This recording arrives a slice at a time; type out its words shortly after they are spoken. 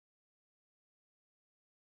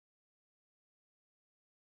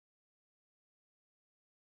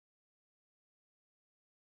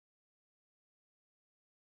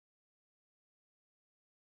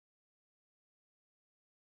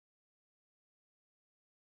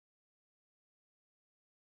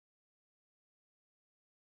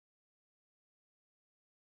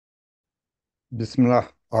Bismillah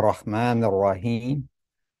ar-Rahman ar-Rahim.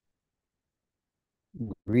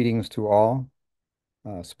 Greetings to all,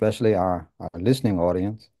 especially our listening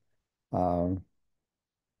audience, uh,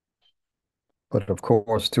 but of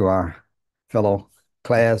course to our fellow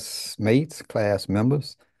classmates, class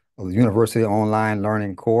members of the University Online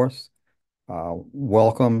Learning course.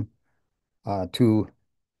 Welcome to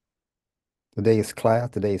today's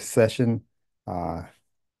class, today's session. Uh,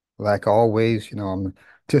 like always, I'm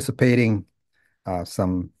anticipating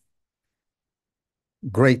some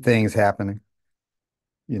great things happening.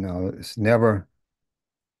 It's never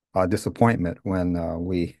a disappointment when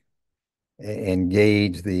we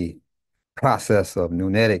engage the process of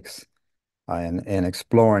nunetics and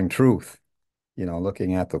exploring truth,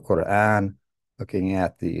 looking at the Quran, looking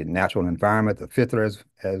at the natural environment, the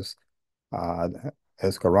fitra uh,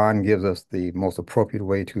 as Quran gives us the most appropriate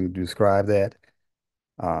way to describe that,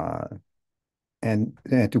 uh, and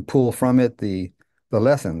to pull from it the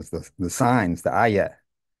lessons, the signs, the ayat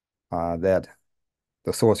that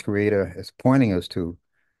the source creator is pointing us to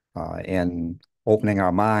and opening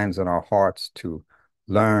our minds and our hearts to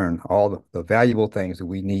learn all the valuable things that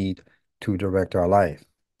we need to direct our life.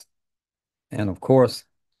 And of course,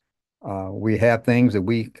 we have things that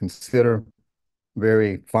we consider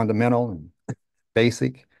very fundamental and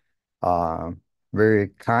basic, uh, very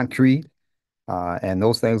concrete, and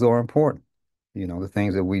those things are important. The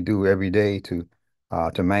things that we do every day to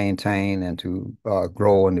maintain and to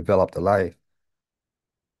grow and develop the life.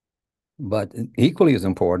 But equally as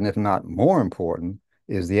important, if not more important,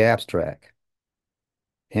 is the abstract.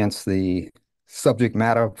 Hence the subject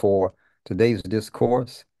matter for today's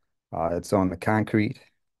discourse. It's on the concrete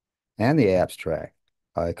and the abstract,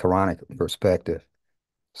 Quranic perspective.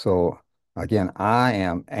 So again, I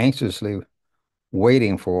am anxiously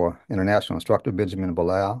waiting for International Instructor Benjamin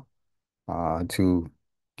Bilal to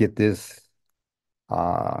get this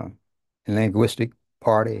uh, linguistic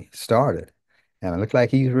party started. And it looks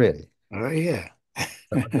like he's ready. Oh, yeah.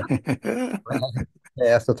 Pass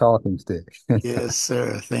the talking stick. Yes,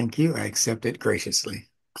 sir. Thank you. I accept it graciously.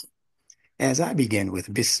 As I begin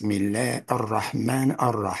with Bismillah ar-Rahman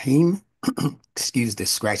ar-Rahim, excuse the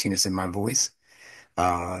scratchiness in my voice.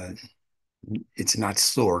 Uh, it's not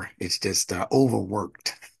sore, it's just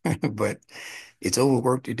overworked. But it's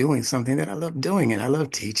overworked to doing something that I love doing, and I love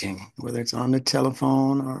teaching, whether it's on the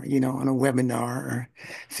telephone or, on a webinar or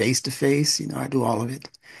face to face, I do all of it.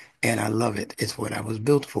 And I love it. It's what I was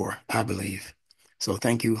built for, I believe. So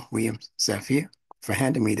thank you, William Safir, for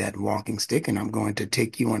handing me that walking stick, and I'm going to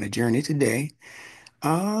take you on a journey today.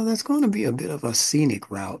 That's going to be a bit of a scenic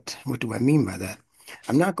route. What do I mean by that?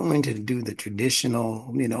 I'm not going to do the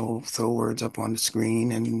traditional, throw words up on the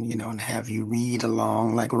screen and, and have you read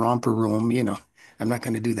along like romper room. I'm not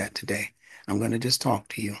going to do that today. I'm going to just talk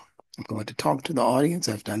to you. I'm going to talk to the audience.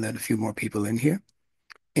 I've done that a few more people in here.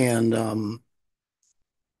 And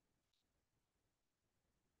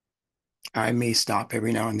I may stop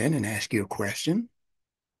every now and then and ask you a question.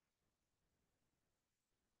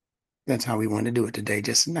 That's how we want to do it today,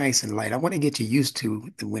 just nice and light. I want to get you used to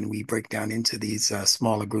when we break down into these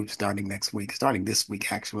smaller groups starting next week, starting this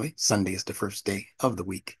week, actually. Sunday is the first day of the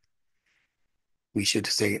week. We should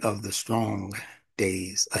say of the strong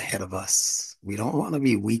days ahead of us. We don't want to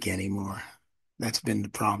be weak anymore. That's been the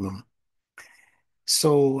problem.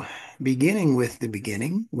 So, beginning with the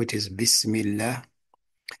beginning, which is Bismillah.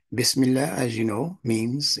 Bismillah, as you know,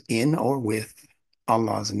 means in or with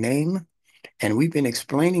Allah's name. And we've been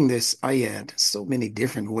explaining this ayat so many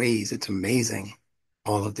different ways. It's amazing.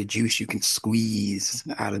 All of the juice you can squeeze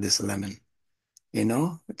out of this lemon.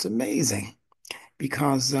 It's amazing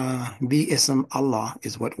because bi ism Allah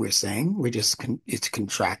is what we're saying. It's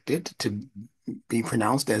contracted to be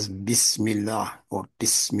pronounced as Bismillah or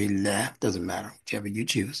Bismillah. Doesn't matter, whichever you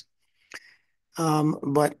choose.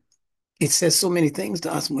 But it says so many things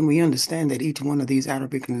to us when we understand that each one of these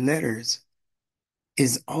Arabic letters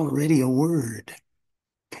is already a word.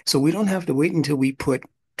 So we don't have to wait until we put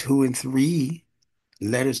two and three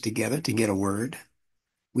letters together to get a word.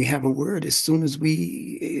 We have a word as soon as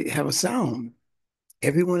we have a sound.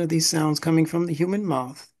 Every one of these sounds coming from the human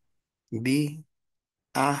mouth, bi,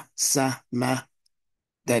 sa, ma,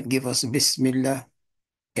 that give us Bismillah,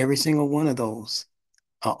 every single one of those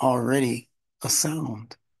are already a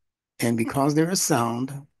sound. And because they're a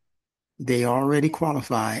sound, they already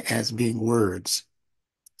qualify as being words.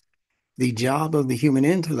 The job of the human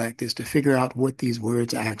intellect is to figure out what these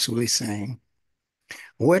words are actually saying.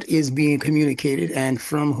 What is being communicated and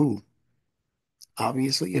from who?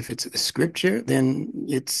 Obviously, if it's a scripture, then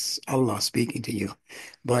it's Allah speaking to you.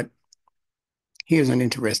 But here's an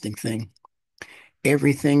interesting thing.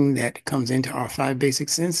 Everything that comes into our five basic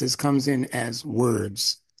senses comes in as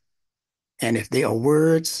words. And if they are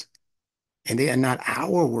words and they are not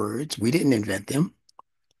our words, we didn't invent them.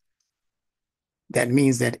 That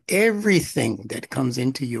means that everything that comes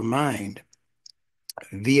into your mind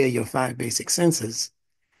via your five basic senses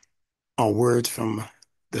are words from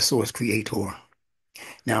the source creator.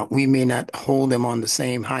 Now, we may not hold them on the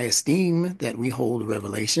same high esteem that we hold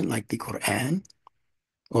revelation, like the Quran,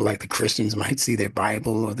 or like the Christians might see their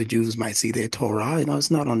Bible, or the Jews might see their Torah.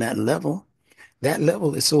 It's not on that level. That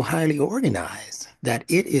level is so highly organized that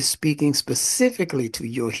it is speaking specifically to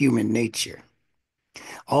your human nature.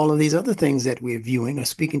 All of these other things that we're viewing are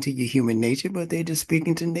speaking to your human nature, but they're just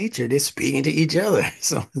speaking to nature. They're speaking to each other.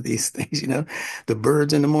 Some of these things, the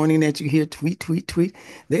birds in the morning that you hear tweet, tweet, tweet,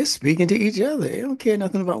 they're speaking to each other. They don't care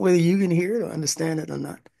nothing about whether you can hear it or understand it or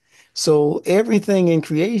not. So everything in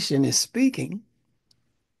creation is speaking,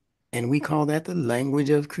 and we call that the language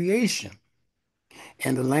of creation.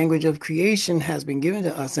 And the language of creation has been given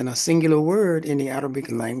to us in a singular word in the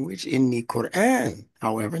Arabic language in the Quran.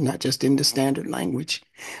 However, not just in the standard language,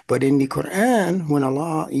 but in the Quran, when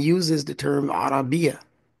Allah uses the term Arabiya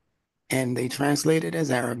and they translate it as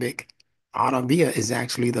Arabic, Arabiya is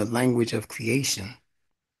actually the language of creation.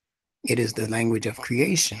 It is the language of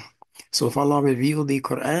creation. So if Allah revealed the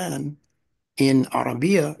Quran in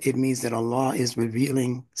Arabiya, it means that Allah is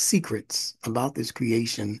revealing secrets about this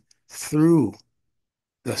creation through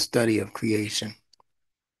the study of creation.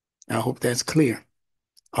 I hope that's clear.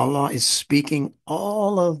 Allah is speaking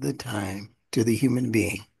all of the time to the human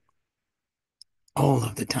being, all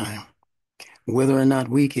of the time. Whether or not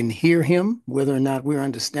we can hear him, whether or not we're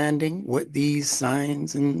understanding what these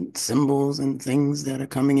signs and symbols and things that are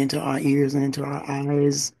coming into our ears and into our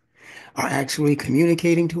eyes are actually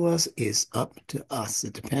communicating to us is up to us.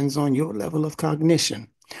 It depends on your level of cognition.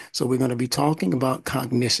 So we're going to be talking about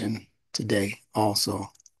cognition today also.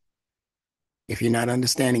 If you're not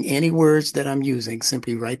understanding any words that I'm using,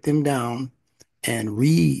 simply write them down and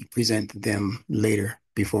re-present them later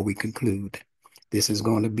before we conclude. This is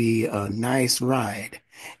going to be a nice ride.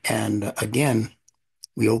 And again,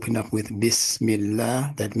 we open up with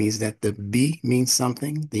Bismillah. That means that the B means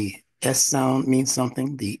something, the S sound means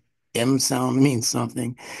something, the M sound means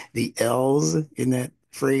something, the L's in that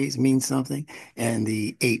phrase means something, and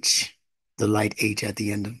the H, the light H at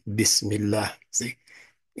the end of Bismillah. See?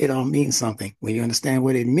 It all means something. When you understand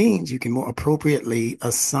what it means, you can more appropriately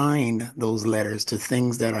assign those letters to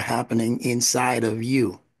things that are happening inside of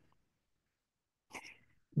you,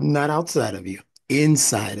 not outside of you,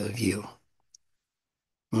 inside of you.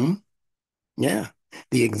 Hmm? Yeah.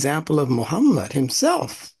 The example of Muhammad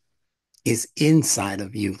himself is inside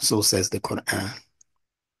of you. So says the Quran.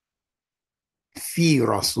 Fi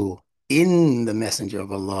Rasul, in the messenger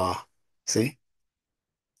of Allah. See,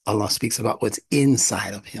 Allah speaks about what's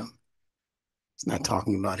inside of him. It's not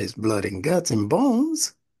talking about his blood and guts and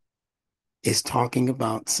bones. It's talking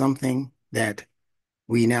about something that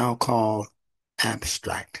we now call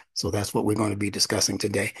abstract. So that's what we're going to be discussing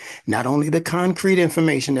today. Not only the concrete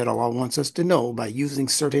information that Allah wants us to know by using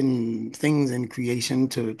certain things in creation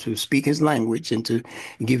to speak his language and to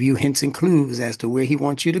give you hints and clues as to where he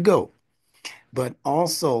wants you to go, but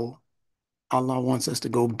also Allah wants us to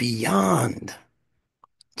go beyond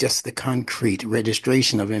just the concrete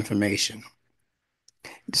registration of information.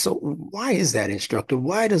 So why is that, instructor?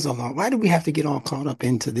 Why do we have to get all caught up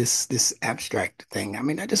into this abstract thing? I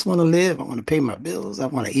mean, I just want to live. I want to pay my bills. I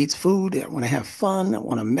want to eat food. I want to have fun. I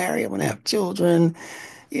want to marry. I want to have children.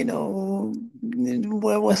 You know,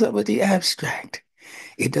 what's up with the abstract?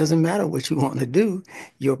 It doesn't matter what you want to do.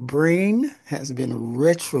 Your brain has been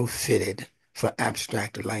retrofitted for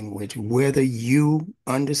abstract language, whether you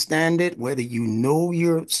understand it, whether you know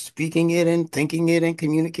you're speaking it and thinking it and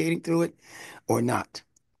communicating through it or not.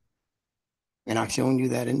 And I've shown you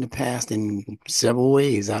that in the past in several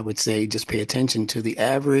ways. I would say just pay attention to the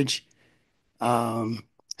average um,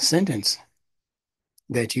 sentence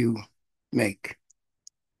that you make.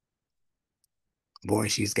 Boy,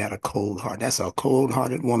 she's got a cold heart. That's a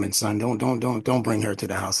cold-hearted woman, son. Don't bring her to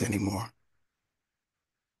the house anymore.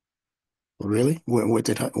 Really? What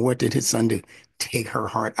did his son do? Take her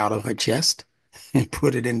heart out of her chest and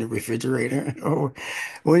put it in the refrigerator? Or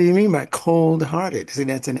what do you mean by cold-hearted? See,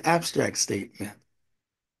 that's an abstract statement.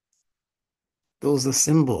 Those are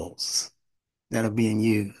symbols that are being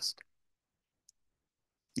used.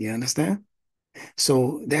 You understand?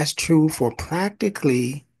 So that's true for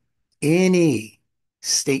practically any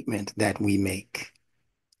statement that we make,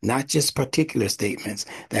 not just particular statements.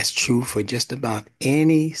 That's true for just about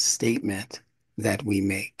any statement that we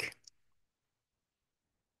make.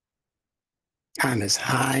 I'm as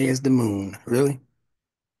high as the moon. Really?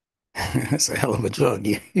 That's a hell of a drug.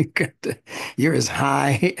 You're as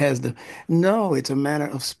high as the. No, it's a matter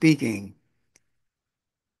of speaking.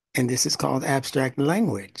 And this is called abstract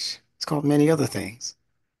language. It's called many other things.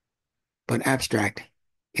 But abstract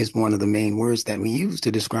is one of the main words that we use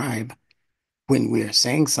to describe when we're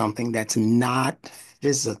saying something that's not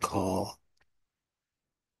physical.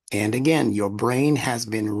 And again, your brain has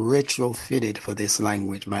been retrofitted for this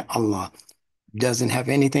language by Allah. Doesn't have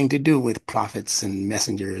anything to do with prophets and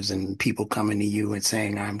messengers and people coming to you and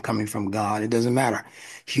saying, I'm coming from God. It doesn't matter.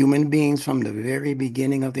 Human beings from the very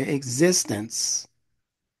beginning of their existence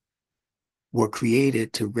were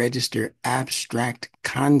created to register abstract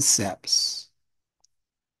concepts.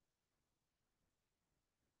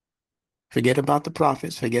 Forget about the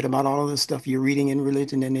prophets, forget about all of the stuff you're reading in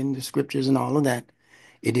religion and in the scriptures and all of that.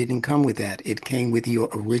 It didn't come with that. It came with your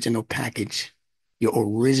original package, your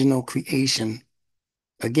original creation.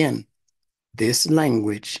 Again, this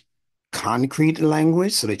language, concrete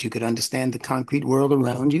language, so that you could understand the concrete world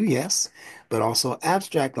around you, yes, but also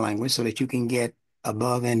abstract language so that you can get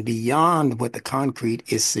above and beyond what the concrete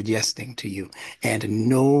is suggesting to you. And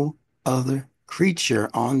no other creature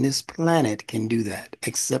on this planet can do that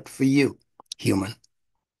except for you, human.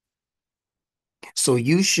 So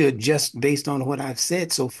you should, just based on what I've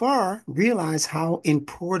said so far, realize how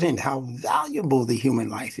important, how valuable the human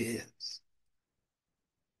life is.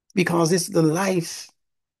 Because it's the life,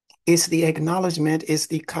 it's the acknowledgement, it's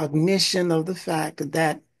the cognition of the fact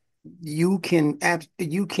that you can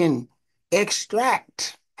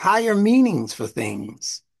extract higher meanings for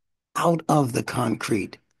things out of the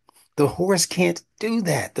concrete. The horse can't do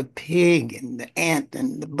that. The pig and the ant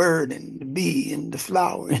and the bird and the bee and the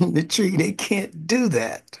flower and the tree, they can't do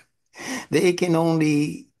that. They can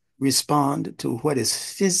only respond to what is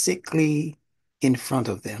physically in front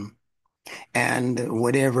of them and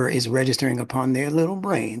whatever is registering upon their little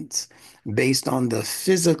brains based on the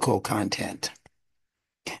physical content.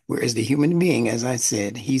 Whereas the human being, as I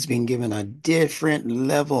said, he's been given a different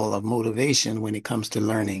level of motivation when it comes to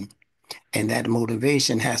learning. And that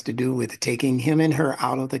motivation has to do with taking him and her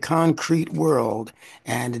out of the concrete world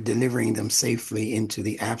and delivering them safely into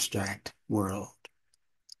the abstract world.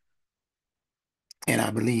 And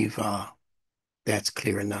I believe that's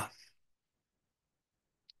clear enough.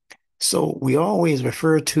 So we always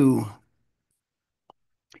refer to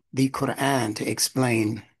the Quran to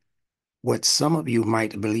explain what some of you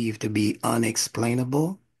might believe to be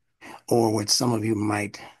unexplainable, or what some of you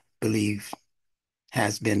might believe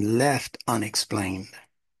has been left unexplained.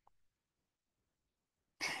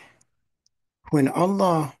 When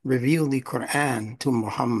Allah revealed the Quran to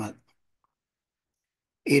Muhammad,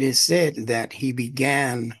 it is said that he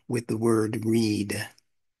began with the word read,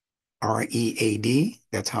 R-E-A-D.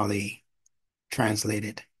 That's how they translate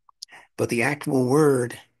it. But the actual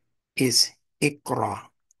word is Iqra,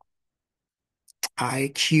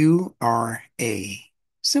 I-Q-R-A.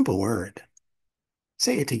 Simple word.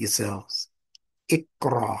 Say it to yourselves.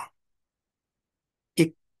 Iqra,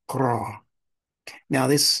 Iqra. Now,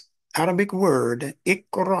 this Arabic word,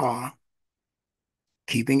 Iqra,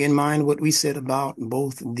 keeping in mind what we said about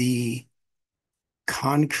both the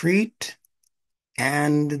concrete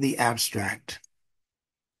and the abstract.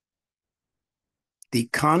 The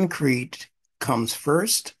concrete comes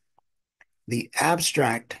first, the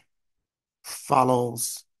abstract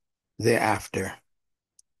follows thereafter.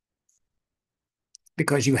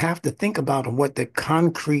 Because you have to think about what the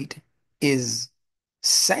concrete is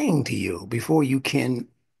saying to you before you can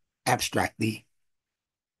abstract the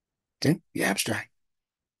abstract.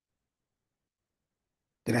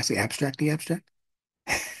 Did I say abstract the abstract?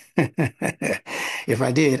 If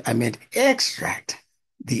I did, I meant extract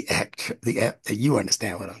you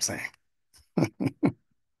understand what I'm saying.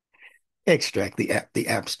 Extract the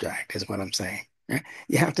abstract is what I'm saying. Right?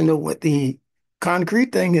 You have to know what the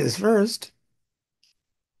concrete thing is first.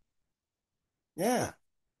 Yeah.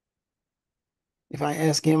 If I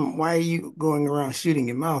ask him, why are you going around shooting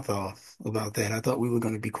your mouth off about that? I thought we were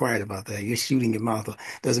going to be quiet about that. You're shooting your mouth off.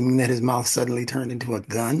 Doesn't mean that his mouth suddenly turned into a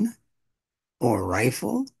gun or a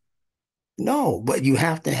rifle. No, but you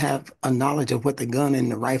have to have a knowledge of what the gun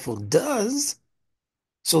and the rifle does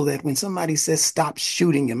so that when somebody says stop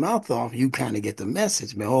shooting your mouth off, you kind of get the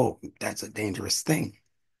message. But, oh, that's a dangerous thing.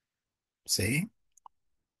 See?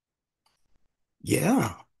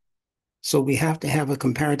 Yeah. So we have to have a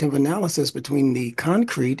comparative analysis between the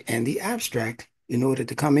concrete and the abstract in order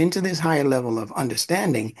to come into this higher level of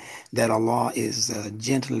understanding that Allah is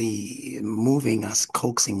gently moving us,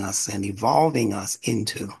 coaxing us, and evolving us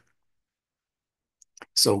into.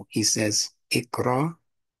 So he says, Iqra,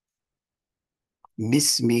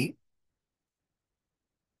 Bismi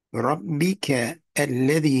rabbika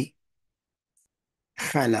alladhi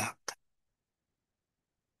khalaq.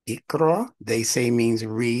 Ikra, they say means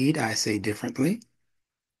read. I say differently.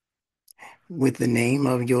 With the name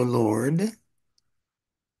of your Lord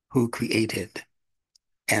who created.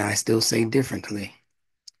 And I still say differently.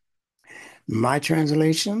 My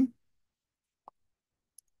translation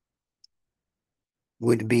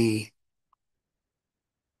would be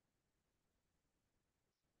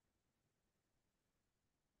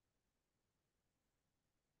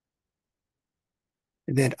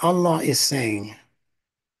that Allah is saying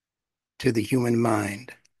to the human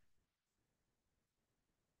mind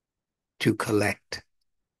to collect,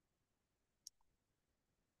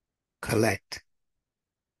 collect,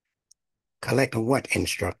 collect what,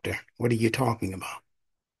 instructor? What are you talking about?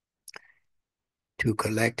 To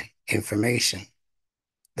collect information.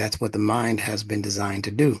 That's what the mind has been designed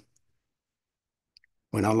to do.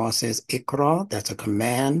 When Allah says Iqra, that's a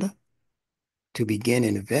command to begin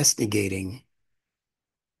investigating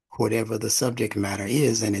whatever the subject matter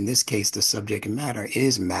is. And in this case, the subject matter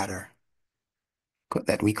is matter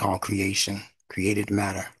that we call creation, created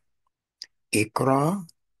matter. Iqra,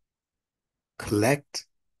 collect,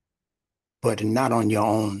 but not on your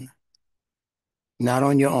own, not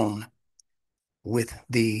on your own, with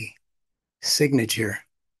the signature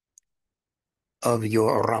of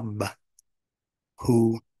your Rabb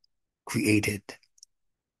who created.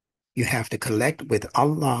 You have to collect with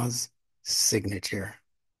Allah's signature.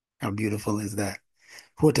 How beautiful is that?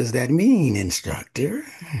 What does that mean, instructor?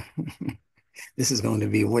 This is going to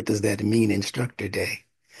be what does that mean, instructor day.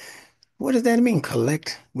 What does that mean?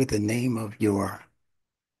 Collect with the name of your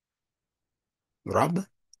Rabb?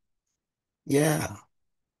 Yeah,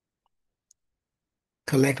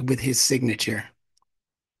 collect with his signature,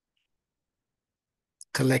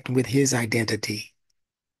 collect with his identity.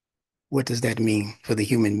 What does that mean for the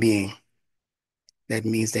human being? That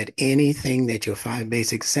means that anything that your five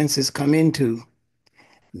basic senses come into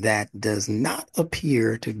that does not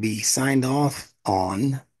appear to be signed off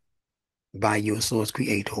on by your source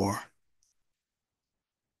creator,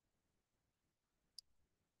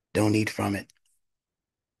 don't eat from it.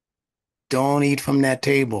 Don't eat from that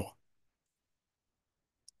table.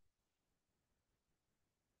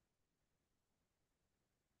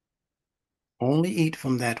 Only eat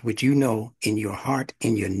from that which you know in your heart,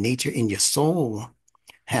 in your nature, in your soul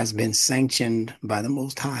has been sanctioned by the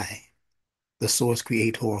Most High, the source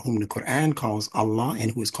creator, whom the Quran calls Allah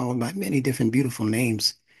and who is called by many different beautiful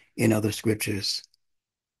names in other scriptures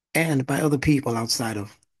and by other people outside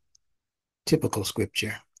of typical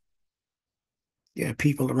scripture. There are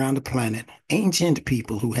people around the planet, ancient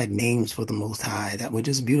people who had names for the Most High that were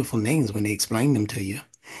just beautiful names when they explained them to you.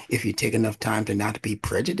 If you take enough time to not be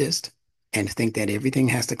prejudiced and think that everything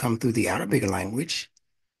has to come through the Arabic language,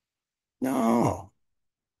 no.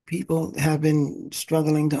 People have been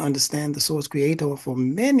struggling to understand the source creator for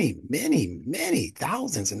many, many, many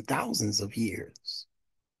thousands and thousands of years.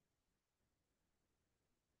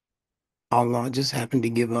 Allah just happened to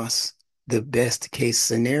give us the best case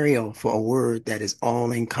scenario for a word that is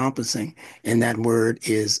all encompassing, and that word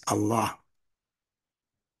is Allah.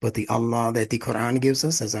 But the Allah that the Quran gives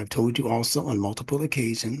us, as I've told you also on multiple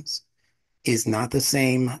occasions, is not the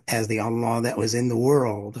same as the Allah that was in the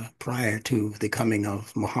world prior to the coming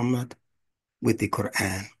of Muhammad with the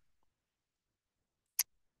Quran.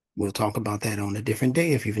 We'll talk about that on a different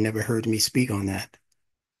day if you've never heard me speak on that.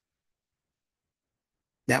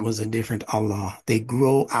 That was a different Allah. They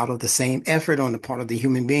grow out of the same effort on the part of the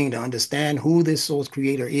human being to understand who this source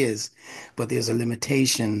creator is. But there's a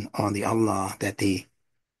limitation on the Allah that the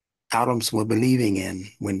Arabs were believing in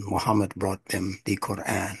when Muhammad brought them the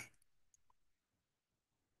Quran.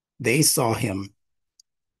 They saw him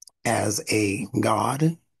as a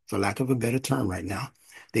God, for lack of a better term right now.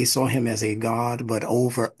 They saw him as a God, but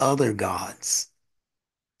over other gods.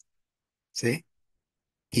 See?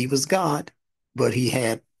 He was God, but he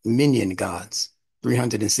had minion gods,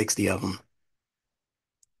 360 of them.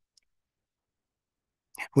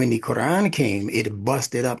 When the Quran came, it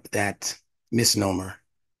busted up that misnomer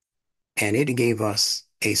and it gave us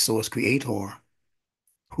a source creator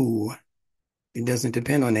who it doesn't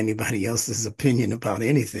depend on anybody else's opinion about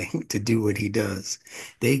anything to do what he does.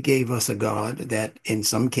 They gave us a God that in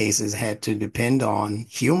some cases had to depend on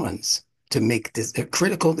humans to make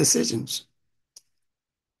critical decisions.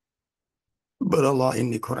 But Allah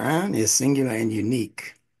in the Quran is singular and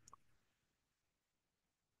unique.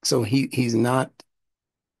 So he's not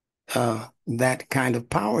that kind of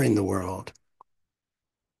power in the world.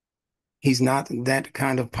 He's not that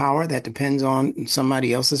kind of power that depends on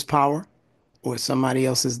somebody else's power. or somebody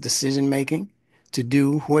else's decision making to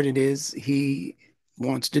do what it is he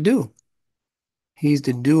wants to do. He's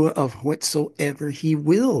the doer of whatsoever he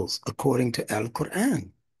wills, according to Al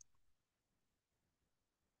Quran.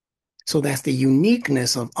 So that's the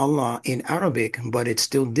uniqueness of Allah in Arabic, but it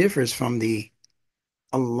still differs from the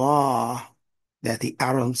Allah that the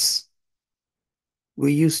Arabs were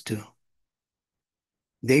used to.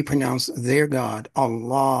 They pronounce their God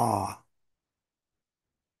Allah.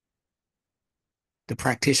 The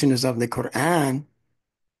practitioners of the Quran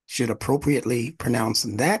should appropriately pronounce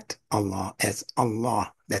that Allah as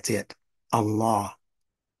Allah. That's it. Allah.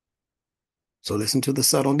 So listen to the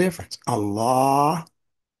subtle difference. Allah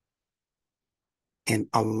and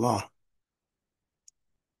Allah.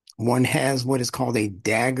 One has what is called a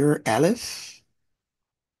dagger aleph,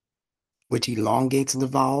 which elongates the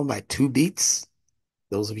vowel by 2 beats.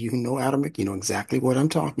 Those of you who know Arabic, you know exactly what I'm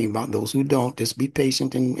talking about. Those who don't, just be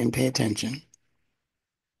patient and pay attention.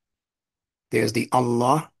 There's the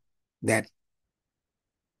Allah that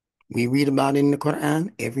we read about in the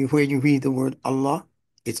Quran. Everywhere you read the word Allah,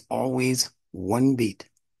 it's always 1 beat.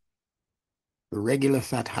 Regular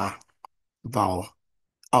fatha vowel.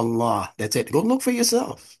 Allah. That's it. Go look for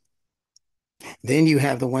yourself. Then you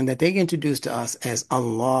have the one that they introduced to us as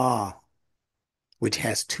Allah, which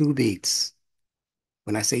has 2 beats.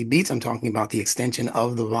 When I say beats, I'm talking about the extension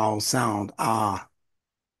of the vowel sound. Ah,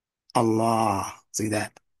 Allah. See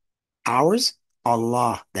that? Ours,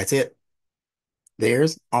 Allah. That's it.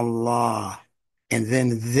 There's Allah. And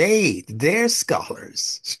then their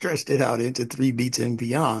scholars, stretched it out into 3 beats and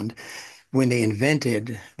beyond when they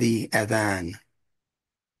invented the adhan.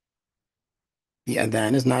 The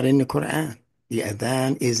adhan is not in the Quran. The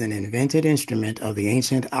adhan is an invented instrument of the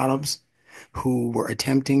ancient Arabs who were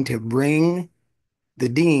attempting to bring the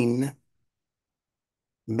deen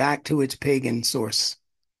back to its pagan source,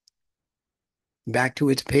 back to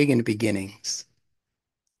its pagan beginnings.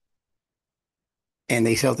 And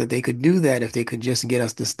they felt that they could do that if they could just get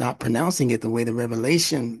us to stop pronouncing it the way the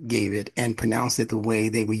revelation gave it and pronounce it the way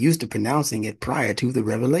they were used to pronouncing it prior to the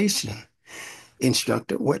revelation.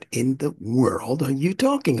 Instructor, what in the world are you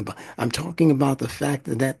talking about? I'm talking about the fact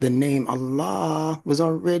that the name Allah was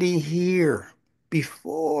already here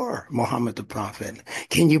before Muhammad the Prophet.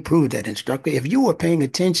 Can you prove that, instructor? If you were paying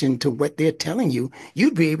attention to what they're telling you,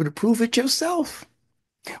 you'd be able to prove it yourself.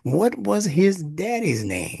 What was his daddy's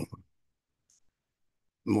name?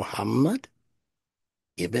 Muhammad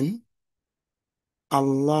ibn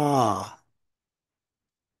Allah.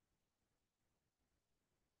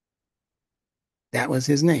 That was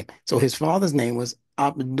his name. So his father's name was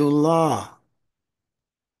Abdullah.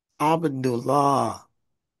 Abdullah,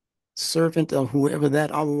 servant of whoever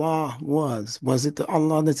that Allah was. Was it the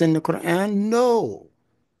Allah that's in the Quran? No.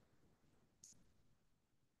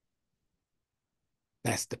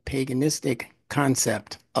 That's the paganistic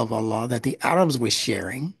concept of Allah that the Arabs were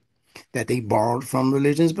sharing, that they borrowed from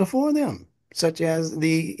religions before them, such as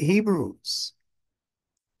the Hebrews.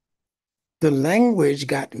 The language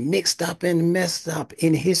got mixed up and messed up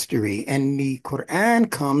in history, and the Quran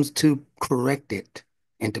comes to correct it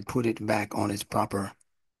and to put it back on its proper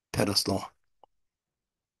pedestal.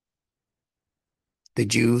 The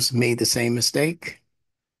Jews made the same mistake.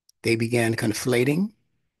 They began conflating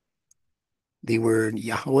the word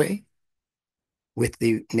Yahweh with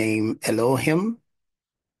the name Elohim.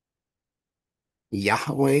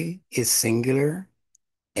 Yahweh is singular,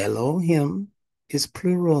 Elohim is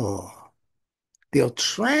plural. They'll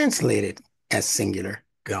translate it as singular,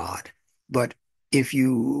 God. But if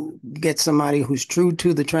you get somebody who's true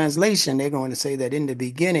to the translation, they're going to say that in the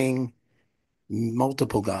beginning,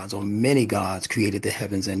 multiple gods or many gods created the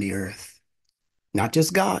heavens and the earth. Not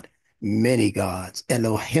just God, many gods.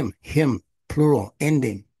 Elohim, him, plural,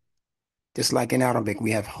 ending. Just like in Arabic,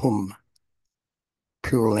 we have hum,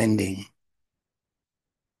 plural ending.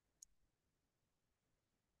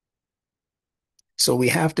 So we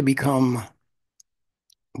have to become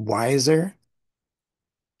wiser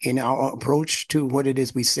in our approach to what it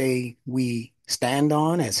is we say we stand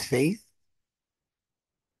on as faith.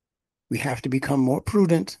 We have to become more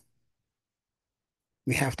prudent.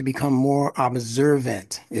 We have to become more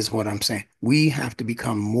observant, is what I'm saying. We have to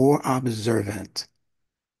become more observant.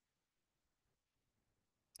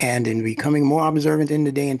 And in becoming more observant in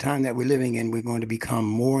the day and time that we're living in, we're going to become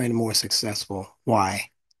more and more successful. Why?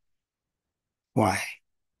 Why?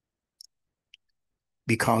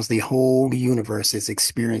 Because the whole universe is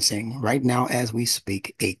experiencing, right now as we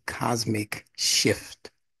speak, a cosmic shift.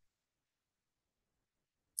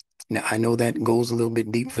 Now, I know that goes a little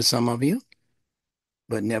bit deep for some of you,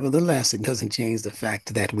 But nevertheless, it doesn't change the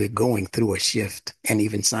fact that we're going through a shift. And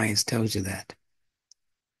even science tells you that.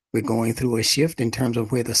 We're going through a shift in terms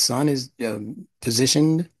of where the sun is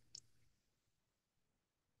positioned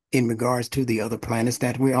in regards to the other planets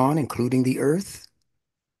that we're on, including the Earth.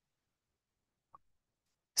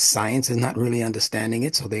 Science is not really understanding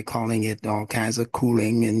it, so they're calling it all kinds of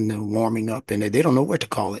cooling and warming up, and they don't know what to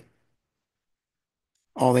call it.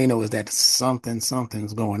 All they know is that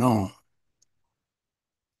something's going on.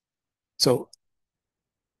 So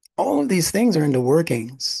all of these things are in the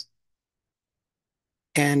workings.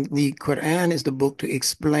 And the Quran is the book to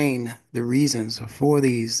explain the reasons for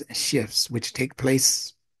these shifts, which take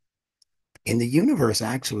place in the universe,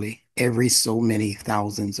 actually, every so many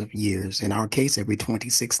thousands of years. In our case, every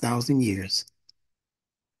 26,000 years.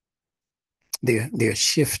 They're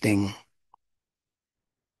shifting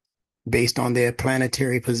based on their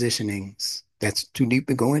planetary positionings. That's too deep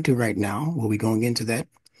to go into right now. We'll be going into that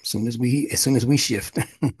as soon as we shift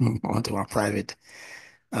onto our private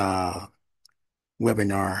uh,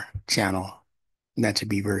 webinar channel. That should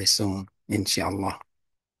be very soon, inshallah.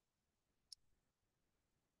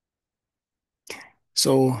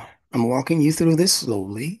 So I'm walking you through this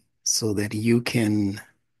slowly so that you can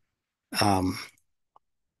um,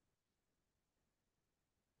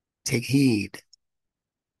 take heed,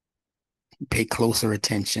 pay closer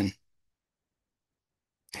attention,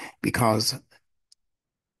 because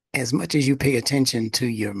as much as you pay attention to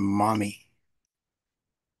your mommy,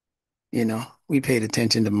 we paid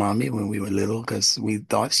attention to mommy when we were little because we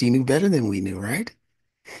thought she knew better than we knew, right?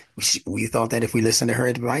 We thought that if we listen to her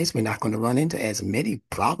advice, we're not going to run into as many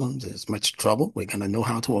problems, as much trouble. We're going to know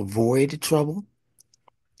how to avoid trouble.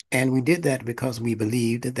 And we did that because we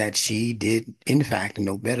believed that she did, in fact,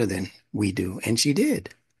 know better than we do. And she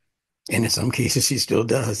did. And in some cases, she still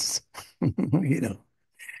does. You know,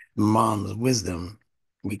 mom's wisdom,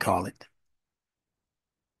 we call it.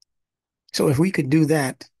 So if we could do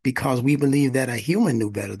that because we believe that a human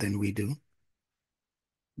knew better than we do,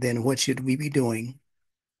 then what should we be doing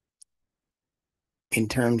in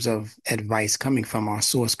terms of advice coming from our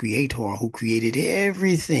source creator who created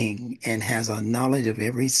everything and has a knowledge of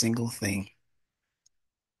every single thing?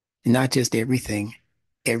 Not just everything,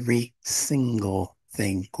 every single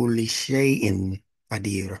thing. Kulli shay'in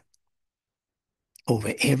qadir.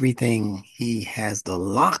 Over everything, he has the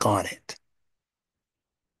lock on it.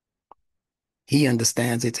 He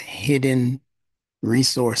understands its hidden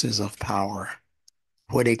resources of power,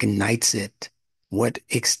 what ignites it, what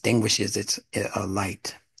extinguishes its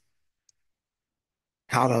light,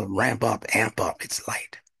 how to amp up its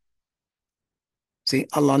light. See,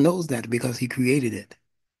 Allah knows that because He created it.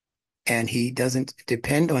 And He doesn't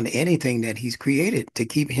depend on anything that He's created to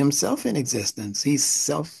keep Himself in existence. He's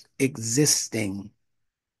self-existing.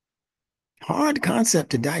 Hard concept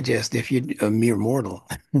to digest if you're a mere mortal.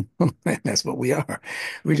 That's what we are.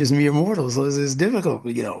 We're just mere mortals. So it's difficult.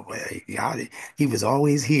 He was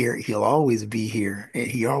always here. He'll always be here.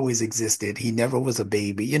 He always existed. He never was a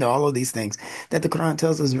baby. All of these things that the Quran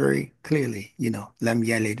tells us very clearly. Lam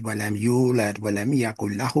yalid wa lam yulad wa lam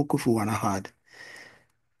yakul lahu kufuwan ahad.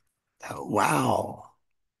 Wow.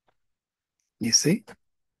 You see?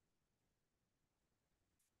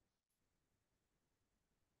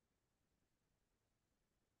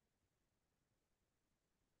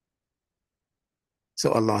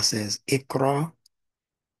 So Allah says, Iqra,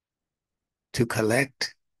 to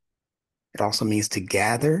collect. It also means to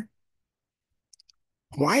gather.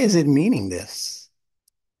 Why is it meaning this?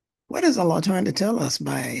 What is Allah trying to tell us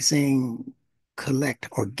by saying collect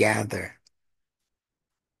or gather?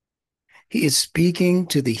 He is speaking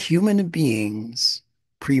to the human being's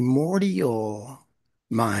primordial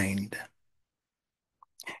mind.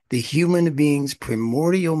 The human being's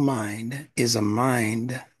primordial mind is a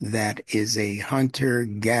mind that is a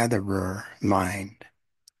hunter-gatherer mind.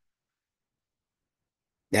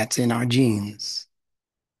 That's in our genes.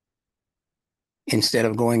 Instead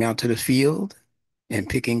of going out to the field and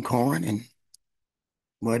picking corn and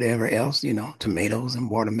whatever else, tomatoes and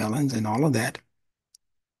watermelons and all of that,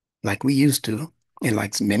 like we used to, and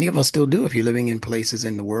like many of us still do if you're living in places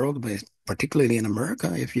in the world, but particularly in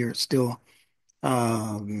America, if you're still,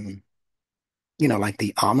 um, like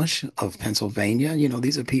the Amish of Pennsylvania,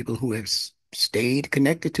 these are people who have stayed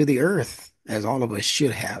connected to the earth, as all of us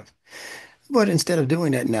should have. But instead of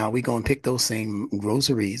doing that now, we go and pick those same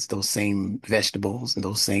groceries, those same vegetables, and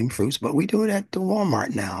those same fruits, but we do it at the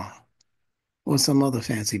Walmart now or some other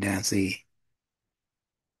fancy dancy,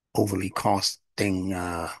 overly costing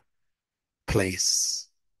place.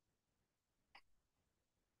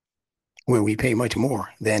 where we pay much more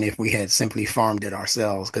than if we had simply farmed it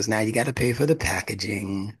ourselves. Because now you got to pay for the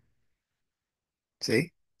packaging.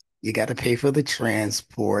 See, you got to pay for the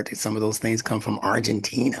transport. Some of those things come from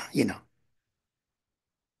Argentina, you know.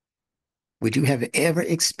 Would you have ever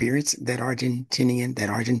experienced that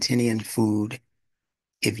Argentinian food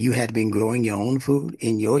if you had been growing your own food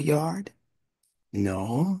in your yard?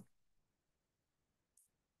 No,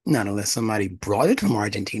 not unless somebody brought it from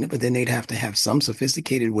Argentina, but then they'd have to have some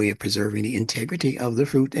sophisticated way of preserving the integrity of the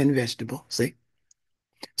fruit and vegetable. See?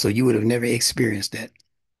 So you would have never experienced that.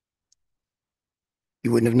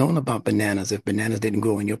 You wouldn't have known about bananas if bananas didn't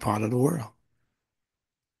grow in your part of the world.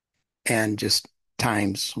 And just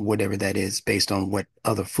times whatever that is based on what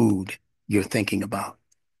other food you're thinking about.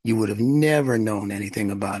 You would have never known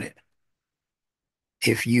anything about it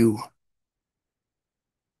if you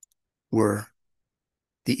were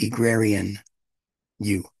the agrarian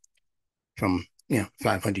you from,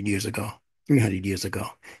 500 years ago, 300 years ago.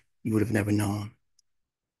 You would have never known.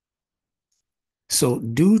 So,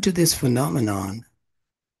 due to this phenomenon,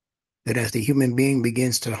 that as the human being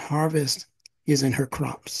begins to harvest his and her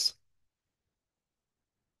crops,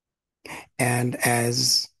 and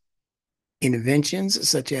as inventions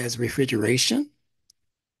such as refrigeration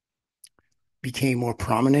became more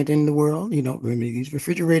prominent in the world, remember these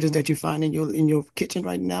refrigerators that you find in your kitchen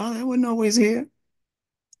right now, they weren't always here.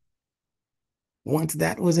 Once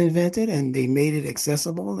that was invented and they made it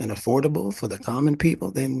accessible and affordable for the common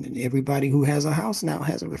people, then everybody who has a house now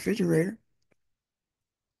has a refrigerator.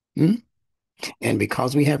 Hmm? And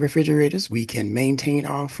because we have refrigerators, we can maintain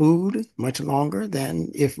our food much longer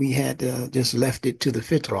than if we had just left it to the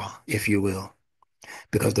fitra, if you will.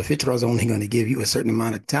 Because the fitra is only going to give you a certain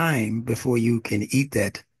amount of time before you can eat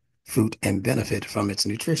that fruit and benefit from its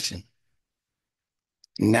nutrition.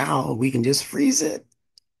 Now we can just freeze it,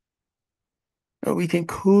 or we can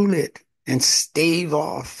cool it and stave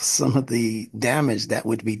off some of the damage that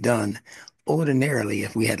would be done ordinarily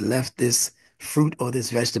if we had left this fruit or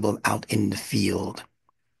this vegetable out in the field.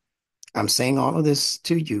 I'm saying all of this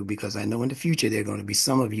to you because I know in the future there are going to be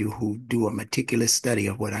some of you who do a meticulous study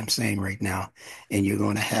of what I'm saying right now, and you're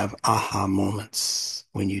going to have aha moments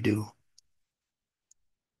when you do.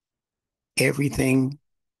 Everything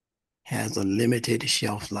has a limited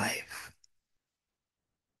shelf life.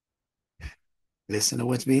 Listen to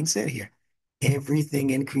what's being said here. Everything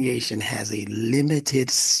in creation has a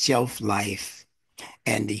limited shelf life,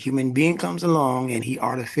 and the human being comes along and he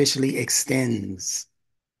artificially extends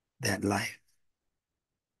that life.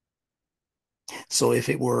 So if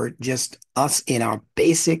it were just us in our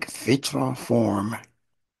basic fitra form,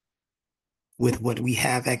 with what we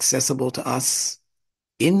have accessible to us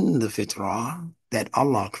in the fitrah that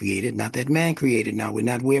Allah created, not that man created. Now, we're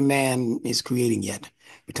not where man is creating yet.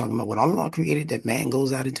 We're talking about what Allah created, that man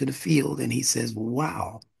goes out into the field and he says,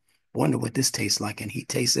 wow, wonder what this tastes like. And he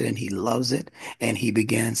tastes it and he loves it and he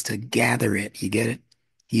begins to gather it. You get it?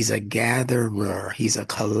 He's a gatherer. He's a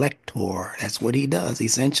collector. That's what he does,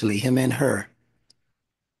 essentially, him and her.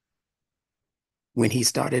 When he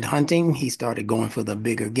started hunting, he started going for the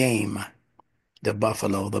bigger game, the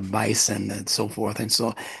buffalo, the bison, and so forth.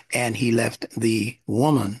 And he left the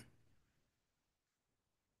woman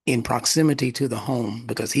in proximity to the home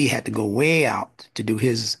because he had to go way out to do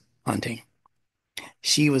his hunting.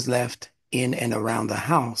 She was left in and around the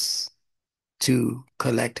house to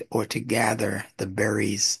collect or to gather the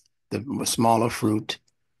berries, the smaller fruit,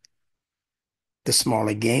 the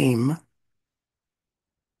smaller game,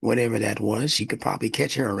 whatever that was. She could probably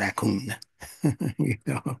catch her a raccoon, you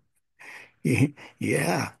know.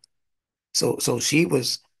 Yeah. So she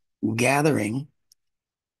was gathering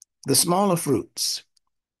the smaller fruits.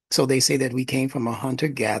 So they say that we came from a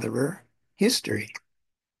hunter-gatherer history.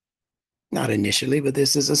 Not initially, but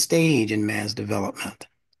this is a stage in man's development.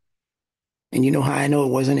 And you know how I know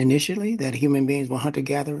it wasn't initially that human beings were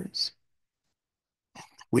hunter-gatherers?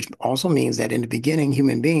 Which also means that in the beginning,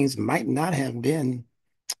 human beings might not have been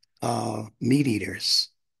meat eaters.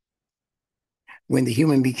 When the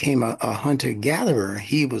human became a hunter-gatherer,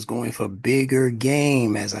 he was going for bigger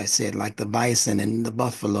game, as I said, like the bison and the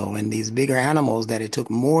buffalo and these bigger animals that it took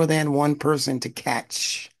more than one person to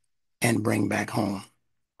catch and bring back home.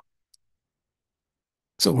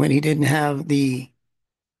 So when he didn't have the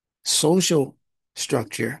social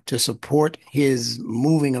structure to support his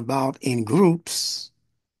moving about in groups,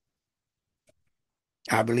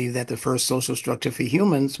 I believe that the first social structure for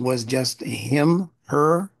humans was just him,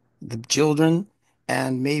 her, the children,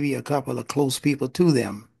 and maybe a couple of close people to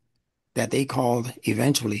them that they called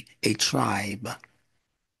eventually a tribe.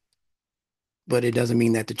 But it doesn't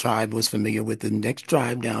mean that the tribe was familiar with the next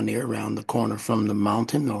tribe down there around the corner from the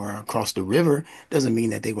mountain or across the river. Doesn't mean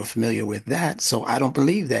that they were familiar with that. So I don't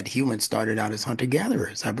believe that humans started out as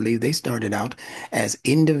hunter-gatherers. I believe they started out as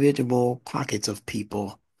individual pockets of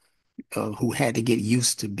people who had to get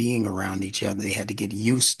used to being around each other. They had to get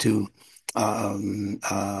used to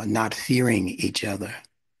not fearing each other,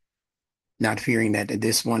 not fearing that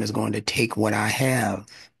this one is going to take what I have.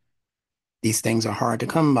 These things are hard to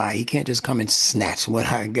come by. He can't just come and snatch what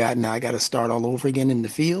I got. Now I got to start all over again in the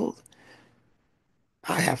field.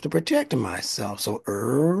 I have to protect myself. So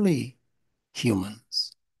early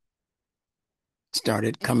humans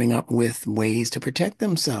started coming up with ways to protect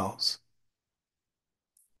themselves.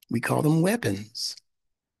 We call them weapons.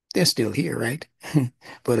 They're still here, right?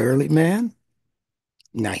 But early man,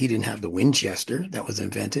 now he didn't have the Winchester that was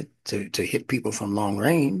invented to hit people from long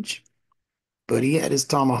range, but he had his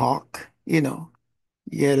tomahawk, he had a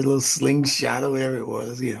little slingshot or whatever it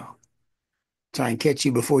was, try and catch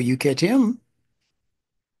you before you catch him.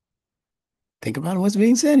 Think about what's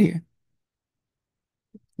being said here.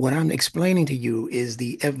 What I'm explaining to you is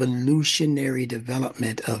the evolutionary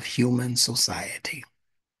development of human society.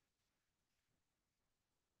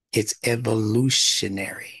 It's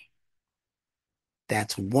evolutionary.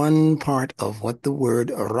 That's one part of what the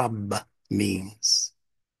word Rabb means.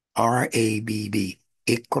 R-A-B-B.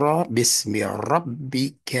 Iqra bismi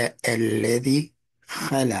rabbika alladhi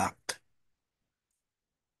khalaq.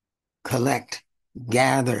 Collect,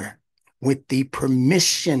 gather with the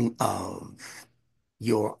permission of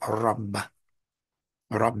your Rabb,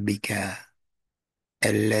 Rabbika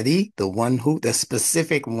alladhi, the one who, the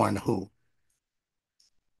specific one who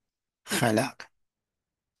khalaq.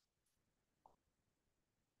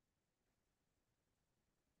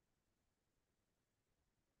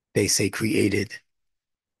 They say created.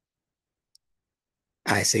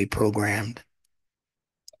 I say programmed.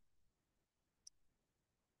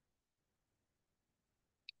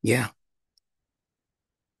 Yeah,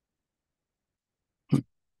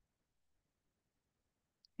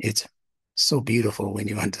 it's so beautiful when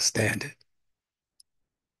you understand it.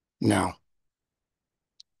 Now,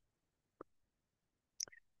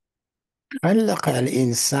 خلق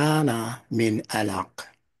الإنسان من علق.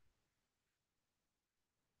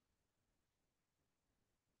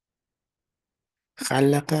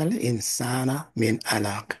 خلق الإنسان من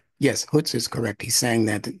علق. Yes, Hutz is correct. He's saying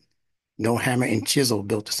that no hammer and chisel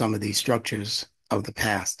built some of these structures of the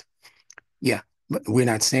past. Yeah, but we're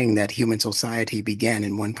not saying that human society began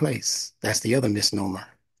in one place. That's the other misnomer.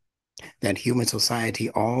 That human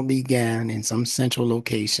society all began in some central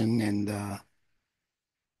location, and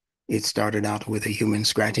it started out with a human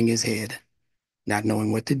scratching his head, not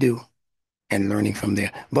knowing what to do, and learning from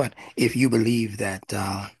there. But if you believe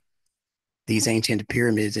that these ancient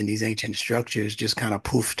pyramids and these ancient structures just kind of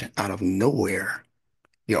poofed out of nowhere,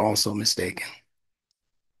 you're also mistaken.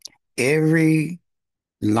 Every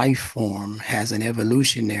life form has an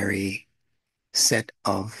evolutionary set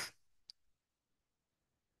of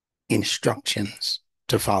instructions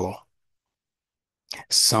to follow.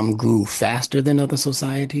 Some grew faster than other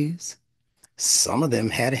societies. Some of them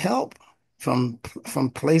had help from from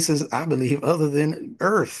places, I believe, other than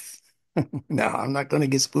Earth. Now, I'm not going to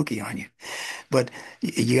get spooky on you, but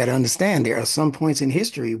you got to understand there are some points in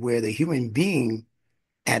history where the human being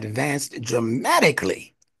advanced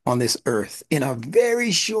dramatically on this earth in a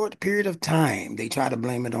very short period of time. They try to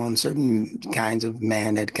blame it on certain kinds of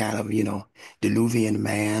man, that kind of, diluvian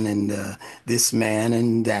man and this man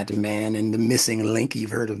and that man and the missing link.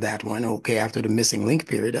 You've heard of that one. Okay, after the missing link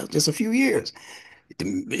period, just a few years,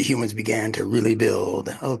 the humans began to really build.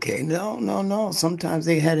 Okay, no, no, no. Sometimes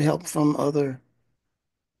they had help from other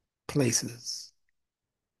places.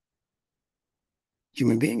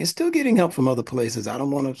 Human being is still getting help from other places. I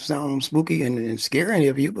don't want to sound spooky and scare any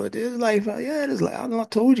of you, but there's life out. Yeah, there's life. I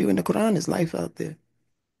told you in the Quran, there's life out there.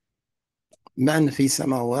 Man fi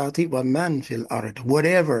samawati wa man fil ard.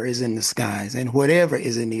 Whatever is in the skies and whatever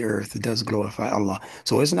is in the earth does glorify Allah.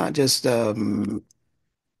 So it's not just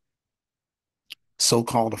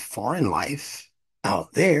so-called foreign life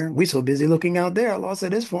out there. We're so busy looking out there. Allah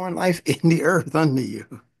said there's foreign life in the earth under you.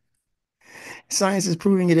 Science is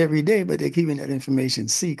proving it every day, but they're keeping that information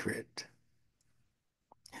secret.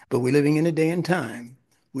 But we're living in a day and time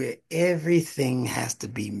where everything has to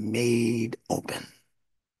be made open.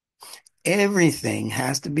 Everything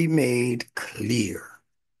has to be made clear.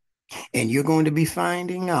 And you're going to be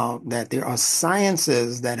finding out that there are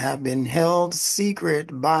sciences that have been held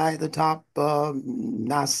secret by the top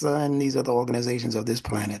NASA and these other organizations of this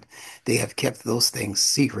planet. They have kept those things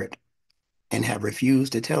secret and have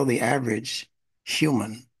refused to tell the average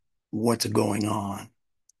human what's going on.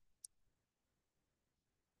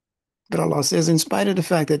 But Allah says, in spite of the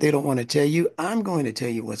fact that they don't want to tell you, I'm going to tell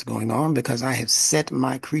you what's going on because I have set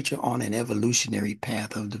my creature on an evolutionary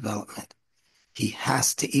path of development. He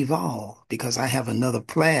has to evolve because I have another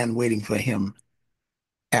plan waiting for him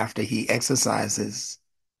after he exercises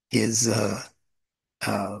his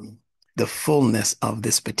um, the fullness of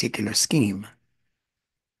this particular scheme.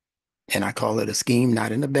 And I call it a scheme,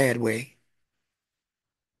 not in a bad way.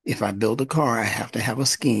 If I build a car, I have to have a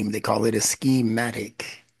scheme. They call it a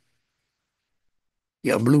schematic,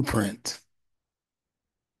 yeah, a blueprint.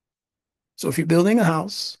 So if you're building a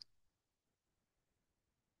house,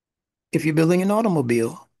 if you're building an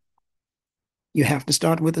automobile, you have to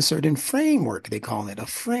start with a certain framework. They call it a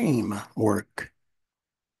framework.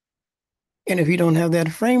 And if you don't have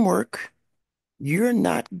that framework, you're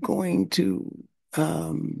not going to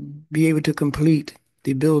be able to complete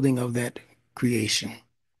the building of that creation.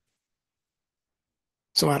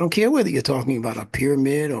 So I don't care whether you're talking about a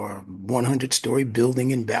pyramid or a 100-story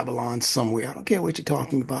building in Babylon somewhere. I don't care what you're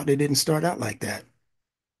talking about. It didn't start out like that.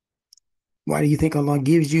 Why do you think Allah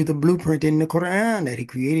gives you the blueprint in the Quran that He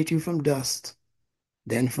created you from dust,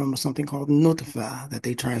 then from something called nutfa that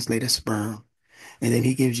they translate as sperm, and then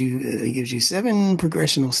He gives you seven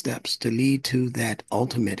progressional steps to lead to that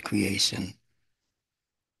ultimate creation.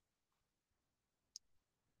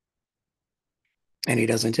 And He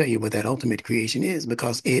doesn't tell you what that ultimate creation is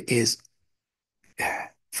because it is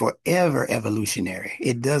forever evolutionary.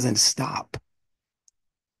 It doesn't stop.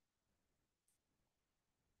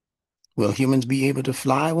 Will humans be able to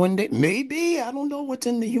fly one day? Maybe. I don't know what's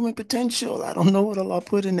in the human potential. I don't know what Allah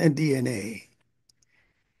put in their DNA.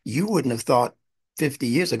 You wouldn't have thought 50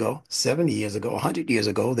 years ago, 70 years ago, 100 years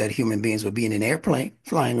ago that human beings would be in an airplane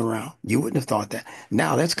flying around. You wouldn't have thought that.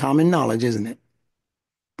 Now that's common knowledge, isn't it?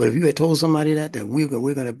 But if you had told somebody that we're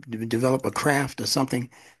going to develop a craft or something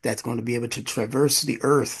that's going to be able to traverse the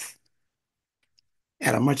earth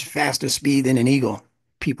at a much faster speed than an eagle,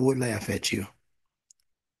 people would laugh at you.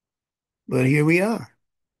 But here we are.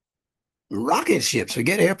 Rocket ships,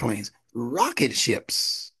 forget airplanes, rocket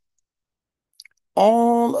ships.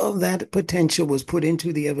 All of that potential was put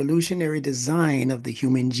into the evolutionary design of the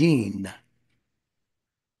human gene.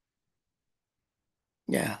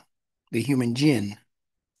 Yeah, the human gene.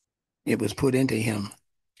 It was put into him.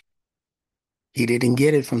 He didn't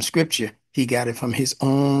get it from scripture. He got it from his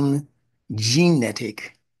own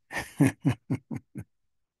genetic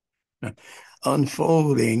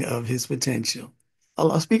unfolding of his potential.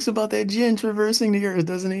 Allah speaks about that jinn traversing the earth,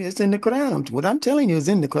 doesn't he? It's in the Quran. What I'm telling you is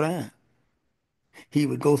in the Quran. He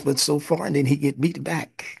would go but so far and then he'd get beat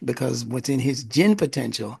back because what's in his jinn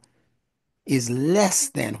potential is less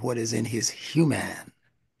than what is in his human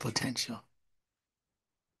potential.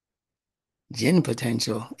 Jinn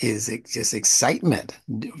potential is just excitement,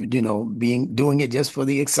 doing it just for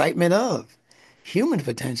the excitement of. Human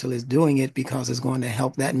potential is doing it because it's going to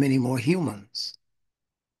help that many more humans.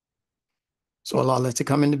 So Allah lets it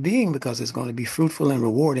come into being because it's going to be fruitful and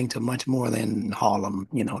rewarding to much more than Harlem,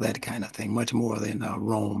 that kind of thing, much more than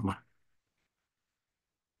Rome.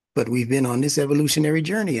 But we've been on this evolutionary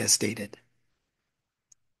journey, as stated.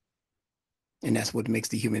 And that's what makes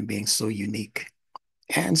the human being so unique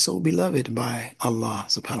and so beloved by Allah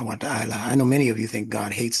subhanahu wa ta'ala. I know many of you think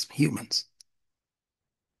God hates humans.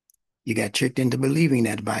 You got tricked into believing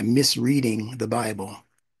that by misreading the Bible.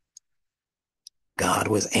 God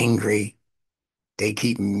was angry. They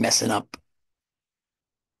keep messing up.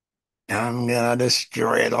 I'm gonna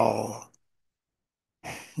destroy it all.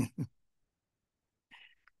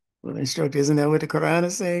 Well, instructor, isn't that what the Quran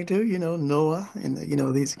is saying too? Noah and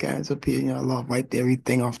these guys up here, Allah wiped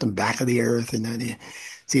everything off the back of the earth. And then,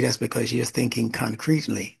 see, that's because you're thinking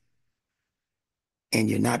concretely and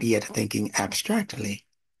you're not yet thinking abstractly.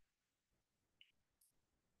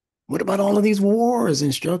 What about all of these wars,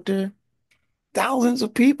 instructor? Thousands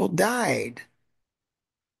of people died.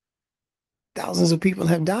 Thousands of people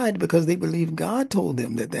have died because they believe God told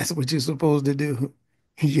them that that's what you're supposed to do.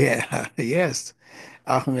 Yeah, yes.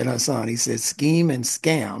 Ahmed Hassan, he said scheme and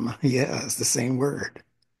scam. Yeah, it's the same word.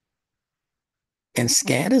 And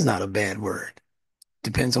scan is not a bad word.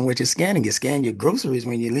 Depends on what you're scanning. You scan your groceries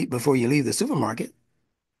when you leave before you leave the supermarket.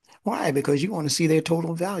 Why? Because you want to see their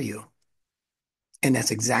total value. And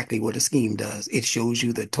that's exactly what a scheme does. It shows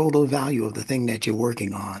you the total value of the thing that you're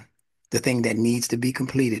working on, the thing that needs to be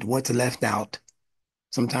completed, what's left out.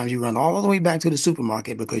 Sometimes you run all the way back to the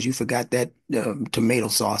supermarket because you forgot that tomato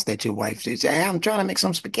sauce that your wife said, hey, I'm trying to make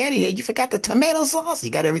some spaghetti here. You forgot the tomato sauce.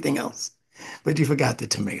 You got everything else, but you forgot the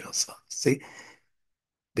tomato sauce. See,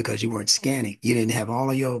 because you weren't scanning. You didn't have all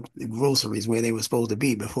of your groceries where they were supposed to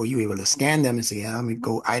be before you were able to scan them and say, yeah, let me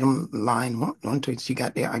go item line one, two, you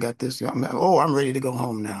got there, I got this. Oh, I'm ready to go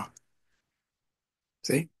home now.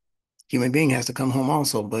 See, human being has to come home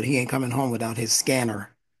also, but he ain't coming home without his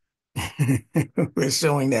scanner. We're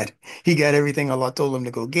showing that he got everything Allah told him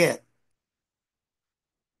to go get.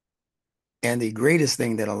 And the greatest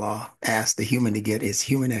thing that Allah asked the human to get is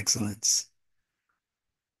human excellence.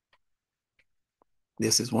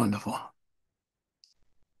 This is wonderful.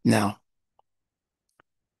 Now,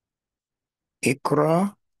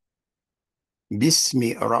 Iqra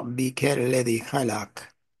bismi rabbika alladhi khalaq.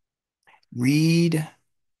 Read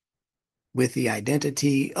with the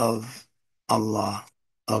identity of Allah,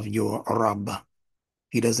 of your Rabb.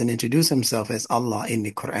 He doesn't introduce himself as Allah in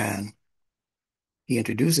the Quran. He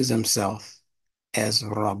introduces himself as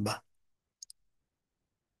Rabb.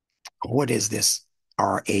 What is this?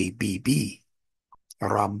 R-A-B-B,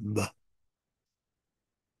 Rabb.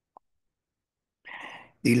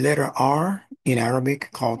 The letter R in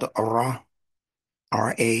Arabic called Ra,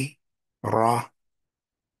 R-A, Ra.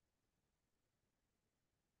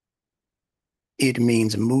 It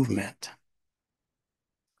means movement,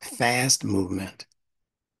 fast movement.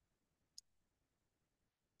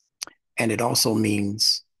 And it also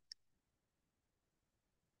means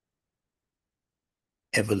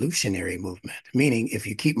evolutionary movement, meaning if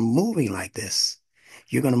you keep moving like this,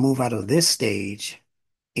 you're going to move out of this stage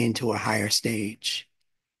into a higher stage.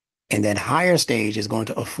 And that higher stage is going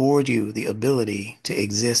to afford you the ability to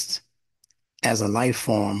exist as a life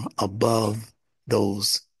form above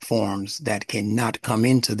those forms that cannot come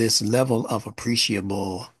into this level of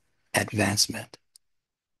appreciable advancement.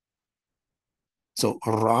 So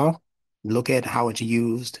Ra, look at how it's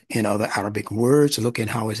used in other Arabic words. Look at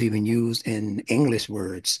how it's even used in English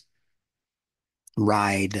words.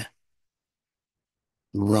 Ride,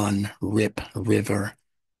 run, rip, river.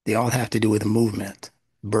 They all have to do with movement.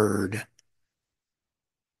 Bird,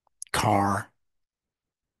 car.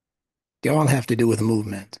 They all have to do with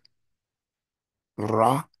movement.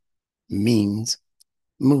 Ra means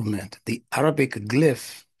movement. The Arabic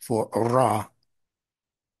glyph for Ra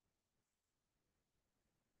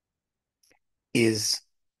is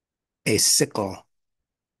a sickle,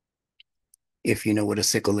 if you know what a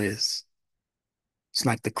sickle is. It's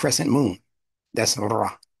like the crescent moon. That's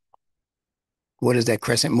Ra. What is that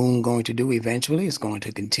crescent moon going to do eventually? It's going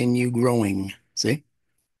to continue growing. See?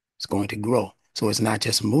 It's going to grow. So it's not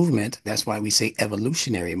just movement. That's why we say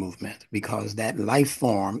evolutionary movement, because that life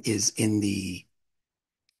form is in the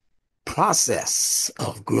process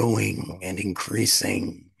of growing and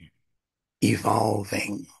increasing,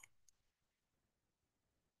 evolving.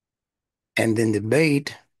 And then the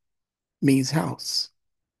bait means house.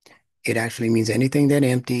 It actually means anything that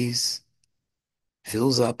empties,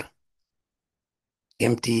 fills up,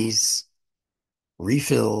 empties,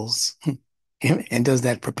 refills, and does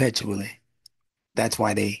that perpetually. That's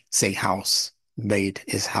why they say house. Bait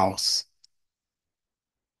is house.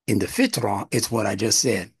 In the fitrah, it's what I just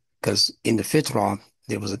said. Because in the fitrah,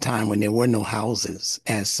 there was a time when there were no houses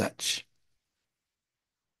as such,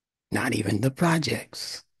 not even the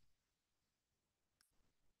projects.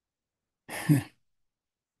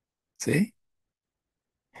 See?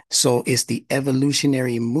 So it's the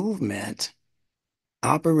evolutionary movement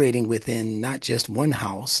operating within not just one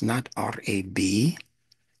house, not RAB,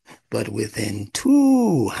 but within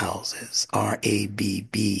two houses,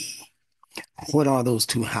 RABB. What are those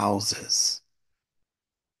two houses?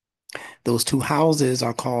 Those two houses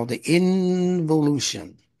are called the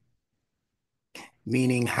involution,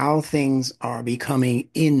 meaning how things are becoming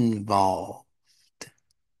involved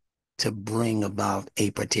to bring about a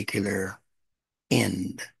particular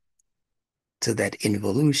end to that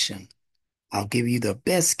involution. I'll give you the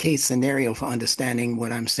best case scenario for understanding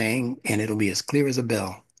what I'm saying, and it'll be as clear as a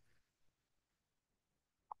bell.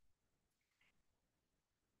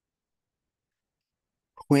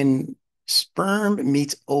 When sperm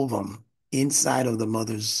meets ovum inside of the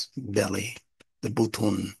mother's belly, the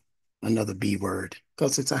butun, another B word,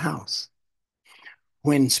 because it's a house.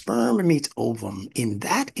 When sperm meets ovum in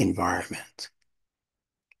that environment,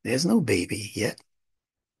 there's no baby yet.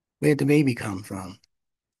 Where'd the baby come from?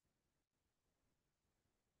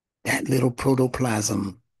 That little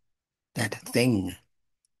protoplasm, that thing,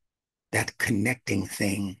 that connecting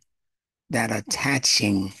thing, that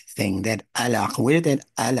attaching thing, that alaq. Where did that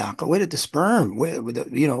alaq? Where did the sperm?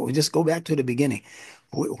 Just go back to the beginning.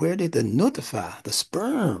 Where did the nutfa, the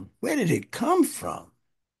sperm, where did it come from?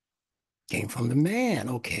 Came from the man,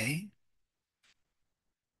 okay.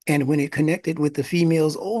 And when it connected with the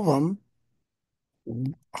female's ovum,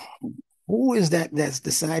 Who is that that's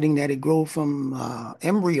deciding that it grow from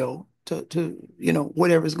embryo to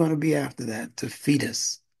whatever's going to be after that, to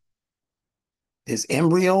fetus? There's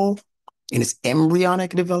embryo in its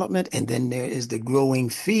embryonic development, and then there is the growing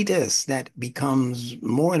fetus that becomes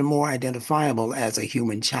more and more identifiable as a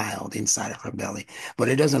human child inside of her belly. But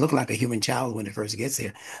it doesn't look like a human child when it first gets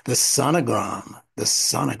here. The sonogram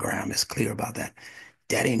is clear about that.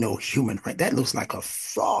 That ain't no human, right? That looks like a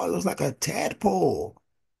frog, it looks like a tadpole.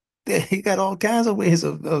 He got all kinds of ways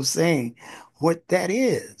of saying what that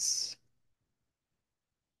is.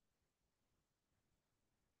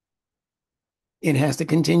 It has to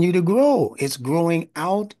continue to grow. It's growing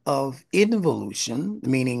out of involution,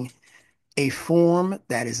 meaning a form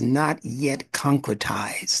that is not yet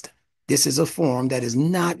concretized. This is a form that is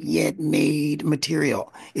not yet made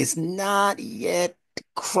material. It's not yet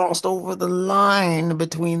crossed over the line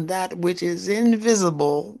between that which is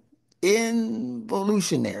invisible,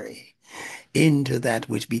 involutionary, into that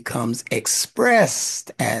which becomes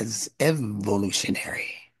expressed as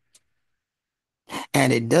evolutionary.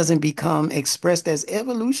 And it doesn't become expressed as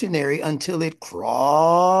evolutionary until it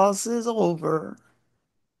crosses over.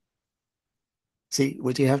 See,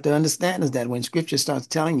 what you have to understand is that when scripture starts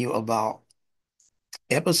telling you about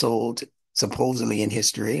episodes supposedly in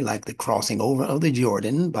history, like the crossing over of the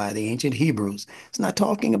Jordan by the ancient Hebrews, it's not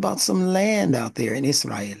talking about some land out there in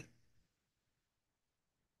Israel.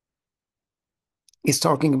 It's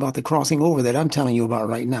talking about the crossing over that I'm telling you about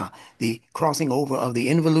right now, the crossing over of the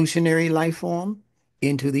involutionary life form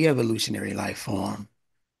into the evolutionary life form.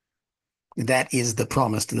 That is the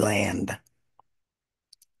promised land.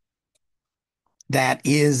 That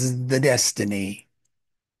is the destiny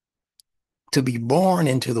to be born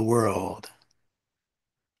into the world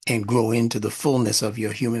and grow into the fullness of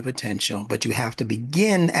your human potential. But you have to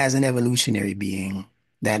begin as an evolutionary being,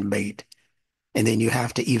 that bait. And then you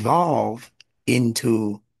have to evolve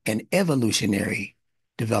into an evolutionary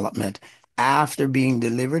development after being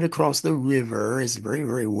delivered across the river. It's very,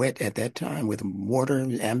 very wet at that time with water,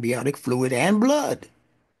 amniotic fluid, and blood.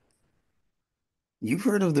 You've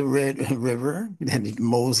heard of the Red River that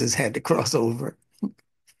Moses had to cross over.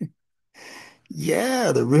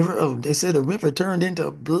 Yeah, they said the river turned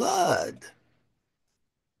into blood.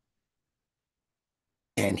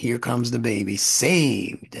 And here comes the baby,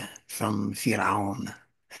 saved from Firaun,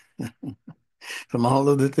 from all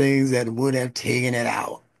of the things that would have taken it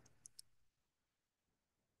out.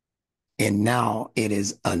 And now it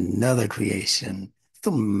is another creation.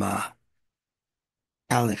 Thumma,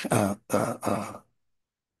 alif,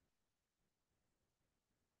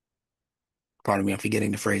 pardon me, I'm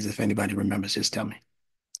forgetting the phrase. If anybody remembers, just tell me.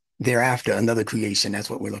 Thereafter, another creation. That's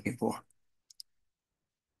what we're looking for.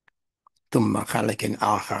 Thumma khalikin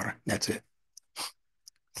akhar. That's it.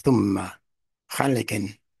 Thumma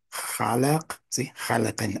khalikin khalaq. See,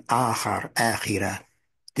 khalikin akhar, akhirah.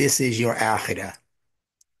 This is your akhirah.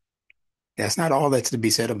 That's not all that's to be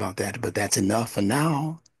said about that, but that's enough for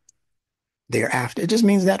now. Thereafter, it just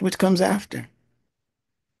means that which comes after.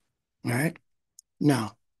 All right.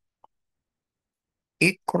 Now,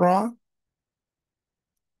 Iqra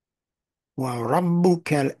wa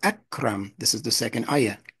rabbukal akram. This is the second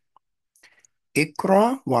ayah.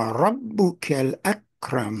 Iqra wa rabbukal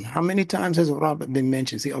akram. How many times has Rabb been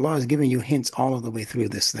mentioned? See, Allah is giving you hints all of the way through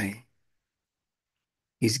this thing.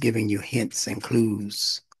 He's giving you hints and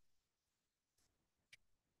clues.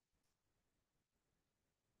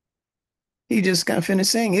 He just got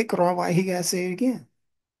finished saying Iqra. Why he got to say it again?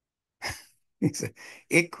 He said,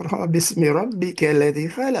 Iqra bismi rabbika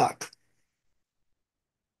alladhi khalaq.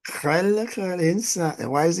 خلق الإنسان.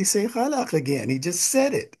 Why does he say خلق again? He just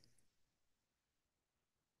said it.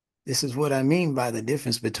 This is what I mean by the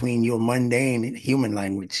difference between your mundane human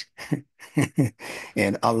language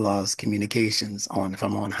and Allah's communications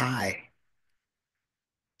from on high.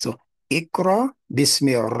 So, اقرأ باسم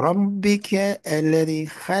ربك الذي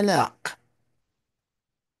خلق.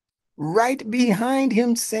 Right behind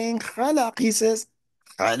him saying خلق, he says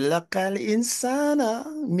خلق الإنسان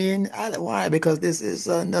من علق. Why? Because this is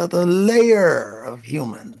another layer of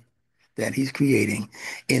human that he's creating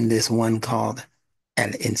in this one called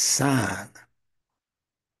al-insan.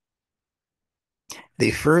 The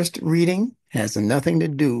first reading has nothing to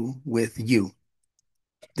do with you,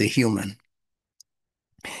 the human.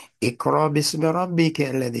 اقرأ باسم ربك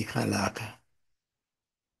الذي خلق.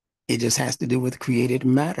 It just has to do with created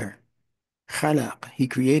matter. خلق, he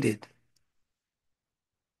created.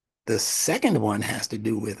 The second one has to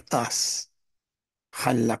do with us.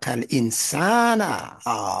 خلق الإنسان.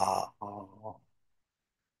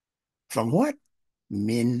 From what?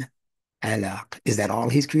 Min Alaq. Is that all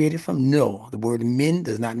he's created from? No. The word min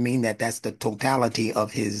does not mean that that's the totality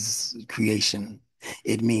of his creation.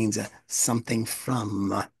 It means something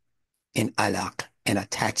from an alaq, an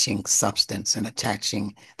attaching substance, an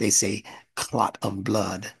attaching, they say, clot of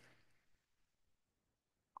blood.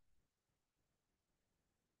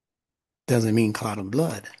 Doesn't mean clot of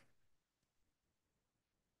blood.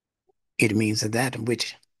 It means that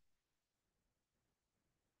which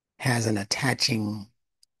has an attaching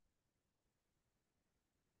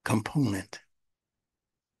component.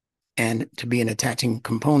 And to be an attaching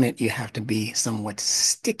component, you have to be somewhat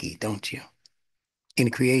sticky, don't you? In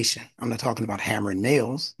creation, I'm not talking about hammer and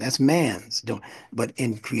nails. That's man's. Don't. But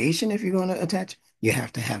in creation, if you're going to attach, you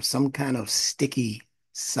have to have some kind of sticky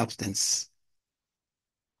substance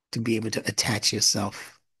to be able to attach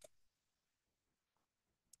yourself.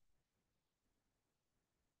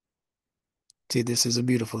 See, this is a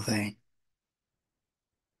beautiful thing.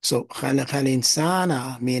 So, خَلَقَ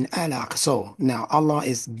الْإِنسَانَ مِنْ عَلَقٍ. So now Allah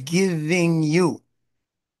is giving you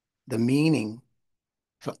the meaning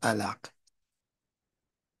for alaq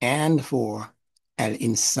and for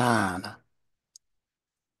al-insan.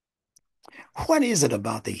 What is it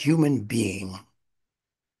about the human being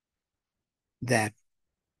that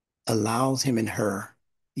allows him and her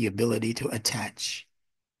the ability to attach?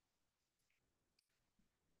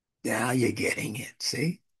 Now you're getting it,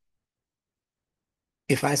 see?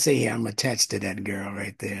 If I say, yeah, I'm attached to that girl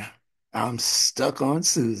right there, I'm stuck on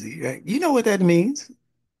Susie, right? You know what that means?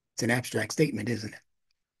 It's an abstract statement, isn't it?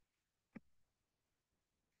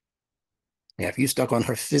 Yeah, if you're stuck on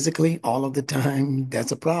her physically all of the time,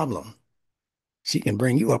 that's a problem. She can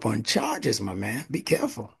bring you up on charges, my man. Be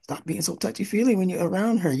careful. Stop being so touchy-feely when you're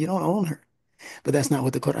around her. You don't own her. But that's not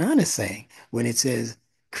what the Quran is saying when it says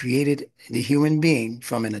created the human being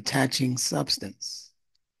from an attaching substance.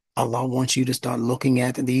 Allah wants you to start looking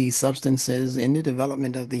at the substances in the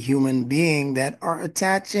development of the human being that are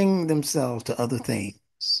attaching themselves to other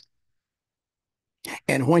things.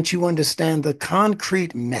 And once you understand the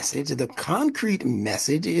concrete message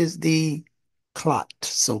is the clot,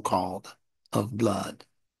 so-called, of blood.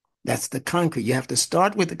 That's the concrete. You have to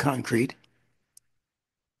start with the concrete,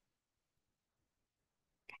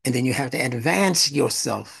 and then you have to advance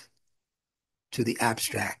yourself to the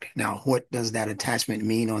abstract. Now, what does that attachment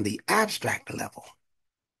mean on the abstract level?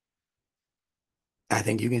 I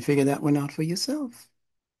think you can figure that one out for yourself.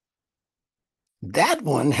 That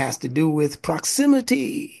one has to do with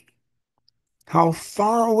proximity, how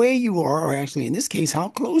far away you are, or actually, in this case, how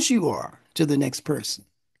close you are to the next person.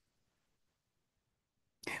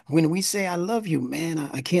 When we say, I love you, man,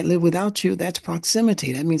 I can't live without you, that's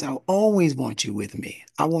proximity. That means I always want you with me.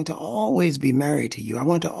 I want to always be married to you. I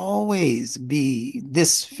want to always be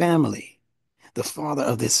this family, the father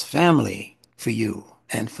of this family for you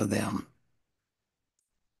and for them.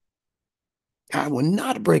 I will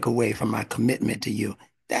not break away from my commitment to you.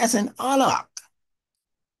 That's an alaq.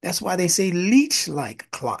 That's why they say leech like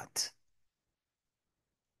clot.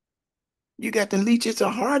 You got the leech. It's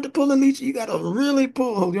hard to pull a leech. You got to really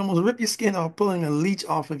pull. You almost rip your skin off pulling a leech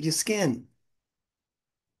off of your skin.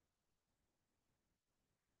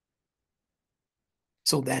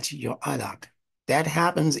 So that's your alaq. That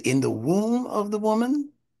happens in the womb of the woman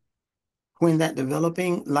when that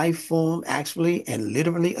developing life form actually and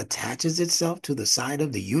literally attaches itself to the side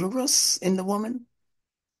of the uterus in the woman.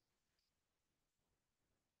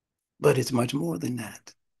 But it's much more than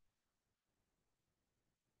that.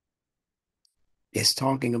 It's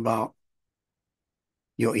talking about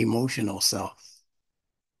your emotional self.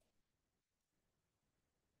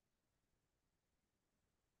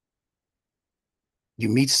 You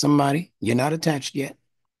meet somebody, you're not attached yet,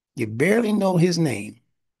 you barely know his name.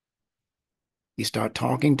 You start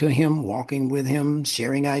talking to him, walking with him,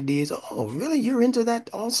 sharing ideas. Oh, really? You're into that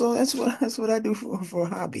also? That's what I do for a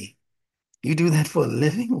hobby. You do that for a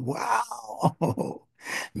living? Wow.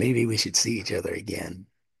 Maybe we should see each other again.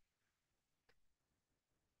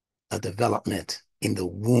 A development in the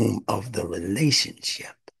womb of the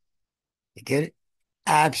relationship. You get it?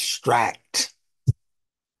 Abstract.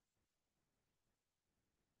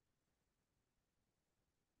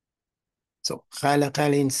 So, خلق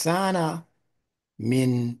الإنسان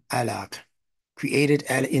min alaq. Created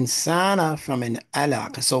al-insana from an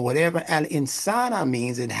alaq. So whatever al-insana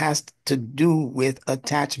means, it has to do with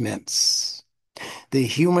attachments. The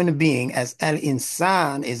human being as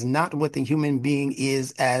al-insan is not what the human being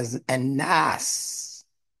is as an-nas.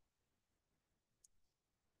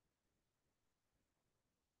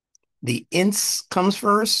 The ins comes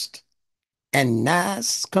first, and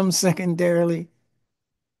nas comes secondarily,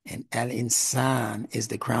 and al-insan is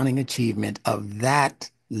the crowning achievement of that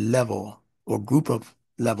level or group of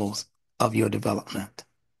levels of your development.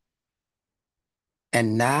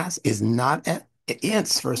 And nas is not at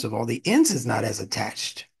ins, first of all, the ins is not as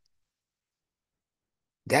attached.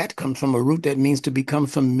 That comes from a root that means to become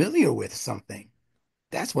familiar with something.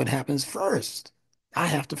 That's what happens first. I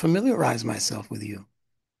have to familiarize myself with you,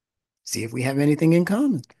 see if we have anything in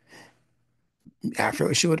common. After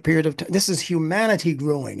a short period of time, this is humanity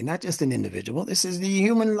growing, not just an individual. This is the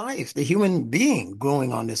human life, the human being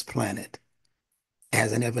growing on this planet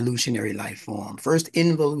as an evolutionary life form. First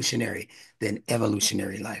involutionary, then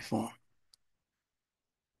evolutionary life form.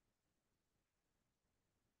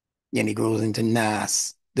 And he grows into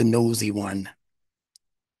Nas, the nosy one.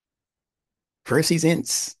 First he's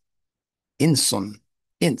Ins, Insun,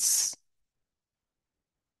 Ins.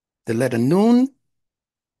 The letter Nun,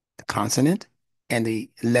 the consonant, and the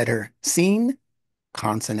letter Sin,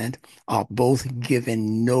 consonant, are both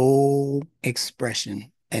given no expression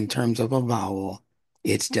in terms of a vowel.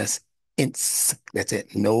 It's just Ins. That's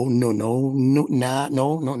it. No, no, no, no, nah,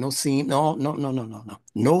 no, no, no, seam, no, no, no, no, no, no.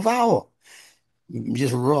 No vowel.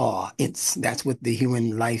 Just raw. It's that's what the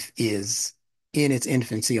human life is in its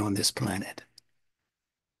infancy on this planet.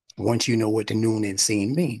 Once you know what the noon and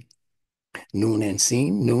seen mean. Noon and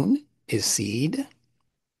seen, noon is seed,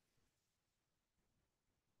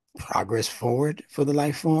 progress forward for the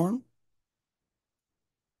life form,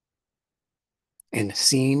 and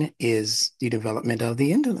seen is the development of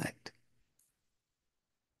the intellect.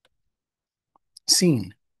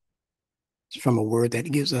 Seen is from a word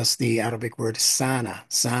that gives us the Arabic word sana.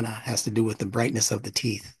 Sana has to do with the brightness of the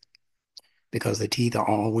teeth because the teeth are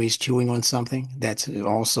always chewing on something. That's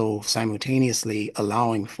also simultaneously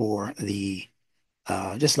allowing for the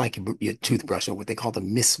just like your toothbrush or what they call the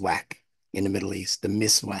miswak in the Middle East, the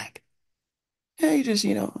miswak. Yeah, you just,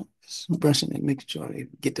 just brushing it, making sure you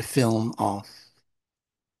get the film off,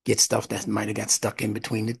 get stuff that might have got stuck in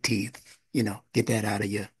between the teeth, get that out of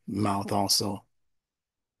your mouth also,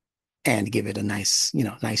 and give it a nice,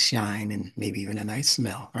 nice shine and maybe even a nice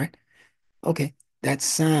smell, right? Okay, that's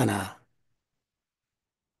sana.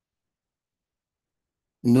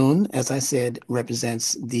 Nun, as I said,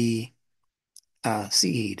 represents the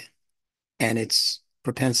seed and its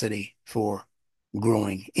propensity for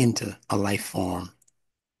growing into a life form.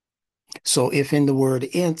 So if in the word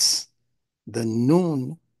its, the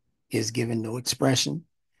nun is given no expression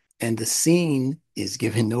and the seen is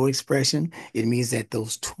given no expression, it means that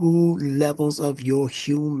those two levels of your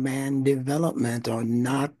human development are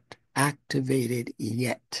not activated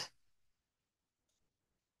yet.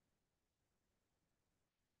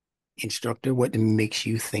 Instructor, what makes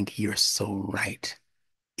you think you're so right?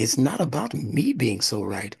 It's not about me being so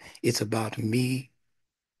right. It's about me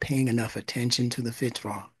paying enough attention to the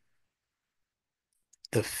fitra.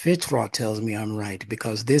 The fitra tells me I'm right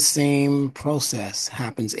because this same process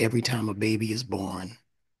happens every time a baby is born.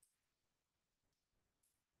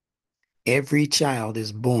 Every child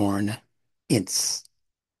is born ins.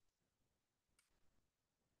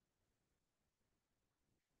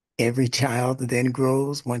 Every child then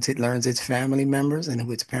grows once it learns its family members and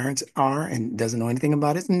who its parents are and doesn't know anything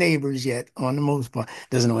about its neighbors yet, on the most part.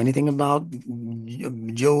 Doesn't know anything about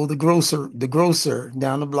Joe the grocer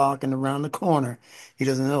down the block and around the corner. He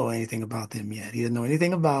doesn't know anything about them yet. He doesn't know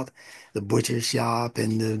anything about the butcher shop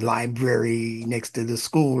and the library next to the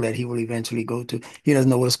school that he will eventually go to. He doesn't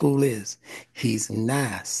know what a school is. He's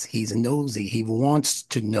nice. He's nosy. He wants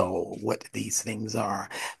to know what these things are.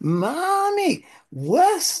 Mommy,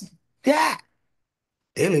 what's that?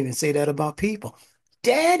 They'll even say that about people.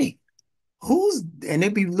 Daddy, and they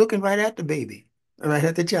be looking right at the baby, right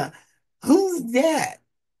at the child. Who's that?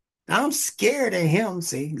 I'm scared of him.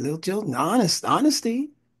 See, little children, honesty.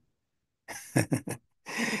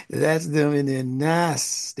 That's them in their nice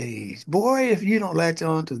stage. Boy, if you don't latch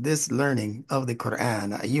on to this learning of the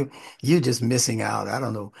Quran, you're just missing out. I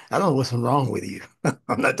don't know. I don't know what's wrong with you.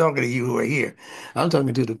 I'm not talking to you who are here. I'm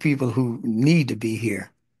talking to the people who need to be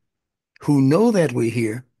here, who know that we're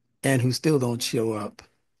here and who still don't show up.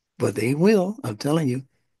 But they will, I'm telling you.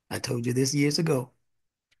 I told you this years ago.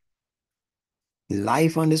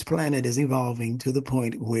 Life on this planet is evolving to the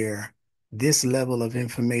point where this level of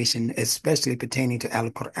information, especially pertaining to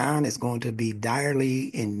Al-Quran, is going to be direly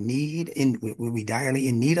in need, will be direly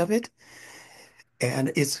in need of it.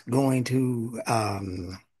 And it's going to,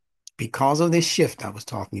 because of this shift I was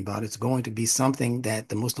talking about, it's going to be something that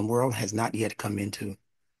the Muslim world has not yet come into.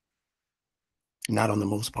 Not on the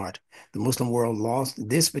most part. The Muslim world lost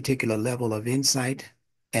this particular level of insight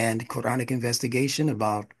and Quranic investigation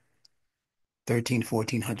about 13,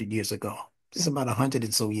 1400 years ago. just about 100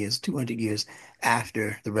 and so years, 200 years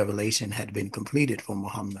after the revelation had been completed for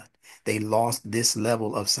Muhammad. They lost this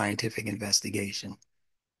level of scientific investigation.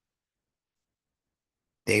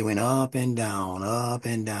 They went up and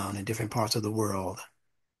down in different parts of the world.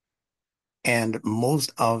 And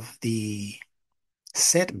most of the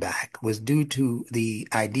setback was due to the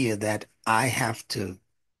idea that I have to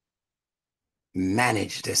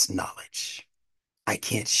manage this knowledge. I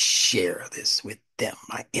can't share this with them,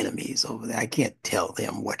 my enemies over there. I can't tell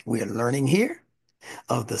them what we're learning here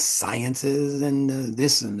of the sciences and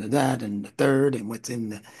this and that and the third and what's in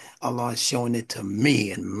the Allah is showing it to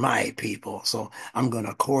me and my people. So I'm going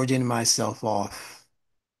to cordon myself off.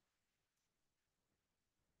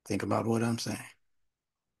 Think about what I'm saying.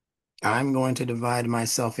 I'm going to divide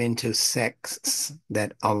myself into sects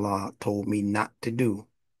that Allah told me not to do.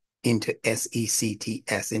 Into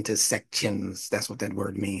sects, into sections. That's what that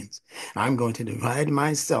word means. I'm going to divide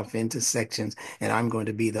myself into sections, and I'm going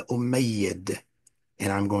to be the Umayyad,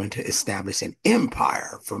 and I'm going to establish an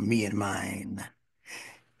empire for me and mine.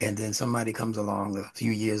 And then somebody comes along a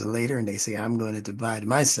few years later and they say, I'm going to divide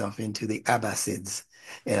myself into the Abbasids,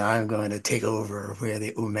 and I'm going to take over where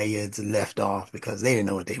the Umayyads left off because they didn't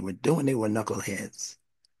know what they were doing. They were knuckleheads.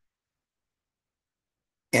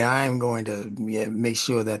 And I'm going to, yeah, make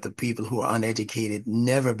sure that the people who are uneducated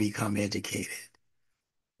never become educated.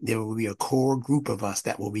 There will be a core group of us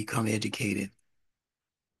that will become educated.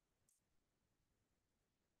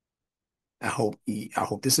 I hope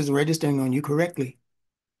this is registering on you correctly.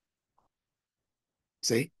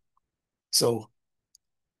 See? So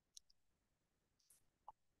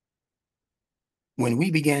when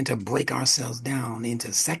we began to break ourselves down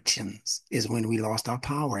into sections is when we lost our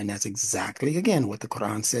power. And that's exactly, again, what the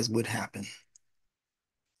Quran says would happen.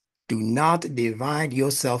 Do not divide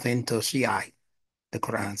yourself into Shiite. The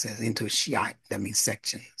Quran says into Shiite. That means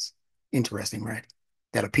sections. Interesting, right?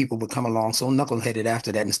 That a people would come along so knuckleheaded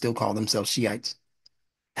after that and still call themselves Shiites.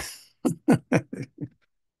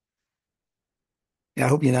 Yeah, I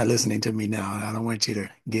hope you're not listening to me now. I don't want you to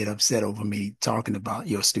get upset over me talking about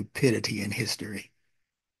your stupidity in history.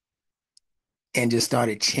 And just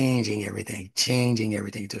started changing everything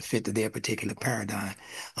to fit to their particular paradigm.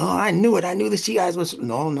 Oh, I knew it. I knew the Shiites was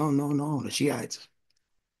no, no, no, no. The Shiites,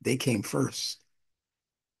 they came first.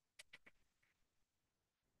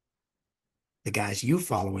 The guys you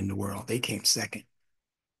follow in the world, they came second.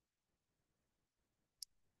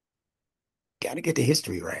 Got to get the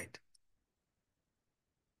history right.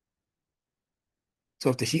 So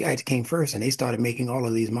if the Shiites came first and they started making all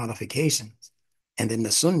of these modifications, and then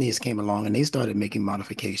the Sunnis came along and they started making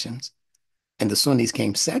modifications, and the Sunnis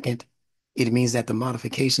came second, it means that the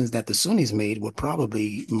modifications that the Sunnis made were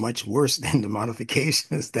probably much worse than the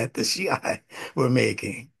modifications that the Shia were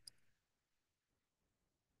making.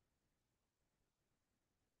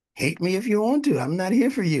 Hate me if you want to. I'm not here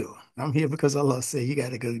for you. I'm here because Allah said you got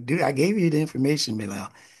to go do. I gave you the information,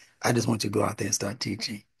 Bilal. I just want you to go out there and start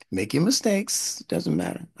teaching. Make your mistakes. Doesn't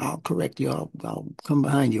matter. I'll correct you. I'll come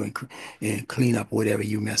behind you and clean up whatever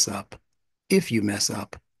you mess up. If you mess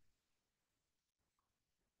up,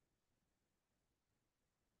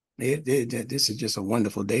 this is just a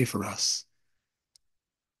wonderful day for us.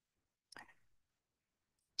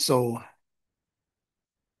 So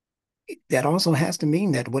that also has to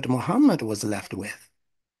mean that what Muhammad was left with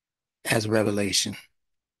as revelation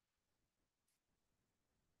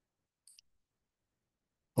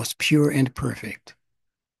was pure and perfect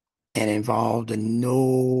and involved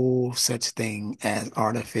no such thing as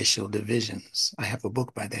artificial divisions. I have a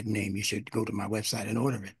book by that name. You should go to my website and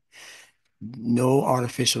order it. No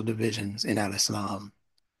artificial divisions in Al-Islam.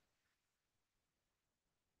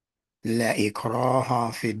 La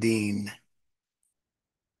ikraha fi din.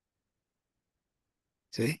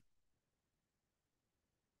 See?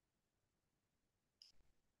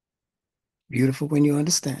 Beautiful when you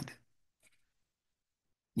understand it.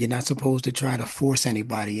 You're not supposed to try to force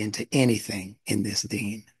anybody into anything in this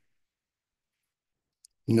deen.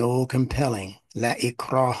 No compelling. La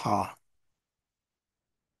ikraha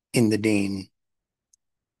in the deen.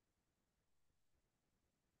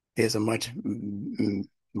 There's a much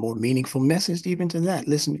more meaningful message even to that.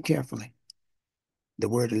 Listen carefully. The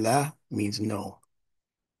word la means no.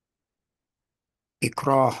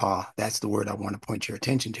 Ikraha, that's the word I want to point your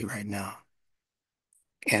attention to right now.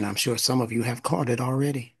 And I'm sure some of you have caught it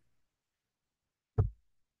already.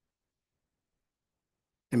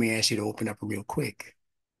 Let me ask you to open up real quick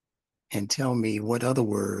and tell me what other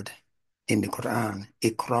word in the Quran,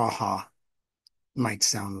 ikraha, might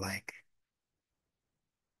sound like.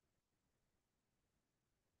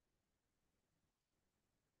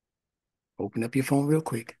 Open up your phone real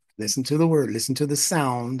quick. Listen to the word, listen to the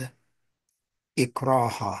sound.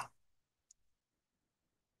 Ikraha.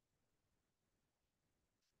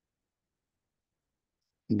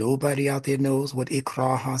 Nobody out there knows what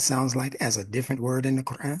ikraha sounds like as a different word in the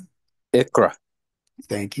Quran. Ikra.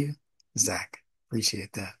 Thank you, Zach.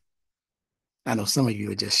 Appreciate that. I know some of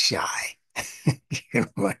you are just shy. You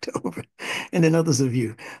right over. And then others of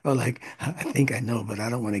you are like, I think I know, but I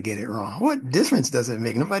don't want to get it wrong. What difference does it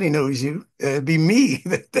make? Nobody knows you. It'd be me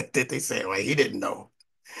that they say, well, he didn't know.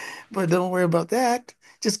 But don't worry about that.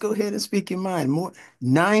 Just go ahead and speak your mind. More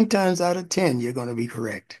 9 times out of 10, you're going to be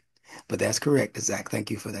correct. But that's correct, Zach.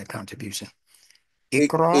 Thank you for that contribution. Ik,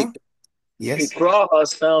 ik, Ikra, yes. Ikra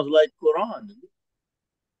sounds like Quran.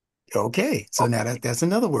 Okay. So now that's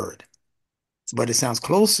another word, but it sounds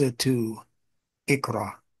closer to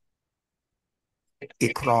ikra,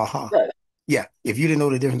 ikraha. Right. Yeah. If you didn't know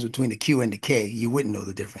the difference between the Q and the K, you wouldn't know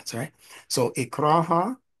the difference, right? So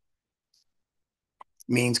ikraha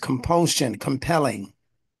means compulsion, compelling,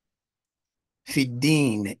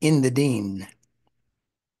 fiddin, in the deen.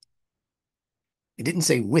 It didn't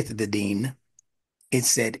say with the deen. It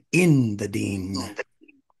said in the deen.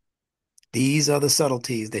 These are the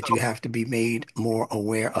subtleties that you have to be made more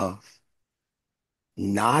aware of.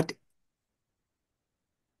 Not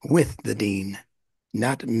with the dean,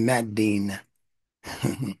 not mad dean,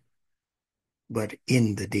 but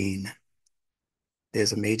in the dean.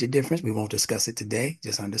 There's a major difference. We won't discuss it today.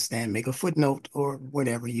 Just understand, make a footnote or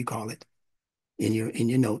whatever you call it in your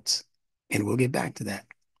notes, and we'll get back to that.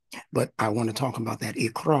 But I want to talk about that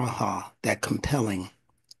ikraha, that compelling,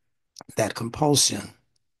 that compulsion.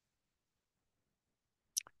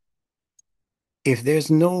 If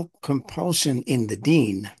there's no compulsion in the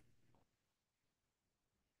deen,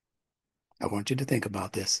 I want you to think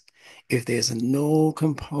about this. If there's no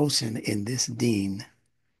compulsion in this deen,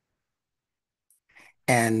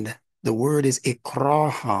 and the word is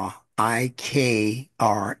ikraha,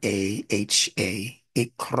 Ikraha,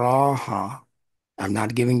 ikraha. I'm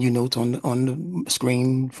not giving you notes on the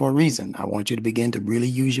screen for a reason. I want you to begin to really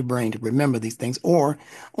use your brain to remember these things or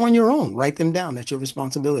on your own, write them down. That's your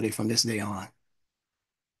responsibility from this day on.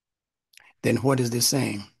 Then what is this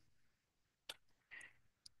saying?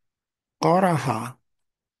 Qaraha,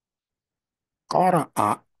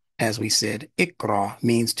 qara'a, as we said, ikra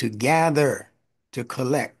means to gather, to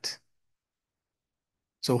collect.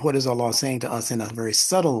 So what is Allah saying to us in a very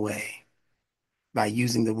subtle way by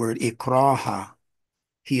using the word ikraha?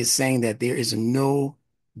 He is saying that there is no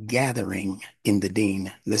gathering in the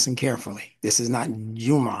deen. Listen carefully. This is not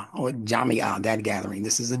Juma or Jamia, that gathering.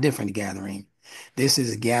 This is a different gathering. This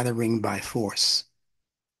is gathering by force.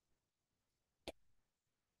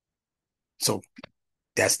 So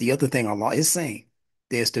that's the other thing Allah is saying.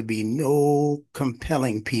 There's to be no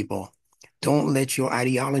compelling people. Don't let your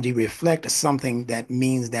ideology reflect something that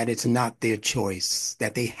means that it's not their choice,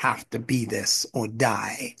 that they have to be this or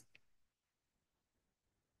die,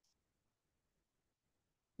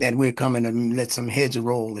 that we're coming to let some heads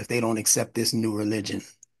roll if they don't accept this new religion.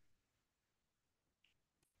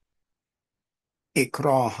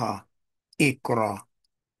 Ikraha, ikra,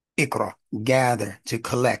 ikra, gather, to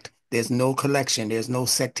collect. There's no collection. There's no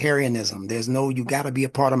sectarianism. There's no, you got to be a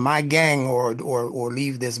part of my gang or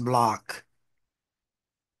leave this block.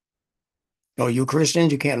 Or you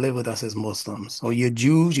Christians, you can't live with us as Muslims. Or you're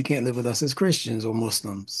Jews, you can't live with us as Christians or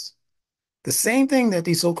Muslims. The same thing that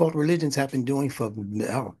these so-called religions have been doing for,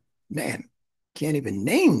 oh man, can't even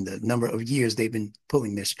name the number of years they've been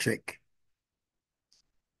pulling this trick.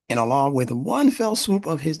 And along with one fell swoop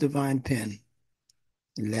of his divine pen,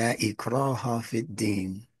 La ikraha fid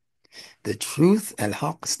din. The truth,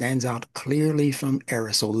 al-haq, stands out clearly from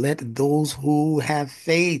error. So let those who have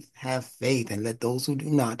faith, and let those who do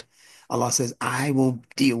not. Allah says, I will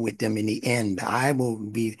deal with them in the end. I will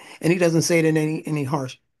be, and he doesn't say it in any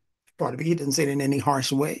harsh part of it. He doesn't say it in any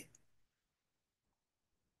harsh way.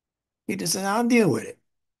 He just said, I'll deal with it.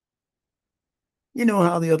 You know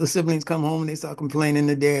how the other siblings come home and they start complaining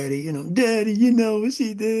to daddy, daddy, you know what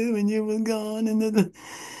she did when you was gone,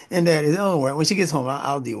 and daddy, oh well, when she gets home,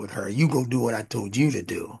 I'll deal with her. You go do what I told you to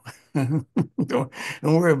do. Don't, don't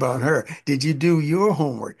worry about her. Did you do your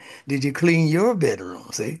homework? Did you clean your bedroom?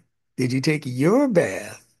 See? Did you take your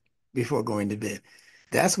bath before going to bed?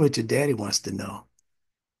 That's what your daddy wants to know.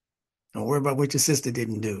 Don't worry about what your sister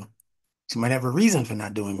didn't do. She might have a reason for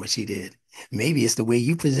not doing what she did. Maybe it's the way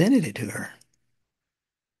you presented it to her.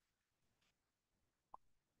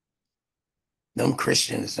 Them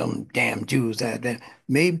Christians, them damn Jews, that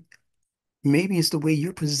maybe it's the way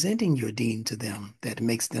you're presenting your deen to them that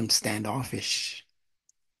makes them standoffish.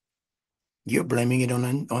 You're blaming it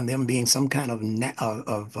on them being some kind of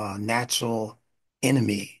natural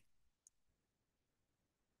enemy.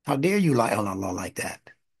 How dare you lie on Allah like that?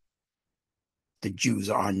 The Jews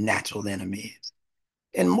are our natural enemies.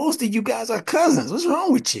 And most of you guys are cousins. What's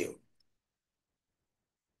wrong with you?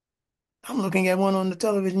 I'm looking at one on the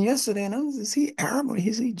television yesterday, and is he Arab or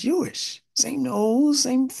is he Jewish? Same nose,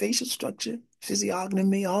 same facial structure,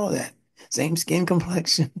 physiognomy, all that. Same skin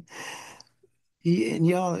complexion. And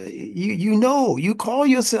y'all, you call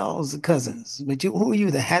yourselves cousins, but who are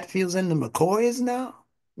you, the Hatfields and the McCoys now?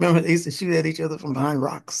 Remember they used to shoot at each other from behind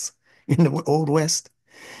rocks in the Old West?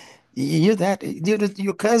 You're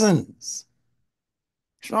cousins.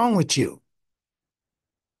 What's wrong with you?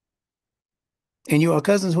 And you are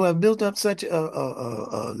cousins who have built up such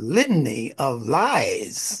a litany of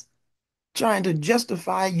lies, trying to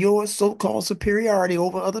justify your so-called superiority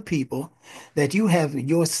over other people, that you have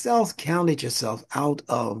yourself counted yourself out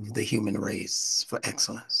of the human race for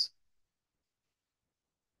excellence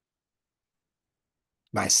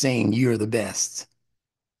by saying you're the best.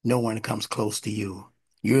 No one comes close to you.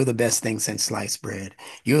 You're the best thing since sliced bread.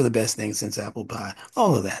 You're the best thing since apple pie.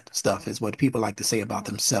 All of that stuff is what people like to say about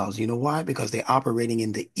themselves. You know why? Because they're operating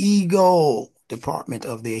in the ego department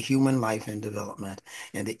of their human life and development.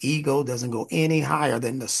 And the ego doesn't go any higher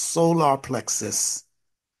than the solar plexus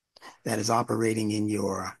that is operating in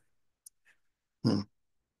your hmm,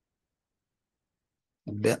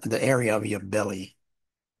 the area of your belly,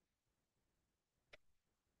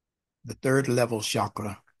 the third level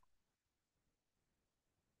chakra.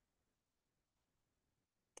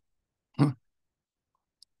 Hmm.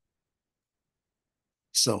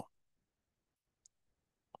 So,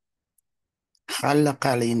 خلق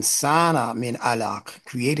الإنسان من علق,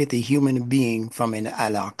 created the human being from an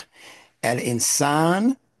alaq.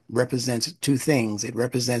 Al-insan represents two things. It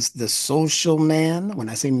represents the social man. When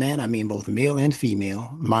I say man, I mean both male and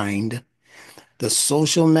female, mind. The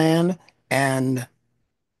social man and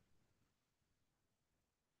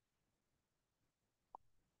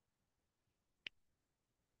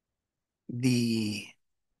the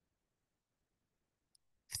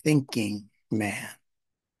thinking man.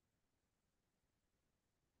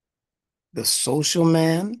 The social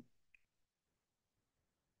man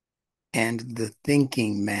and the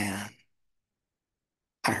thinking man.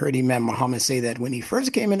 I heard Imam Muhammad say that when he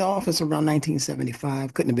first came into office around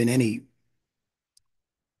 1975, couldn't have been any,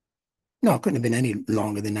 no, it couldn't have been any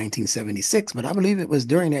longer than 1976, but I believe it was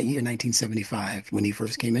during that year, 1975, when he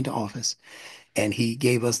first came into office. And he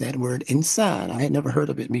gave us that word insan. I had never heard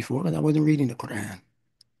of it before because I wasn't reading the Quran.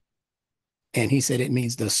 And he said it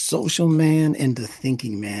means the social man and the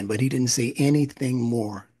thinking man, but he didn't say anything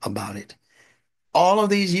more about it. All of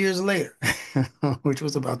these years later, which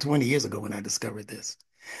was about 20 years ago when I discovered this,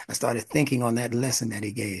 I started thinking on that lesson that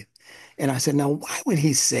he gave. And I said, now, why would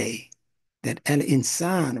he say that an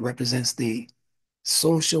insan represents the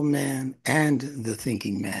social man and the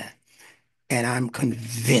thinking man? And I'm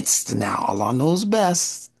convinced now, Allah knows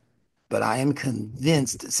best, but I am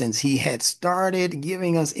convinced since he had started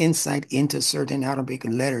giving us insight into certain Arabic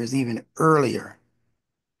letters even earlier.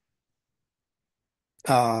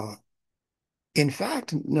 Uh, in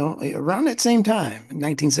fact, no, around that same time,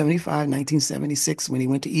 1975, 1976, when he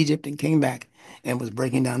went to Egypt and came back and was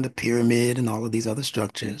breaking down the pyramid and all of these other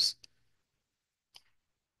structures.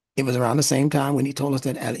 It was around the same time when he told us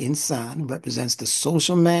that al-insan represents the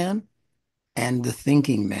social man and the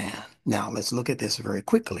thinking man. Now, let's look at this very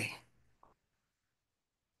quickly.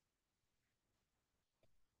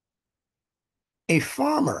 A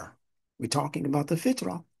farmer, we're talking about the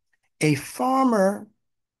fitrah, a farmer,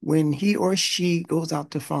 when he or she goes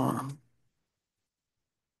out to farm,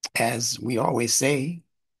 as we always say,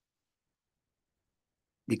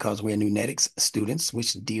 because we're Nunetics students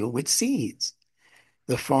which deal with seeds,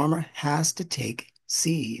 the farmer has to take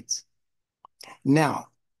seeds. Now,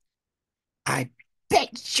 I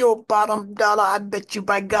bet your bottom dollar, I bet you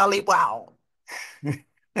by golly, wow,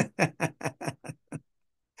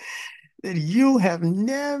 that you have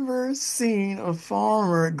never seen a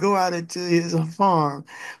farmer go out into his farm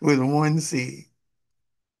with one seed.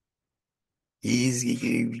 He's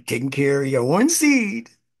taking care of your one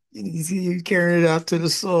seed. He's carrying it out to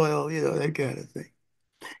the soil, that kind of thing.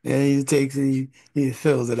 And he takes it, he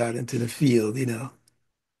fills it out into the field,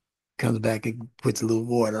 comes back and puts a little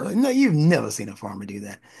water. No, you've never seen a farmer do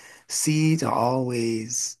that. Seeds are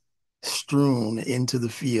always strewn into the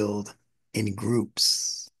field in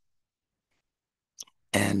groups.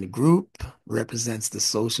 And the group represents the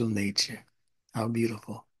social nature. How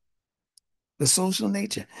beautiful. The social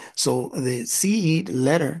nature. So the seed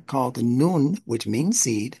letter called the nun, which means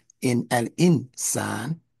seed, in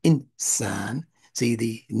al-insan, insan. See,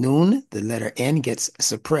 the noon, the letter N gets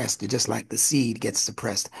suppressed, just like the seed gets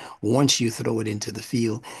suppressed. Once you throw it into the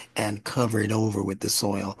field and cover it over with the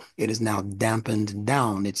soil, it is now dampened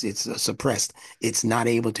down. It's suppressed. It's not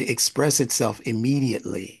able to express itself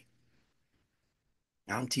immediately.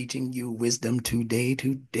 I'm teaching you wisdom today,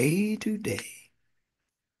 today, today.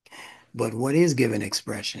 But what is given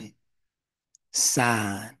expression?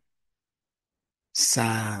 Sign,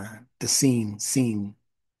 sign, the scene,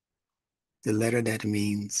 the letter that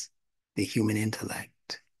means the human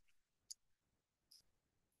intellect.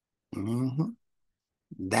 Mhm.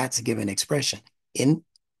 That's given expression.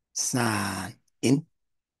 Insan,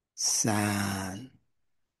 insan.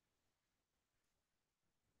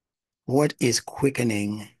 What is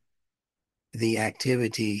quickening the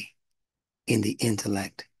activity in the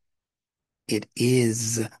intellect? It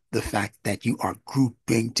is the fact that you are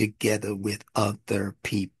grouping together with other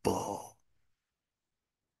people.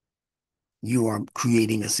 You are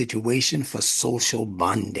creating a situation for social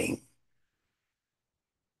bonding.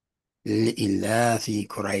 لإلاف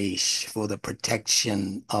Quraysh, for the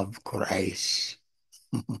protection of Quraysh.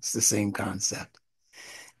 It's the same concept.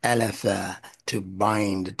 Alafa, to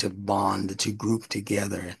bind, to bond, to group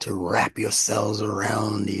together, to wrap yourselves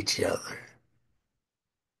around each other.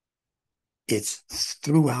 It's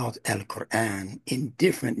throughout Al-Quran in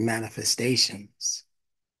different manifestations.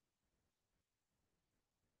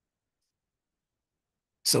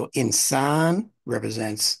 So insan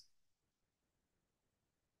represents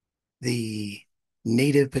the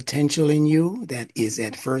native potential in you that is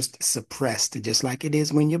at first suppressed, just like it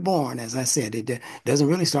is when you're born. As I said, it doesn't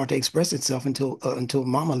really start to express itself until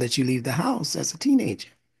mama lets you leave the house as a teenager,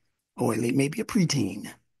 or maybe a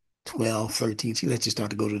preteen, 12, 13. She lets you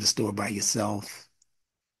start to go to the store by yourself.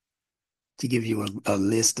 She gives you a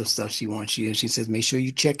list of stuff she wants you. She says, make sure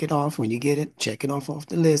you check it off when you get it. Check it off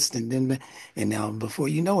the list, and now before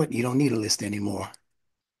you know it, you don't need a list anymore.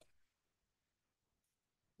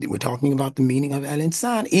 We're talking about the meaning of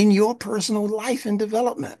al-insan in your personal life and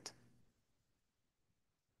development.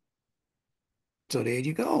 So there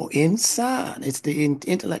you go. Insan. It's the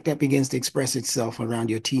intellect that begins to express itself around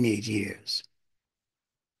your teenage years.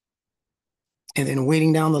 And then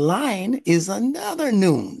waiting down the line is another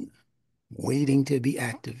noon, waiting to be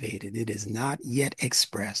activated. It is not yet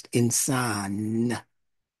expressed. Insan.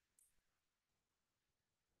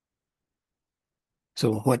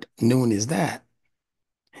 So what noon is that?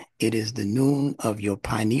 It is the noon of your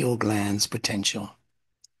pineal gland's potential.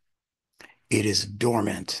 It is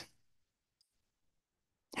dormant.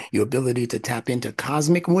 Your ability to tap into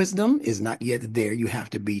cosmic wisdom is not yet there. You have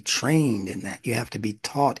to be trained in that. You have to be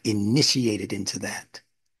taught, initiated into that.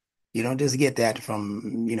 You don't just get that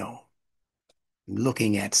from,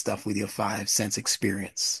 looking at stuff with your five sense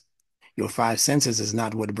experience. Your five senses is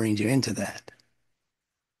not what brings you into that.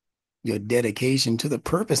 Your dedication to the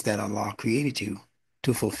purpose that Allah created you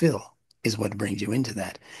to fulfill is what brings you into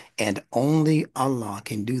that. And only Allah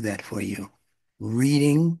can do that for you.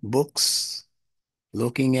 Reading books,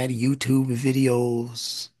 looking at YouTube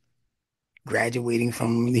videos, graduating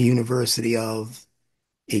from the university of,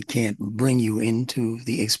 it can't bring you into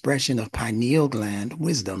the expression of pineal gland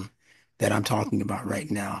wisdom that I'm talking about right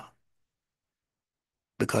now.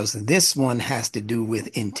 Because this one has to do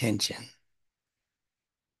with intention.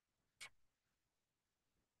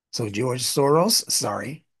 So George Soros,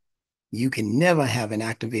 sorry, you can never have an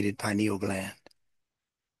activated pineal gland.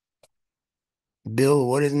 Bill,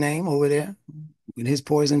 what is his name over there with his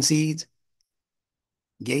poison seeds?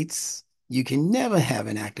 Gates, you can never have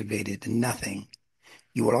an activated nothing.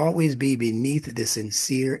 You will always be beneath the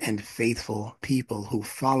sincere and faithful people who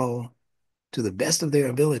follow to the best of their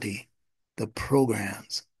ability the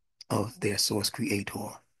programs of their source creator.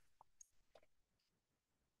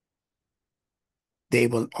 They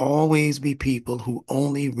will always be people who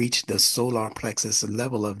only reach the solar plexus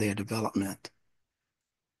level of their development.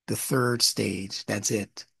 The third stage, that's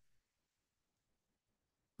it.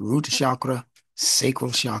 Root chakra,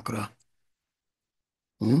 sacral chakra.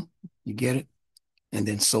 Hmm? You get it? And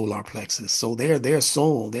then solar plexus. So they're their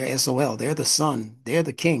soul, they're SOL, they're the sun, they're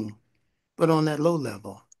the king, but on that low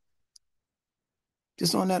level,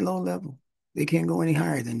 just on that low level. They can't go any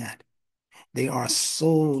higher than that. They are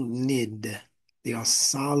solid. They are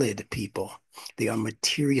solid people. They are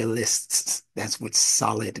materialists. That's what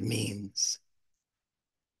solid means.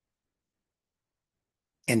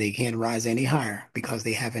 And they can't rise any higher because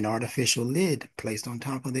they have an artificial lid placed on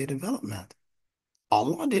top of their development.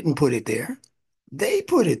 Allah didn't put it there. They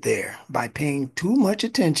put it there by paying too much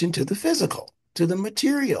attention to the physical, to the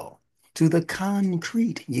material, to the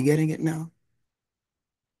concrete. You getting it now?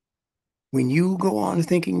 When you go on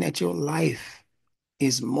thinking that your life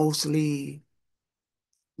is mostly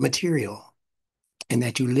material and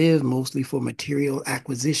that you live mostly for material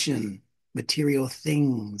acquisition, material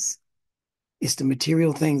things, it's the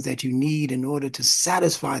material things that you need in order to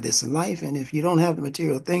satisfy this life. And if you don't have the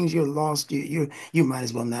material things, you're lost. You might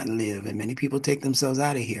as well not live. And many people take themselves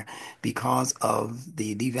out of here because of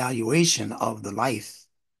the devaluation of the life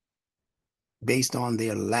based on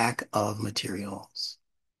their lack of materials.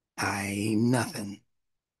 I ain't nothing.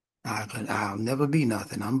 I'll never be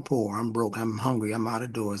nothing. I'm poor. I'm broke. I'm hungry. I'm out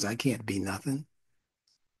of doors. I can't be nothing.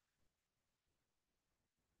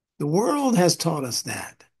 The world has taught us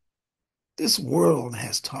that. This world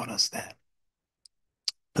has taught us that.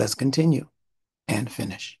 Let's continue and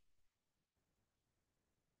finish.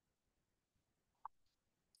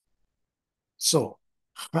 So,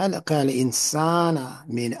 خلق الإنسان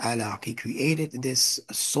من علق. He created this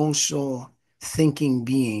social thinking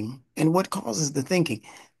being. And what causes the thinking?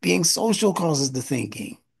 Being social causes the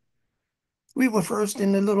thinking. We were first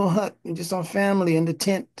in the little hut, and just our family in the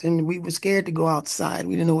tent, and we were scared to go outside.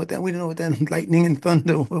 We didn't know what that lightning and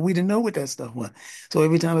thunder, we didn't know what that stuff was. So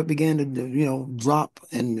every time it began to, drop,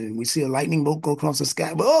 and we see a lightning bolt go across the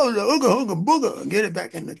sky, oh, ooga, ooga, booga, get it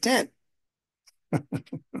back in the tent.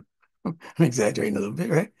 I'm exaggerating a little bit,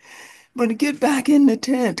 right? But to get back in the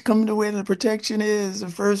tent, come to where the protection is. The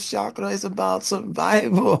first chakra is about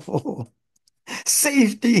survival.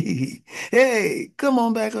 Safety. Hey, come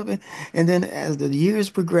on back up. And then as the years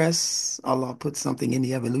progress, Allah puts something in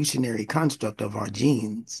the evolutionary construct of our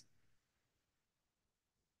genes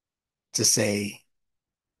to say,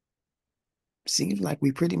 seems like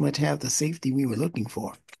we pretty much have the safety we were looking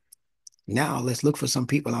for. Now let's look for some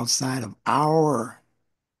people outside of our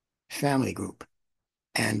family group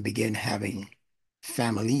and begin having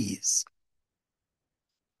families.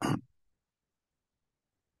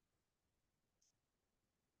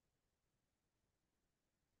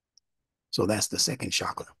 So that's the second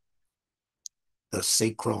chakra, the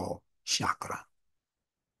sacral chakra.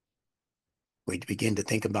 We begin to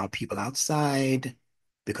think about people outside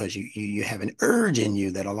because you have an urge in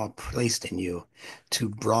you that Allah placed in you to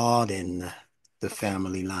broaden the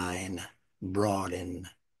family line, broaden,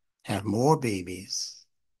 have more babies,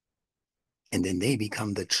 and then they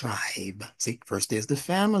become the tribe. See, first there's the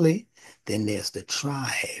family, then there's the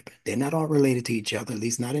tribe. They're not all related to each other, at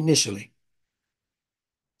least not initially.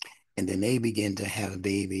 And then they begin to have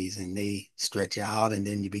babies and they stretch out, and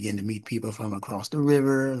then you begin to meet people from across the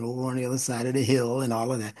river and over on the other side of the hill and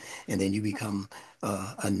all of that. And then you become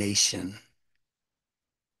a nation.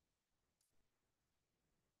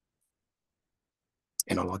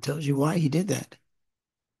 And Allah tells you why He did that. It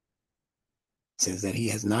says that He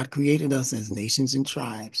has not created us as nations and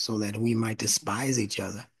tribes so that we might despise each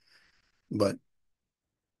other, but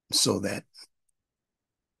so that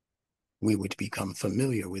we would become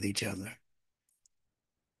familiar with each other.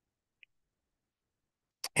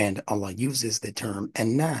 And Allah uses the term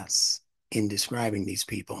 "anas" in describing these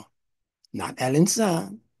people, not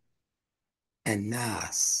al-insan,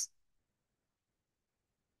 anas.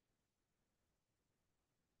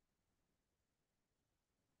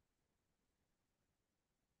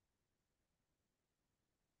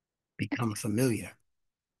 Become familiar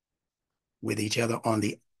with each other on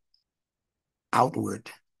the outward,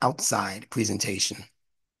 outside presentation.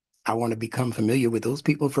 I want to become familiar with those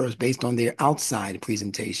people first based on their outside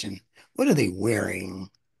presentation. What are they wearing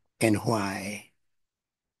and why?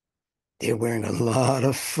 They're wearing a lot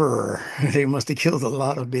of fur. They must have killed a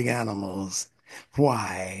lot of big animals.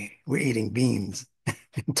 Why? We're eating beans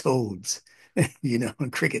and toads,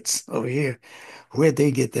 and crickets over here. Where'd they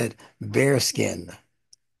get that bear skin,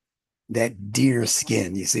 that deer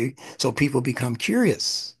skin, you see? So people become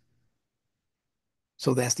curious.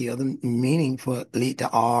 So that's the other meaning for li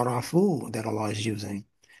ta'arafu that Allah is using.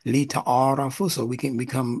 Li ta'arafu, so we can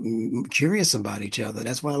become curious about each other.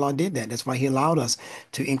 That's why Allah did that. That's why He allowed us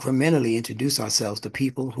to incrementally introduce ourselves to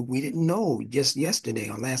people who we didn't know just yesterday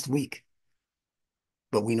or last week.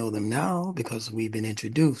 But we know them now because we've been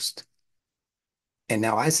introduced. And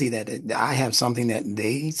now I see that I have something that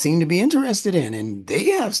they seem to be interested in, and they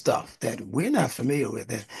have stuff that we're not familiar with,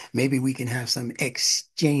 that maybe we can have some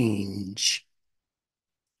exchange.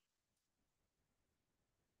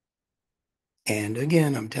 And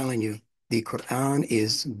again, I'm telling you, the Quran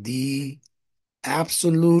is the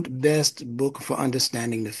absolute best book for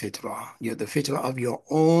understanding the fitrah. The fitrah of your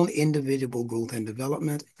own individual growth and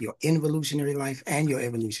development, your involutionary life, and your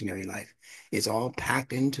evolutionary life. It's all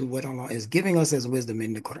packed into what Allah is giving us as wisdom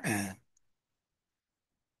in the Quran.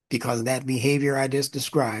 because that behavior I just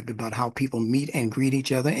described about how people meet and greet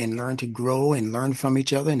each other and learn to grow and learn from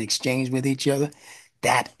each other and exchange with each other,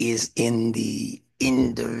 that is in the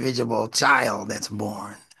individual child that's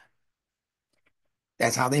born.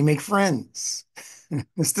 That's how they make friends.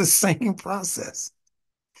 It's the same process.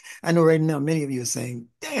 I know right now many of you are saying,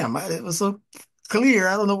 damn, it was so clear.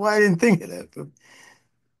 I don't know why I didn't think of that. But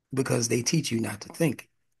because they teach you not to think,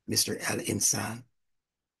 Mr. Al-Insan.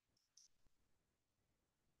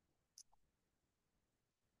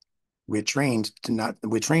 We're trained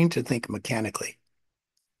to think mechanically.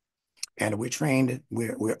 And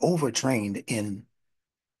we're overtrained in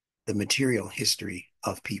the material history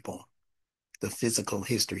of people, the physical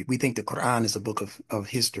history. We think the Quran is a book of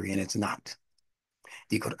history, and it's not.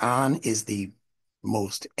 The Quran is the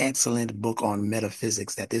most excellent book on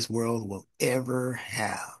metaphysics that this world will ever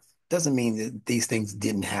have. Doesn't mean that these things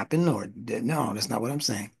didn't happen no, that's not what I'm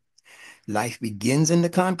saying. Life begins in the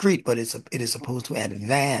concrete, but it is supposed to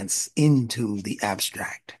advance into the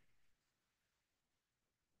abstract.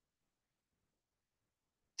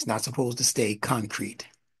 It's not supposed to stay concrete.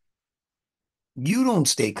 You don't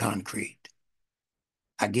stay concrete.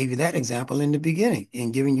 I gave you that example in the beginning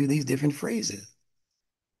in giving you these different phrases.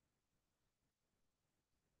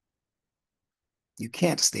 You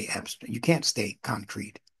can't stay abstract. You can't stay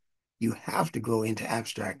concrete. You have to go into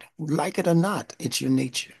abstract. Like it or not, it's your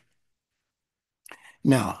nature.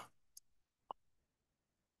 Now,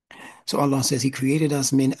 so Allah says He created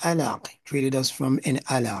us min alaq, created us from an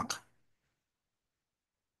alaq.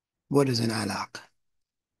 What is an alaq?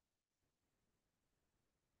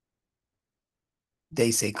 They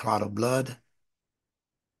say clot of blood.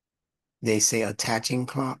 They say attaching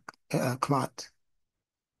clot.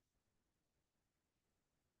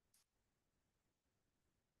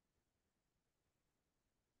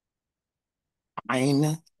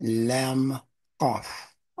 Ain, lam, qaf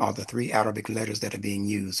are the three Arabic letters that are being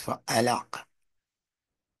used for alaq.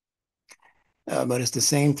 But it's the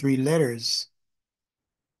same three letters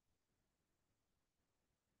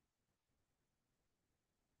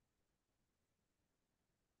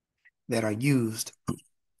that are used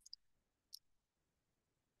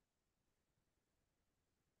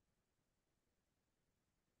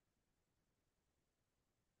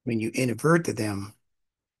when you invert them.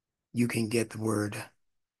 You can get the word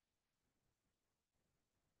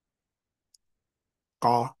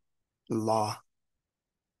qa, la,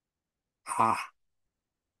 ha,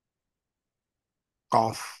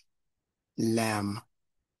 qaf, lam,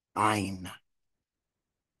 ain.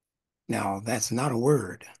 Now, that's not a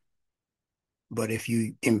word, but if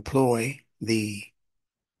you employ the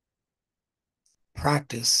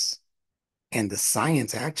practice and the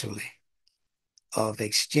science actually of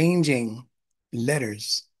exchanging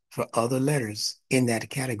letters for other letters in that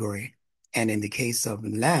category, and in the case of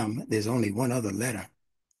lam, there's only one other letter,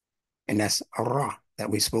 and that's ra that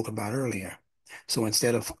we spoke about earlier. So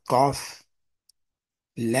instead of qaf,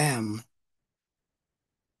 lam,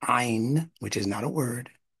 ain, which is not a word,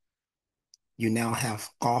 you now have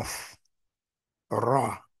qaf,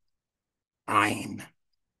 ra, ain,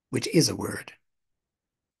 which is a word.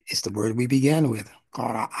 It's the word we began with,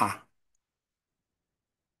 qara'a,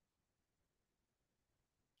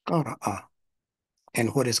 qara'a.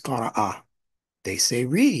 And what is qara'a? They say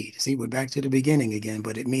read. See, we're back to the beginning again,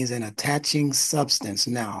 but it means an attaching substance.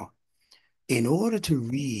 Now, in order to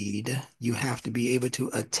read, you have to be able to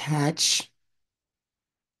attach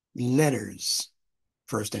letters,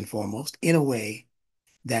 first and foremost, in a way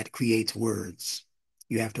that creates words.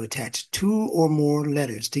 You have to attach two or more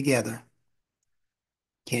letters together.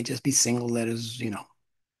 Can't just be single letters,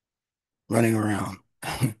 running around.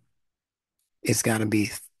 It's got to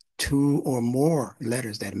be two or more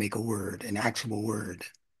letters that make a word, an actual word.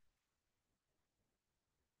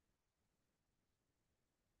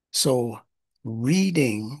 So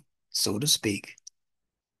reading, so to speak,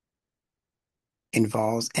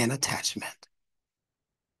 involves an attachment.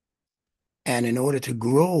 And in order to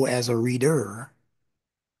grow as a reader,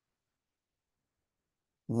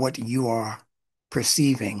 what you are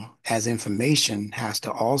perceiving as information has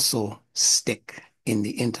to also stick in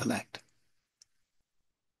the intellect.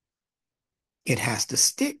 It has to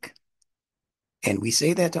stick. And we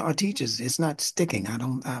say that to our teachers. It's not sticking.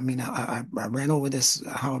 I ran over this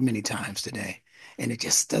how many times today, and it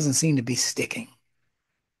just doesn't seem to be sticking.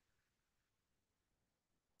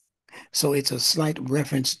 So it's a slight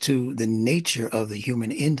reference to the nature of the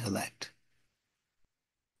human intellect.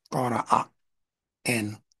 Qara'a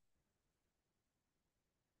and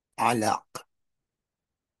alaq.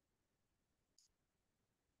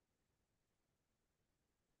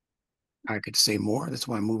 I could say more. That's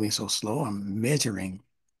why I'm moving so slow. I'm measuring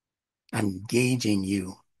I'm gauging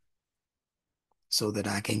you so that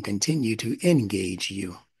I can continue to engage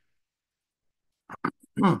you.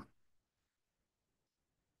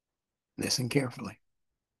 Listen carefully.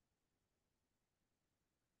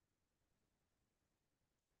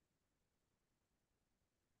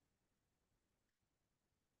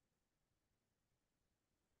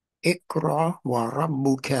 Iqra wa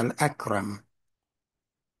rabbukal akram.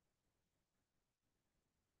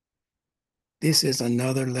 This is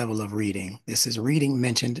another level of reading. This is reading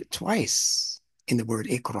mentioned twice in the word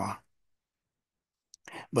Iqra,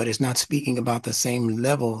 but it's not speaking about the same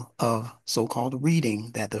level of so-called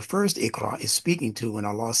reading that the first Iqra is speaking to when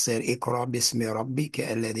Allah said, Iqra bismi rabbika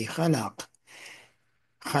alladhi khalaq.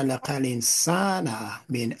 Khalaqal insana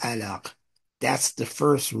min alaq. That's the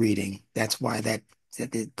first reading. That's why that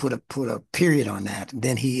they put a period on that.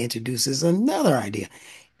 Then he introduces another idea.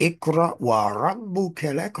 Ikra wa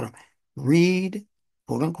rabbukal akram. Read,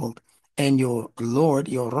 quote unquote, and your Lord,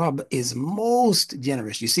 your Rabb, is most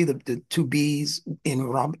generous. You see the two B's in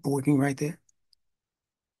Rabb working right there?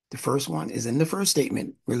 The first one is in the first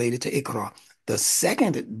statement related to Ikra. The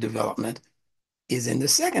second development is in the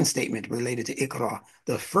second statement related to Iqra.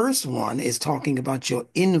 The first one is talking about your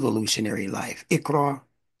involutionary life. Iqra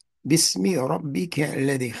bismi rabbika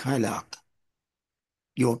alladhi khalaq.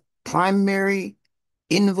 Your primary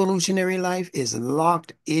involutionary life is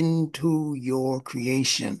locked into your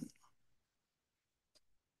creation.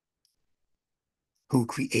 Who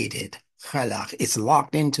created? Khalaq. It's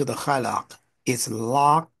locked into the khalaq. It's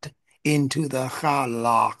locked into the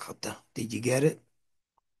khalaq. Did you get it?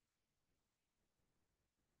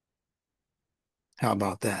 How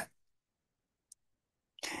about that?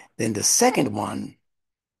 Then the second one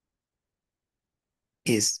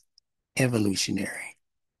is evolutionary.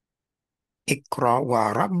 Ikra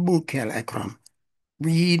wa rabbukal akram.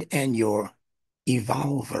 Read and your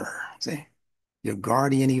evolver, see, your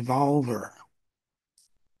guardian evolver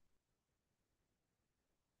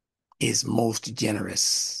is most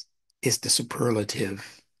generous. It's the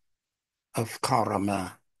superlative of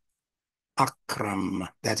karama, akram.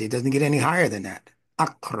 That's it. Doesn't get any higher than that.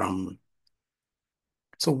 Akram.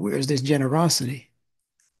 So where's this generosity?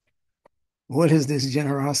 What is this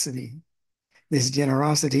generosity? This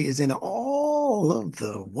generosity is in all of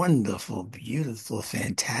the wonderful, beautiful,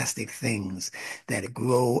 fantastic things that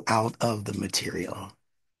grow out of the material,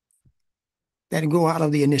 that grow out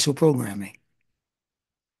of the initial programming.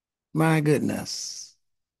 My goodness.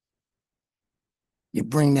 You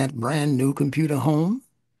bring that brand new computer home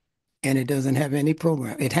and it doesn't have any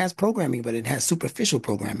program. It has programming, but it has superficial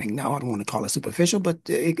programming. Now, I don't want to call it superficial, but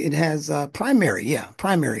it has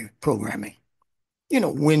primary programming.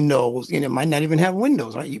 Windows, it might not even have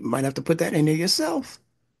Windows, right? You might have to put that in there yourself.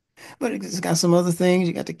 But it's got some other things.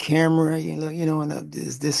 You got the camera, and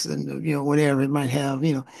this and whatever it might have,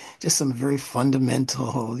 just some very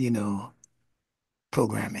fundamental,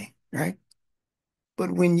 programming, right?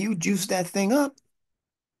 But when you juice that thing up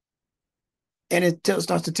and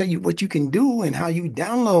starts to tell you what you can do and how you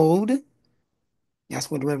download, that's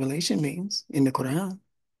what revelation means in the Quran.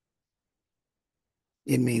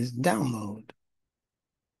 It means download.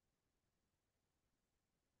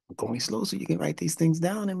 I'm going slow so you can write these things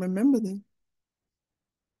down and remember them.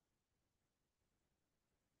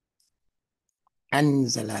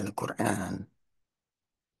 Anzala al-Quran.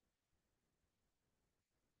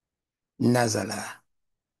 Nazala.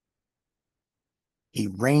 He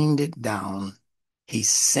rained it down. He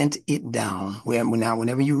sent it down. Now,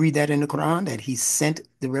 whenever you read that in the Quran, that he sent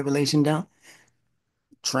the revelation down,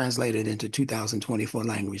 translate it into 2024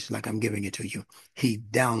 language, like I'm giving it to you. He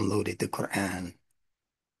downloaded the Quran.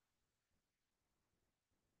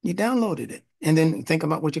 You downloaded it. And then think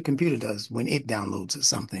about what your computer does when it downloads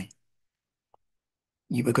something.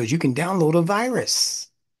 Because you can download a virus.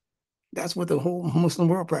 That's what the whole Muslim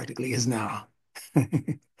world practically is now.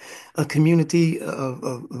 A community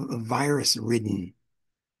of virus-ridden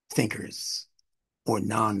thinkers or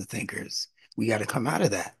non-thinkers. We got to come out of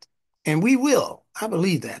that. And we will. I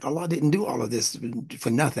believe that. Allah didn't do all of this for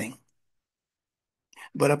nothing.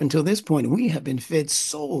 But up until this point, we have been fed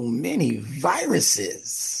so many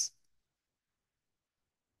viruses.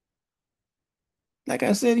 Like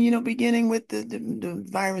I said, beginning with the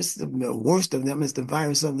virus, the worst of them is the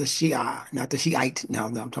virus of the Shia, not the Shiite. Now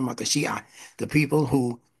I'm talking about the Shia, the people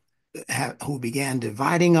who began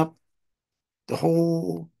dividing up the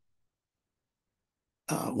whole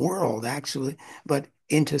world, actually, but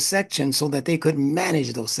into sections so that they could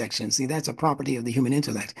manage those sections. See, that's a property of the human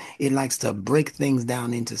intellect. It likes to break things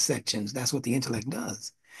down into sections. That's what the intellect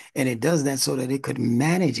does. And it does that so that it could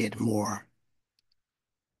manage it more,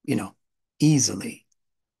 you know, easily.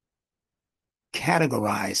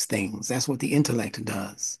 categorize things. That's what the intellect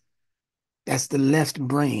does. That's the left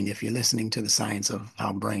brain, if you're listening to the science of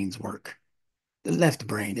how brains work. The left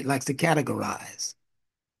brain, it likes to categorize,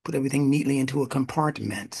 put everything neatly into a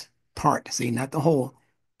compartment. Part, see, not the whole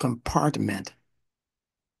compartment.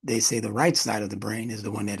 They say the right side of the brain is the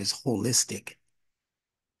one that is holistic.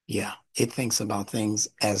 Yeah, it thinks about things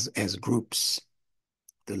as groups.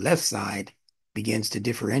 The left side begins to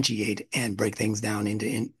differentiate and break things down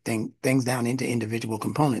into things down into individual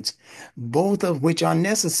components, both of which are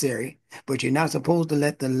necessary, but you're not supposed to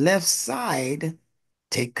let the left side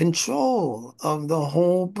take control of the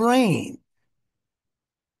whole brain.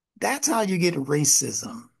 That's how you get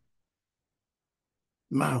racism.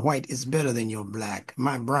 My white is better than your black.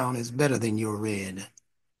 My brown is better than your red.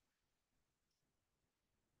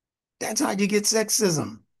 That's how you get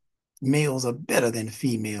sexism. Males are better than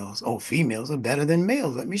females. Oh, females are better than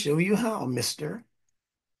males. Let me show you how, mister.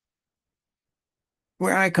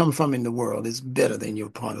 Where I come from in the world is better than your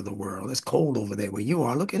part of the world. It's cold over there where you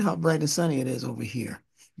are. Look at how bright and sunny it is over here.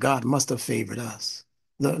 God must have favored us.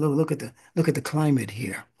 Look at the climate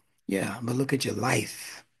here. Yeah, but look at your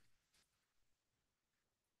life.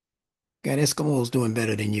 Got Eskimos doing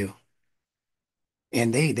better than you.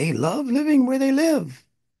 And they love living where they live.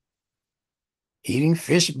 Eating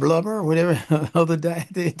fish blubber or whatever other diet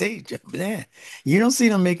they man. You don't see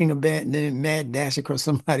them making a mad dash across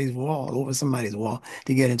somebody's wall, over somebody's wall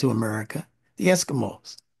to get into America. The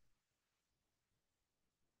Eskimos.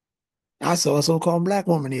 I saw a so-called black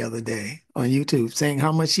woman the other day on YouTube saying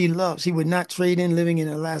how much she loves. She would not trade in living in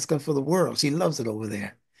Alaska for the world. She loves it over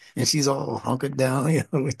there. And she's all hunkered down,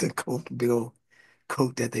 with the coat, big old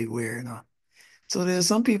coat that they wear and all. So there's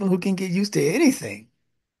some people who can get used to anything.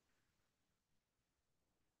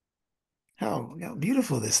 How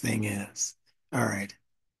beautiful this thing is. All right,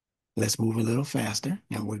 let's move a little faster,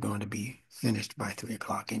 and we're going to be finished by 3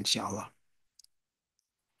 o'clock, inshallah.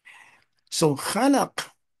 So khalaq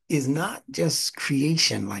is not just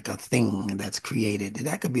creation like a thing that's created.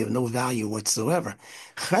 That could be of no value whatsoever.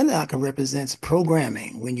 Khalaq represents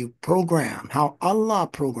programming. When you program, how Allah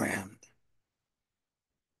programmed.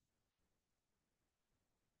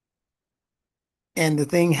 And the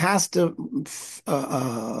thing has to,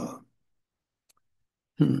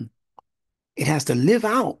 hmm, it has to live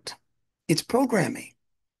out its programming.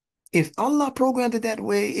 If Allah programmed it that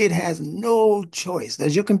way, it has no choice.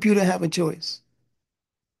 Does your computer have a choice?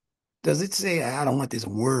 Does it say, I don't want this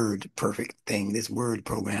word perfect thing, this word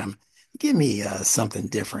program? Give me something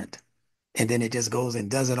different. And then it just goes and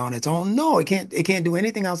does it on its own? No, it can't do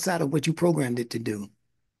anything outside of what you programmed it to do.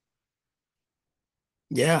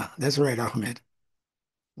 Yeah, that's right, Ahmed.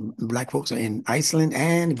 Black folks are in Iceland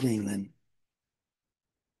and Greenland.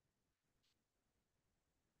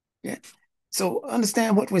 Yeah. So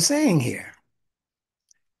understand what we're saying here.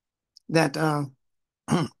 That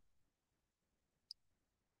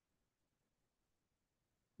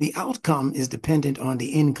the outcome is dependent on the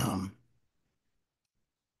income.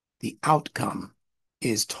 The outcome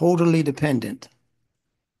is totally dependent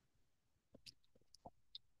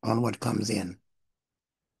on what comes in.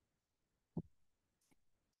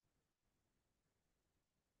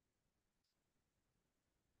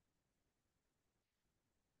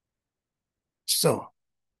 So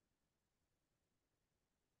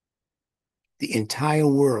the entire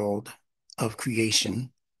world of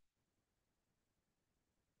creation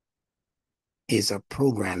is a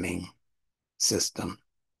programming system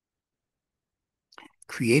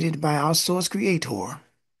created by our source creator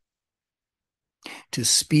to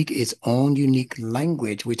speak its own unique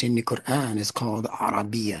language, which in the Quran is called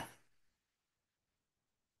Arabiya.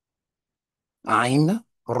 Ain,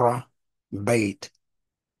 Ra, Bait.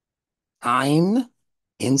 Ain,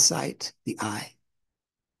 insight, the eye.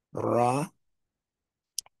 Ra,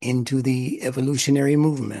 into the evolutionary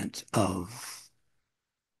movement of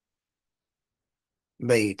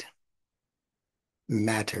Bait,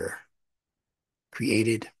 matter,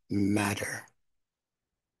 created matter.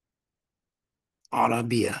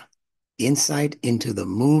 Arabiya, insight into the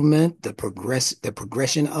movement, the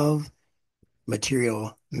progression of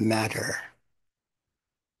material matter.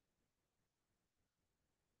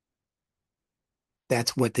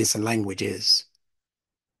 That's what this language is.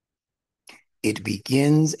 It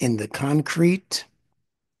begins in the concrete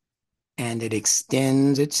and it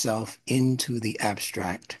extends itself into the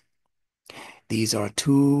abstract. These are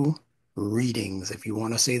two readings. If you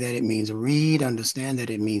want to say that it means read, understand that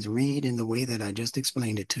it means read in the way that I just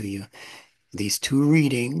explained it to you. These two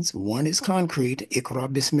readings, one is concrete, اقرأ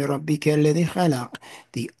باسم ربك الذي خلق.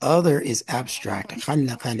 The other is abstract,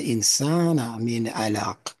 خلق الإنسان من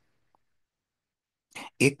علق.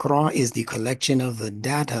 Iqra is the collection of the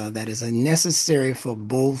data that is necessary for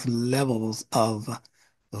both levels of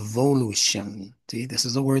evolution. See, this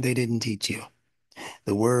is a word they didn't teach you.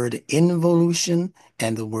 The word involution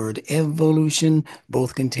and the word evolution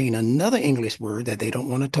both contain another English word that they don't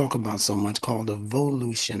want to talk about so much called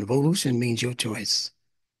evolution. Evolution means your choice.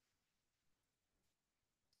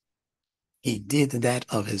 He did that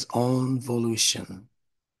of his own volition.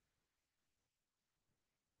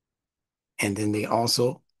 And then they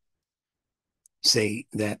also say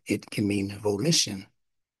that it can mean volition,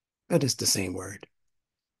 but it's the same word.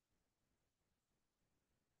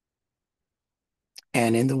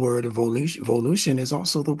 And in the word evolution is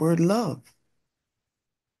also the word love,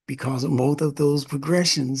 because both of those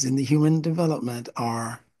progressions in the human development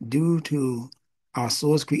are due to our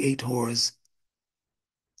source creator's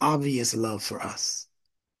obvious love for us.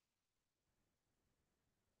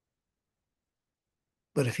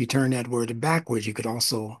 But if you turn that word backwards, you could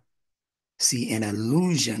also see an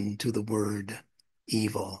allusion to the word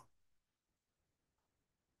evil.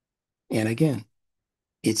 And again,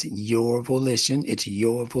 it's your volition, it's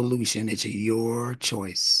your evolution, it's your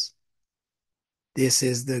choice. This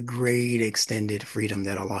is the great extended freedom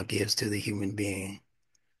that Allah gives to the human being.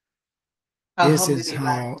 This is Alhamdulillah.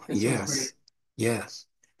 how, That's so yes, great. yes,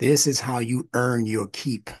 this is how you earn your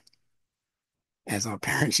keep. As our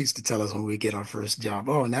parents used to tell us when we get our first job,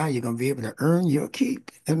 oh, now you're going to be able to earn your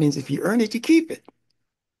keep. That means if you earn it, you keep it.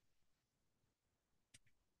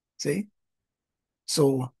 See?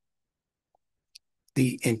 So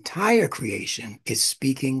the entire creation is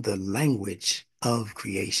speaking the language of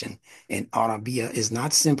creation. And Arabia is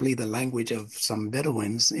not simply the language of some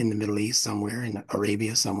Bedouins in the Middle East somewhere, in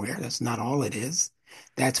Arabia somewhere. That's not all it is.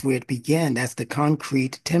 That's where it began. That's the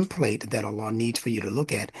concrete template that Allah needs for you to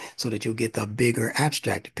look at so that you'll get the bigger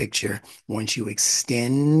abstract picture once you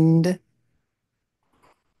extend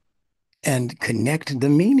and connect the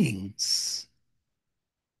meanings.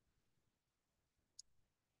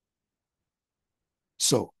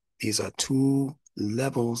 So these are two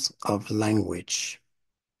levels of language.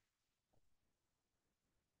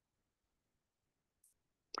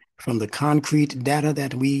 From the concrete data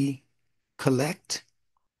that we collect,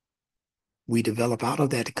 we develop out of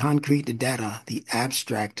that concrete data the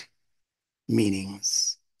abstract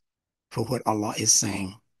meanings for what Allah is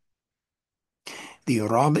saying. The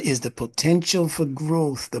Rab is the potential for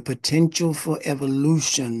growth, the potential for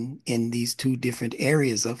evolution in these two different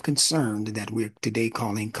areas of concern that we're today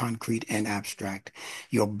calling concrete and abstract.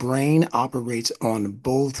 Your brain operates on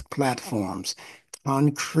both platforms.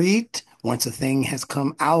 Concrete, once a thing has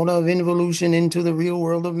come out of involution into the real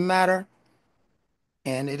world of matter,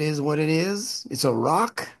 and it is what it is. It's a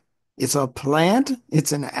rock, it's a plant,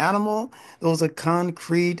 it's an animal. Those are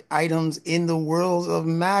concrete items in the world of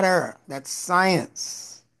matter. That's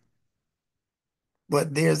science.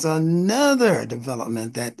 But there's another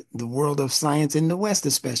development that the world of science in the West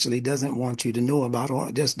especially doesn't want you to know about,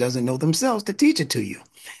 or just doesn't know themselves to teach it to you.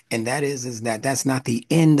 And that is that that's not the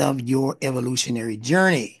end of your evolutionary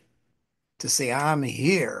journey. To say I'm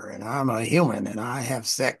here and I'm a human and I have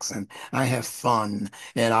sex and I have fun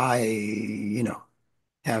and I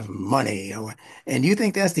have money. And you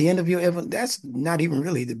think that's the end of your evolution? That's not even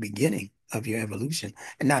really the beginning of your evolution.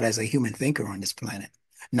 And not as a human thinker on this planet,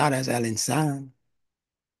 not as al-insan.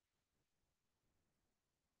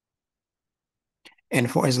 And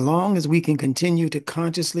for as long as we can continue to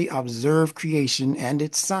consciously observe creation and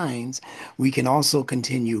its signs, we can also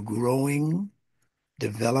continue growing,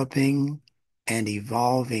 developing, and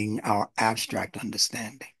evolving our abstract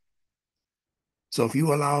understanding. So if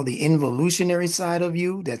you allow the involutionary side of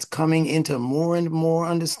you that's coming into more and more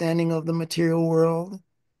understanding of the material world,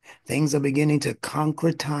 things are beginning to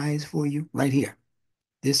concretize for you right here.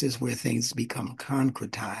 This is where things become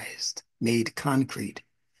concretized, made concrete.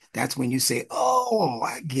 That's when you say, oh,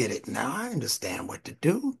 I get it now. I understand what to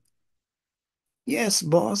do. Yes,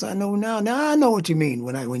 boss, I know now. Now I know what you mean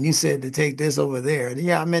when you said to take this over there.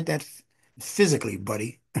 Yeah, I meant that physically,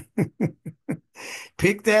 buddy.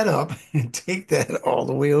 Pick that up and take that all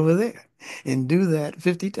the way over there and do that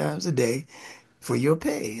 50 times a day for your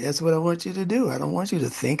pay. That's what I want you to do. I don't want you to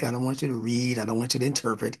think. I don't want you to read. I don't want you to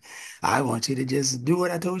interpret. I want you to just do what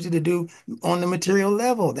I told you to do on the material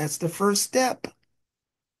level. That's the first step.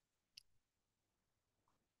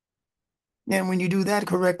 And when you do that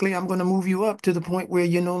correctly, I'm going to move you up to the point where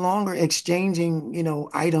you're no longer exchanging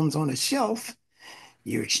items on a shelf.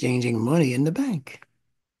 You're exchanging money in the bank.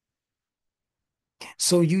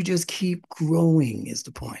 So you just keep growing is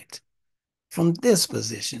the point. From this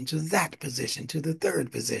position to that position to the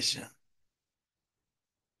third position,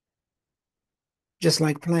 just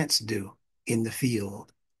like plants do in the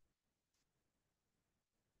field.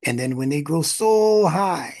 And then when they grow so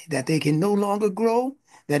high that they can no longer grow,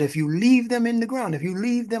 that if you leave them in the ground, if you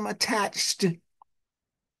leave them attached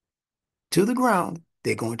to the ground,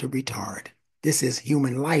 they're going to retard. This is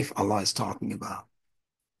human life Allah is talking about.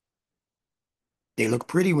 They look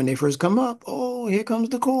pretty when they first come up. Oh, here comes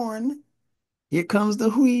the corn. Here comes the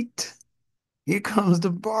wheat. Here comes the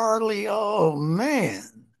barley. Oh, man.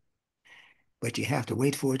 But you have to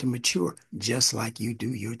wait for it to mature, just like you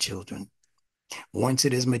do your children. Once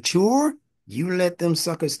it is mature, you let them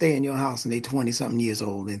suckers stay in your house and they 20 something years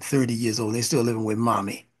old and 30 years old. They're still living with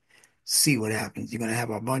mommy. See what happens. You're going to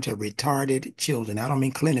have a bunch of retarded children. I don't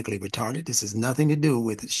mean clinically retarded. This has nothing to do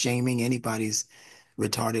with shaming anybody's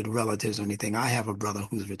retarded relatives or anything. I have a brother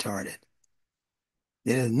who's retarded.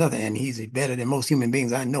 There's nothing, and he's better than most human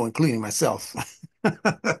beings I know, including myself.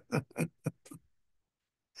 I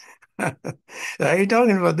ain't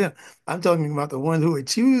talking about them. I'm talking about the ones who are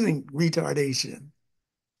choosing retardation.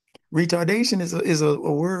 Retardation is a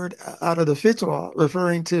word out of the fitrah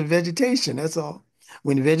referring to vegetation. That's all.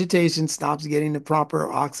 When vegetation stops getting the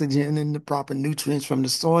proper oxygen and the proper nutrients from the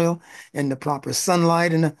soil and the proper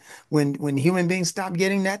sunlight, and when human beings stop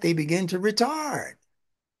getting that, they begin to retard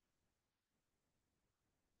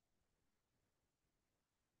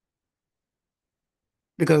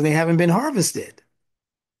because they haven't been harvested.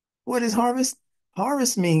 What is harvest?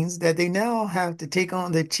 Harvest means that they now have to take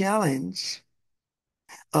on the challenge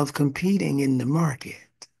of competing in the market.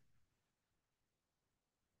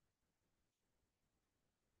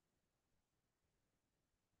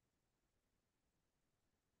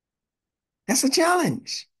 That's a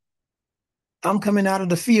challenge. I'm coming out of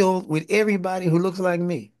the field with everybody who looks like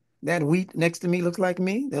me. That wheat next to me looks like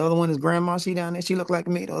me. The other one is grandma, she down there, she look like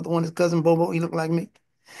me. The other one is cousin Bobo, he look like me.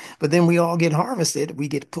 But then we all get harvested. We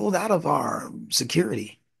get pulled out of our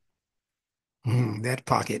security, that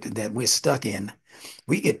pocket that we're stuck in.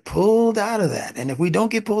 We get pulled out of that. And if we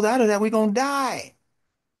don't get pulled out of that, we're going to die.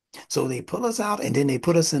 So they pull us out and then they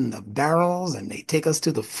put us in the barrels and they take us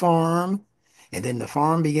to the farm. And then the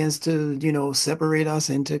farm begins to, separate us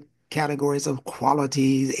into categories of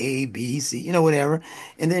qualities, A, B, C, whatever.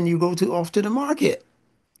 And then you go off to the market.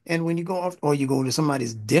 And when you go off, or you go to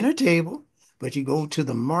somebody's dinner table, but you go to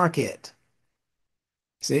the market,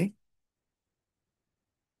 see?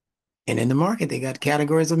 And in the market, they got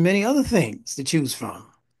categories of many other things to choose from.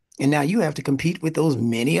 And now you have to compete with those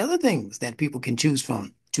many other things that people can choose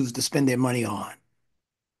from, choose to spend their money on.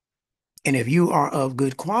 And if you are of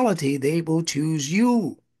good quality, they will choose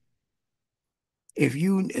you. If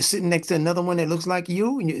you are sitting next to another one that looks like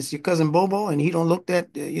you, and it's your cousin Bobo, and he don't look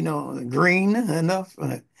that, green enough,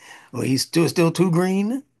 or he's still too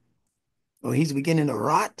green, or he's beginning to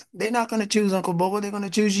rot, they're not going to choose Uncle Bobo. They're going to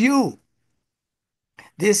choose you.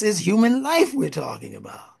 This is human life we're talking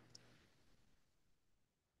about.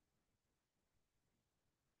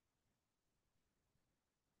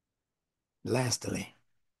 Lastly,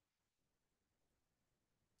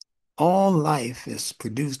 all life is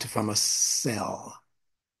produced from a cell.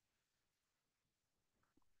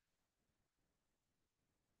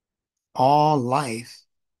 All life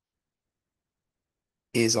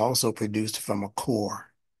is also produced from a core.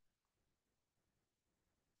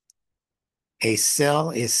 A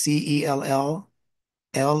cell is C-E-L-L.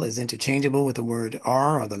 L is interchangeable with the word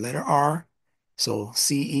R or the letter R. So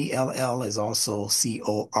C-E-L-L is also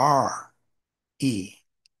C-O-R-E,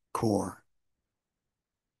 core.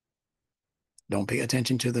 Don't pay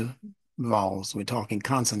attention to the vowels. We're talking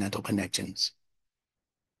consonantal connections.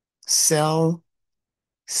 Cell,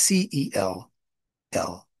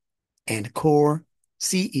 C-E-L-L, and core,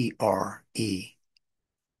 C-E-R-E,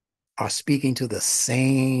 are speaking to the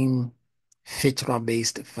same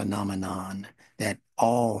fitra-based phenomenon that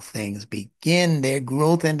all things begin their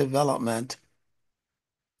growth and development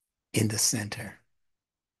in the center,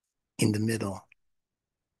 in the middle,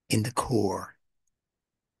 in the core.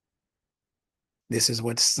 This is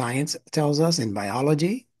what science tells us in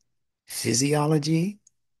biology, physiology,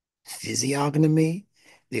 physiognomy.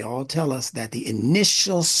 They all tell us that the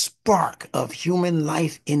initial spark of human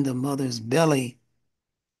life in the mother's belly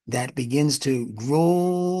that begins to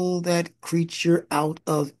grow that creature out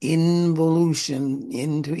of involution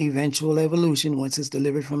into eventual evolution once it's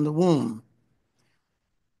delivered from the womb.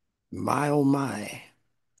 My oh my.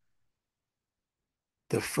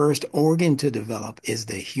 The first organ to develop is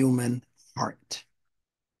the human heart,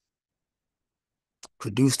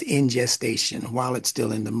 produced in gestation while it's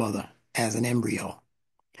still in the mother as an embryo.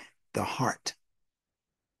 The heart.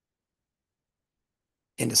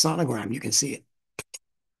 In the sonogram, you can see it.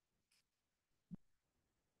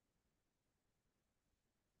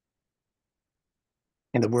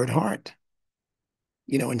 And the word heart,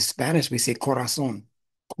 in Spanish, we say corazón,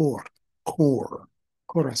 core, core,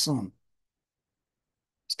 corazón.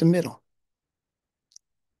 It's the middle.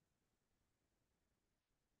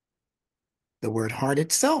 The word heart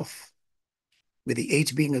itself, with the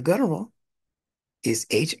H being a guttural, is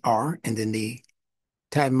HR, and then the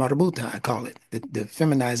Thai marbuta, I call it, the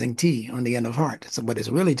feminizing T on the end of heart. So, but it's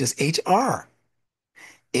really just HR.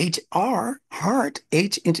 HR, heart,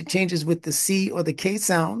 H interchanges with the C or the K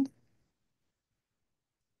sound.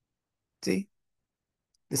 See,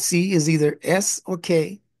 the C is either S or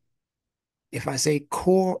K. If I say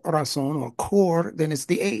corazón or core, then it's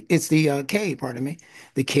the A, it's the K, pardon me,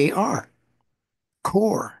 the KR,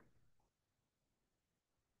 core.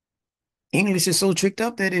 English is so tricked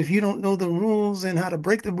up that if you don't know the rules and how to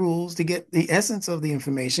break the rules to get the essence of the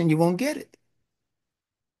information, you won't get it.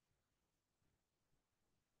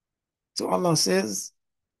 So Allah says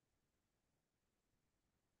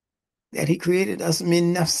that He created us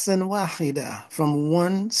min nafsin wahida, from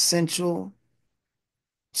one central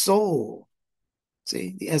soul.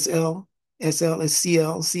 See, the SL is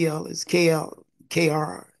CL is KL,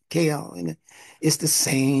 KL, and it's the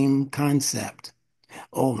same concept.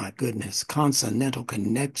 Oh my goodness, consonantal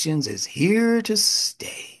connections is here to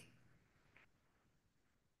stay.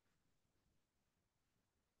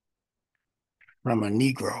 From a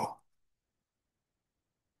Negro.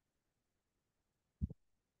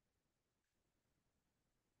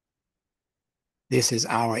 This is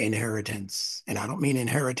our inheritance. And I don't mean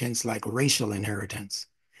inheritance like racial inheritance.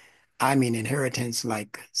 I mean inheritance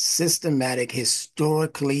like systematic,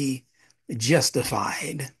 historically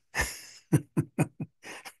justified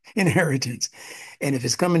inheritance. And if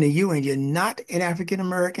it's coming to you and you're not an African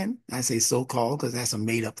American, I say so-called because that's a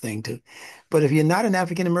made-up thing too. But if you're not an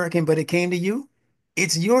African American, but it came to you,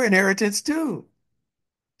 it's your inheritance too.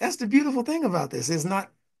 That's the beautiful thing about this. It's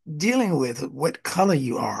not dealing with what color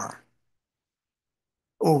you are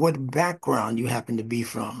or what background you happen to be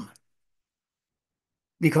from,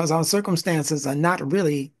 because our circumstances are not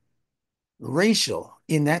really racial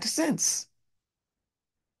in that sense.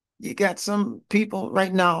 You got some people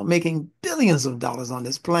right now making billions of dollars on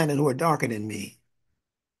this planet who are darker than me.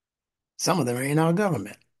 Some of them are in our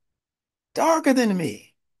government, darker than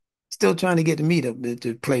me, still trying to get me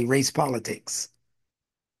to play race politics.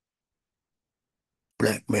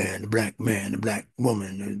 Black man, the black man, the black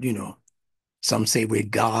woman, some say we're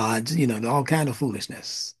gods, all kind of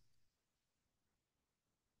foolishness.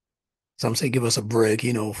 Some say give us a break,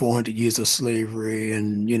 400 years of slavery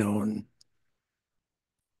and 100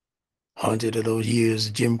 of those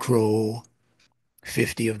years Jim Crow,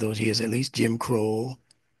 50 of those years at least Jim Crow.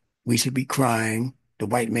 We should be crying. The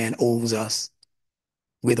white man owes us.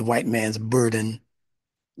 We're the white man's burden.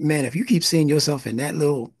 Man, if you keep seeing yourself in that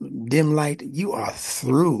little dim light, you are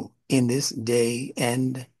through in this day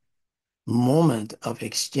and moment of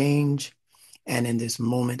exchange and in this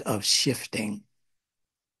moment of shifting.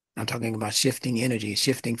 I'm talking about shifting energy,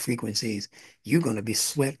 shifting frequencies. You're going to be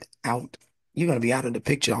swept out. You're going to be out of the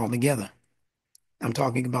picture altogether. I'm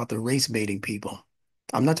talking about the race baiting people.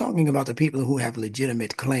 I'm not talking about the people who have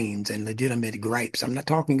legitimate claims and legitimate gripes. I'm not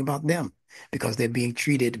talking about them because they're being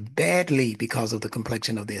treated badly because of the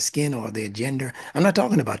complexion of their skin or their gender. I'm not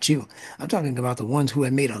talking about you. I'm talking about the ones who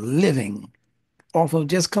have made a living off of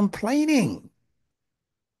just complaining.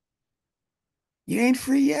 You ain't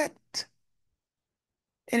free yet.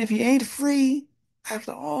 And if you ain't free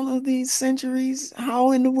after all of these centuries,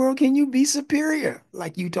 how in the world can you be superior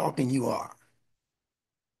like you talking you are?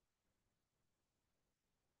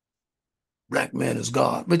 Black man is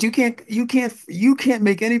God. But you can't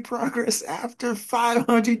make any progress after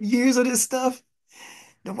 500 years of this stuff.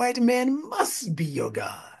 The white man must be your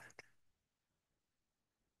God.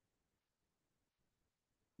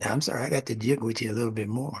 Now, I'm sorry, I got to jig with you a little bit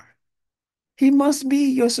more. He must be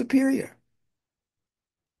your superior.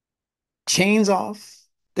 Chains off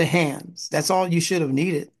the hands. That's all you should have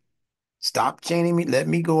needed. Stop chaining me. Let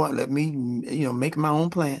me go out. Let me, make my own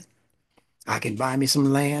plan. I can buy me some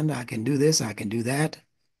land. I can do this. I can do that.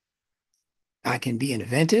 I can be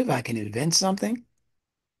inventive. I can invent something.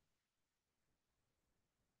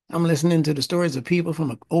 I'm listening to the stories of people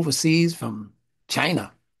from overseas, from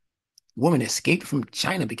China. Woman escaped from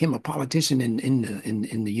China, became a politician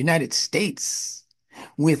in the United States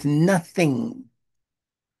with nothing,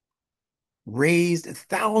 raised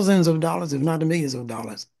thousands of dollars, if not millions of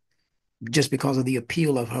dollars, just because of the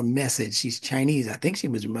appeal of her message. She's Chinese. I think she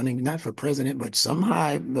was running not for president, but some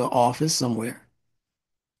high office somewhere.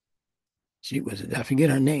 She was, I forget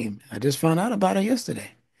her name. I just found out about her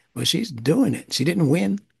yesterday. But she's doing it. She didn't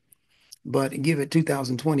win, but give it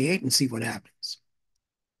 2028 and see what happens.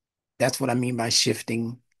 That's what I mean by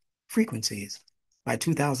shifting frequencies. By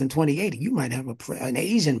 2028, you might have an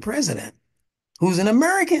Asian president who's an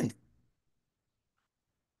American.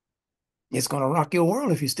 It's going to rock your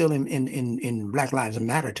world if you're still in Black Lives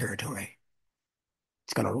Matter territory.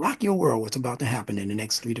 It's going to rock your world what's about to happen in the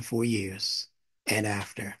next 3 to 4 years and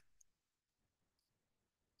after.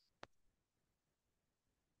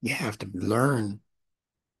 You have to learn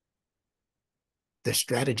the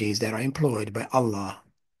strategies that are employed by Allah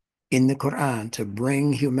in the Quran to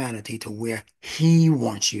bring humanity to where He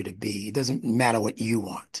wants you to be. It doesn't matter what you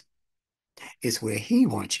want, it's where He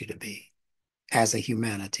wants you to be as a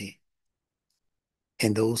humanity.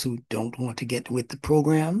 And those who don't want to get with the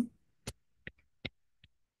program,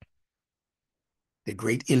 the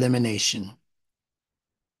great elimination.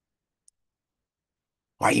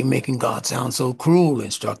 Why are you making God sound so cruel,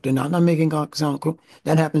 instructor? No, I'm not making God sound cruel.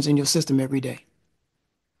 That happens in your system every day.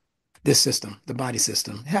 This system, the body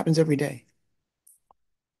system, it happens every day.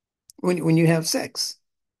 When you have sex,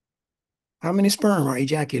 how many sperm are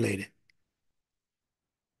ejaculated?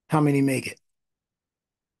 How many make it?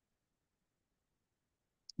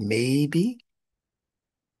 Maybe,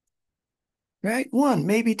 right? One,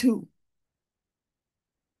 maybe two.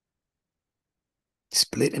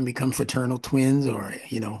 Split and become fraternal twins or,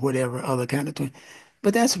 whatever other kind of twin.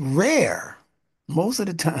 But that's rare. Most of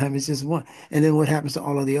the time, it's just one. And then what happens to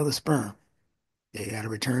all of the other sperm? They got to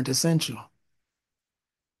return to central.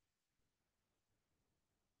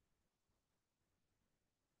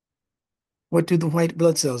 What do the white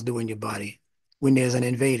blood cells do in your body when there's an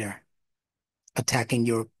invader attacking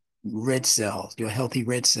your red cells, your healthy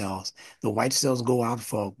red cells? The white cells go out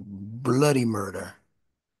for bloody murder.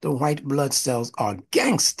 The white blood cells are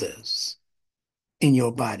gangsters in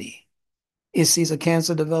your body. It sees a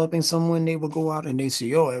cancer developing someone, they will go out and they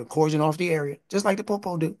see, oh, coercion off the area, just like the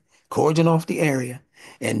popo do, coercion off the area,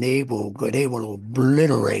 and they will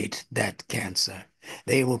obliterate that cancer.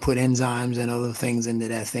 They will put enzymes and other things into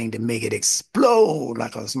that thing to make it explode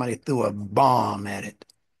like somebody threw a bomb at it.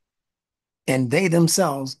 And they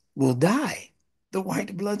themselves will die. The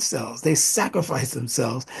white blood cells, they sacrifice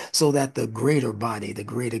themselves so that the greater body, the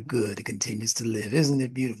greater good continues to live. Isn't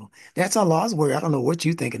it beautiful? That's Allah's word. I don't know what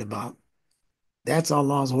you're thinking about. That's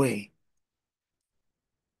Allah's way.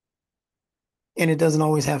 And it doesn't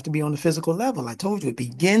always have to be on the physical level. I told you it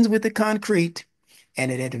begins with the concrete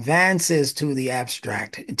and it advances to the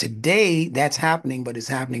abstract. Today, that's happening, but it's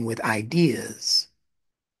happening with ideas.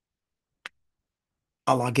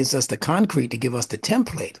 Allah gives us the concrete to give us the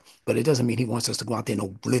template, but it doesn't mean He wants us to go out there and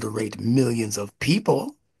obliterate millions of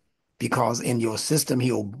people because in your system, He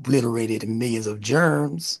obliterated millions of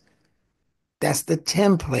germs. That's the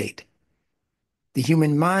template. The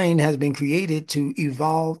human mind has been created to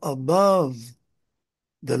evolve above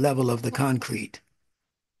the level of the concrete.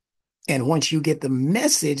 And once you get the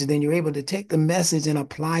message, then you're able to take the message and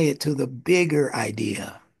apply it to the bigger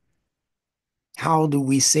idea. How do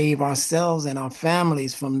we save ourselves and our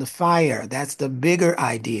families from the fire? That's the bigger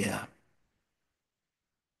idea.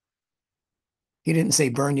 He didn't say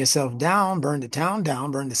burn yourself down, burn the town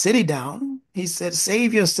down, burn the city down. He said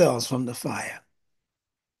save yourselves from the fire.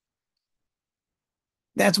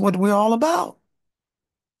 That's what we're all about.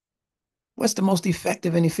 What's the most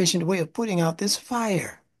effective and efficient way of putting out this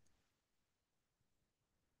fire?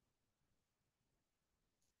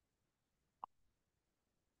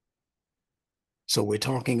 So we're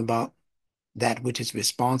talking about that which is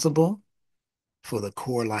responsible for the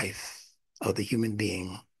core life of the human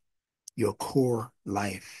being, your core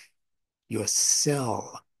life, your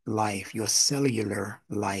cell life, your cellular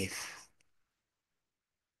life.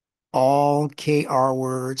 All KR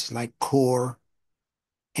words like core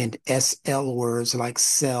and SL words like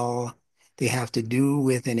cell, they have to do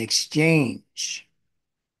with an exchange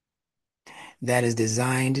that is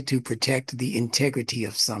designed to protect the integrity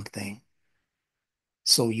of something.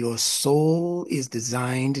 So your soul is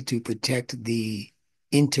designed to protect the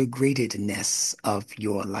integratedness of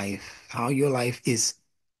your life, how your life is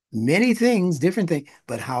many things, different things,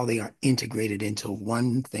 but how they are integrated into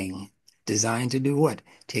one thing, designed to do what?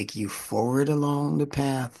 Take you forward along the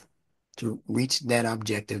path to reach that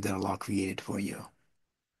objective that Allah created for you.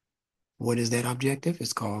 What is that objective?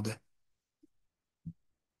 It's called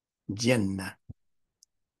Jannah,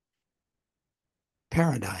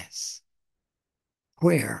 paradise.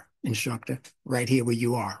 Where, instructor? Right here where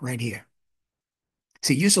you are, right here.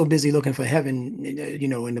 See, you're so busy looking for heaven,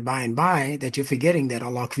 in the by and by that you're forgetting that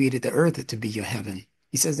Allah created the earth to be your heaven.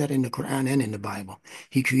 He says that in the Quran and in the Bible.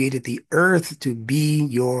 He created the earth to be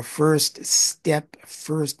your first step,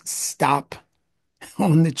 first stop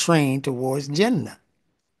on the train towards Jannah.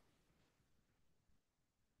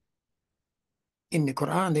 In the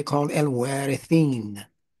Quran, they're called al-warithin,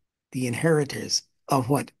 the inheritors of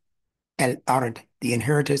what? Al-ard, the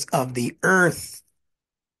inheritors of the earth.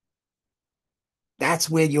 That's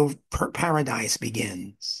where your paradise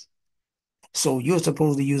begins. So you're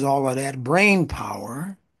supposed to use all of that brain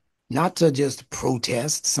power, not to just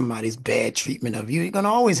protest somebody's bad treatment of you. You're going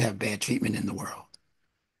to always have bad treatment in the world.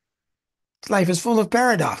 Life is full of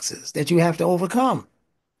paradoxes that you have to overcome,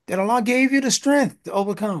 that Allah gave you the strength to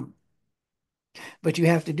overcome. But you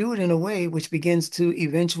have to do it in a way which begins to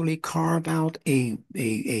eventually carve out a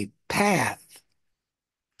path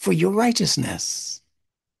for your righteousness.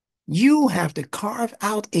 You have to carve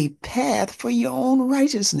out a path for your own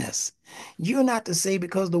righteousness. You're not to say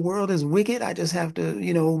because the world is wicked, I just have to,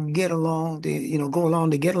 get along to, go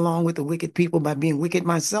along to get along with the wicked people by being wicked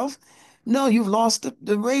myself. No, you've lost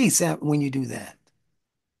the race when you do that.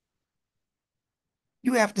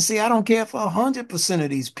 You have to say, I don't care if 100% of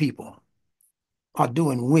these people are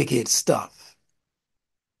doing wicked stuff.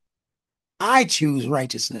 I choose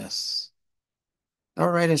righteousness. All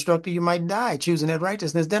right, instructor, you might die choosing that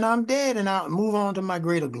righteousness. Then I'm dead and I'll move on to my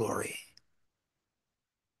greater glory,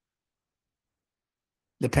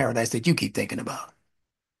 the paradise that you keep thinking about.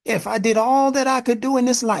 If I did all that I could do in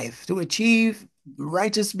this life to achieve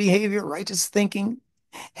righteous behavior, righteous thinking,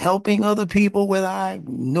 helping other people, whether I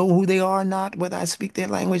know who they are or not, whether I speak their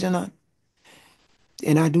language or not,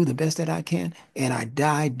 and I do the best that I can, and I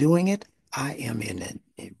die doing it, I am in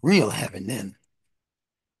a real heaven then.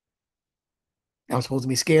 I'm supposed to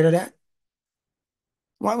be scared of that?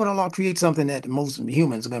 Why would Allah create something that most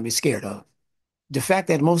humans are going to be scared of? The fact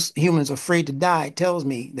that most humans are afraid to die tells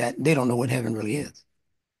me that they don't know what heaven really is.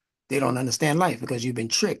 They don't understand life because you've been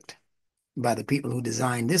tricked by the people who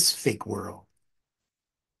designed this fake world.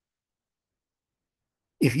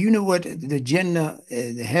 If you knew what the Jannah,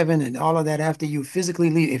 the heaven, and all of that after you physically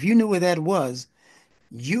leave, if you knew where that was,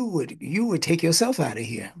 you would take yourself out of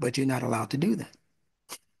here, but you're not allowed to do that.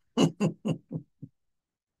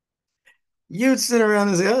 You'd sit around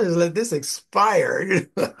and say, "I'll just let this expire."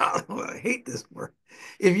 I hate this word.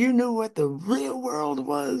 If you knew what the real world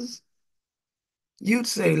was, you'd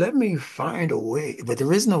say, "Let me find a way." But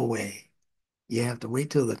there is no way. You have to wait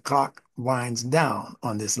till the clock winds down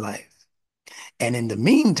on this life. And in the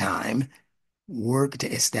meantime, work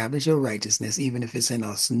to establish your righteousness, even if it's in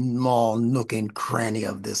a small nook and cranny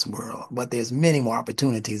of this world. But there's many more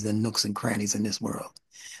opportunities than nooks and crannies in this world.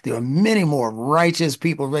 There are many more righteous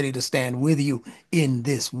people ready to stand with you in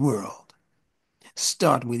this world.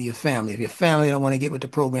 Start with your family. If your family don't want to get with the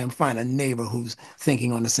program, find a neighbor who's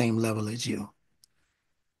thinking on the same level as you.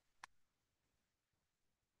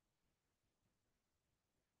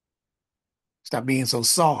 Stop being so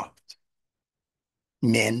soft.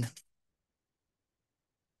 Men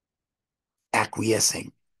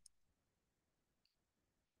acquiescing.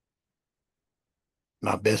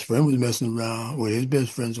 My best friend was messing around with his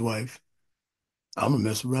best friend's wife. I'm gonna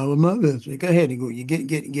mess around with my best friend. Go ahead and go. You get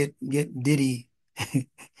Diddy,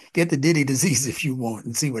 get the Diddy disease if you want,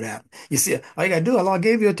 and see what happens. You see, all you gotta do. Allah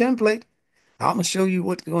gave you a template. I'm gonna show you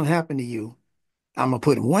what's gonna happen to you. I'm gonna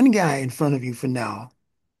put one guy in front of you for now.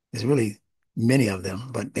 There's really many of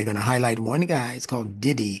them, but they're gonna highlight one guy. It's called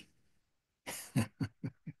Diddy. I'm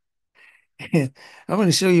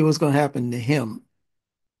gonna show you what's gonna happen to him.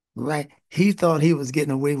 Right? He thought he was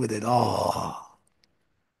getting away with it all.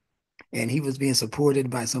 And he was being supported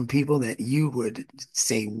by some people that you would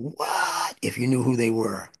say, what? If you knew who they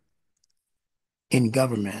were in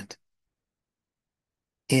government,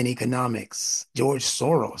 in economics, George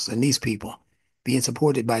Soros and these people being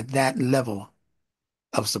supported by that level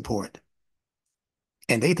of support.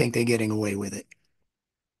 And they think they're getting away with it.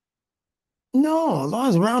 No, Allah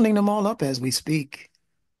is rounding them all up as we speak.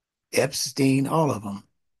 Epstein, all of them.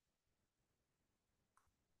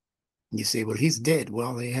 You say, well, he's dead.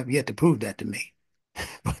 Well, they have yet to prove that to me.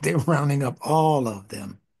 But they're rounding up all of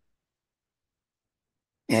them.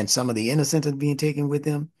 And some of the innocent are being taken with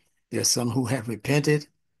them. There's some who have repented,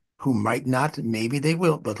 who might not, maybe they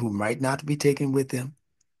will, but who might not be taken with them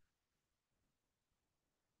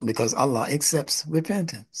because Allah accepts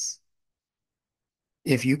repentance.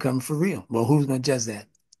 If you come for real, well, who's going to judge that?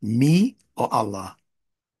 Me or Allah?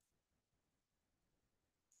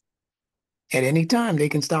 At any time, they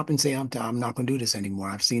can stop and say, I'm not going to do this anymore.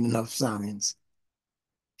 I've seen enough signs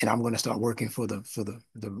and I'm going to start working for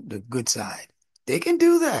the good side. They can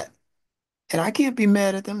do that. And I can't be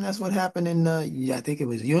mad at them. That's what happened in, I think it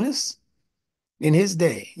was Yunus in his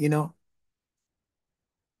day, Yunus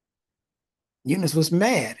was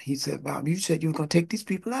mad. He said, Bob, you said you were going to take these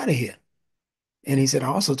people out of here. And he said, I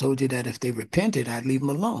also told you that if they repented, I'd leave them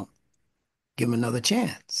alone, give them another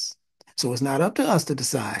chance. So it's not up to us to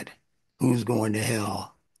decide who's going to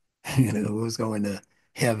hell, who's going to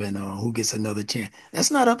heaven or who gets another chance.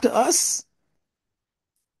 That's not up to us.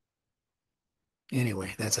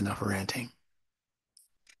 Anyway, that's enough ranting.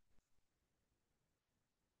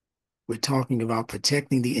 We're talking about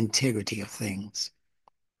protecting the integrity of things,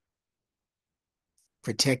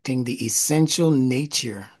 protecting the essential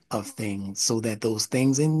nature of things so that those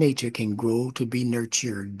things in nature can grow to be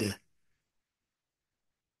nurtured.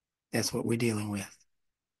 That's what we're dealing with.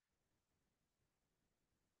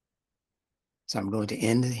 So I'm going to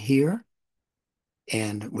end here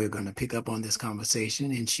and we're going to pick up on this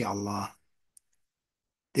conversation, inshallah,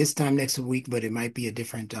 this time next week, but it might be a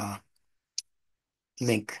different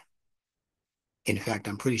link. In fact,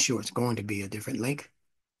 I'm pretty sure it's going to be a different link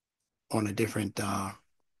on a different,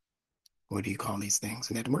 what do you call these things?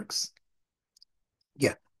 Networks?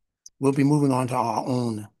 Yeah, we'll be moving on to our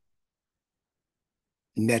own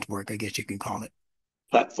network, I guess you can call it.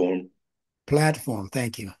 Platform. Platform.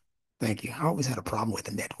 Thank you. Thank you. I always had a problem with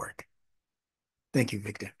the network. Thank you,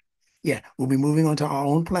 Victor. Yeah, we'll be moving on to our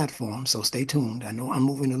own platform, so stay tuned. I know I'm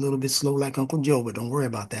moving a little bit slow like Uncle Joe, but don't worry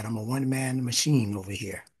about that. I'm a one-man machine over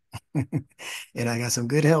here. And I got some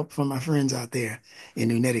good help from my friends out there in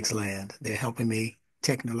Nunetics land. They're helping me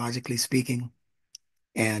technologically speaking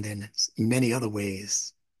and in many other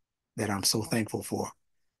ways that I'm so thankful for.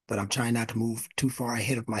 But I'm trying not to move too far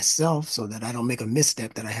ahead of myself so that I don't make a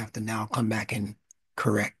misstep that I have to now come back and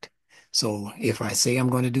correct. So if I say I'm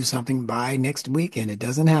going to do something by next week and it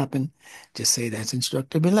doesn't happen, just say that's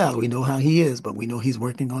Instructor Bilal. We know how he is, but we know he's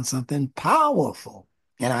working on something powerful.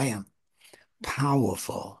 And I am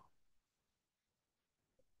powerful.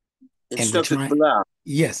 And we're Instructor trying, Bilal.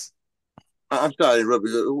 yes, I'm sorry to interrupt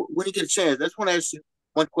you. When you get a chance, I just want to ask you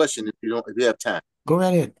one question if you have time. go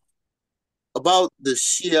right ahead. About the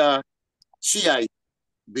Shiite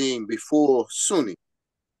being before Sunni.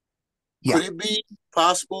 Yeah. Could it be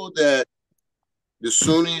possible that the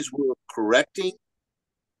Sunnis were correcting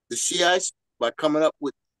the Shiites by coming up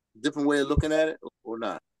with a different way of looking at it or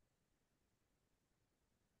not?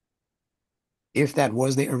 If that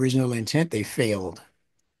was the original intent, they failed.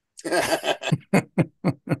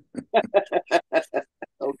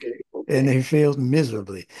 Okay, And okay. they failed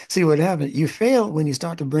miserably. See what happened? You fail when you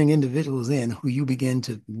start to bring individuals in who you begin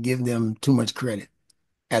to give them too much credit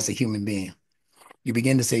as a human being. You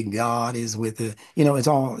begin to say God is with it's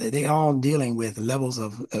all, they all dealing with levels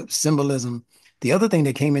of symbolism. The other thing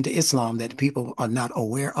that came into Islam that people are not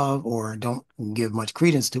aware of or don't give much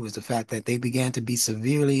credence to is the fact that they began to be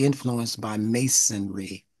severely influenced by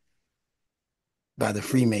Masonry, by the Ooh,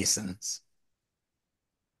 Freemasons,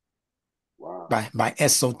 wow. by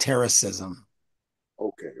esotericism,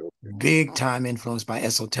 Okay, okay. big time influenced by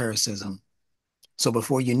esotericism. So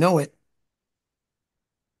before you know it,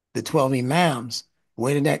 the 12 Imams,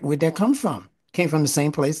 where'd that come from? Came from the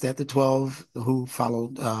same place that the 12 who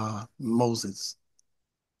followed Moses,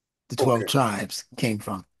 the 12 Okay. tribes came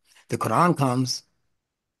from. The Quran comes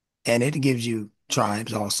and it gives you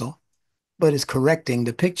tribes also, but it's correcting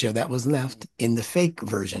the picture that was left in the fake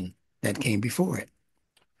version that came before it.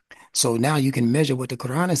 So now you can measure what the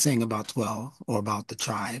Quran is saying about 12 or about the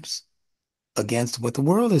tribes against what the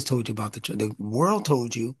world has told you about the world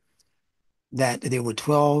told you that there were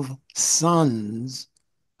 12 sons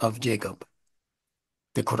of Jacob.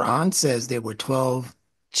 The Quran says there were 12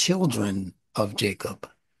 children of Jacob.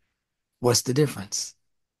 What's the difference?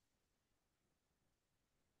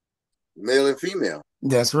 Male and female.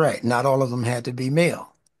 That's right. Not all of them had to be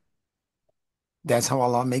male. That's how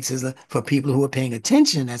Allah makes for people who are paying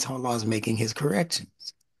attention, that's how Allah is making his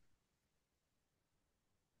corrections.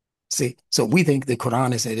 See, so we think the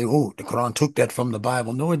Quran is saying, oh, the Quran took that from the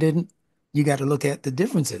Bible. No, it didn't. You got to look at the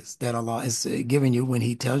differences that Allah is giving you when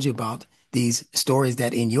he tells you about these stories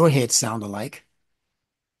that in your head sound alike,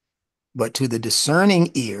 but to the discerning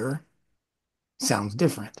ear sounds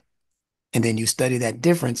different. And then you study that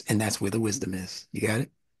difference, and that's where the wisdom is. You got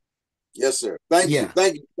it? Yes, sir. Thank you. Yeah.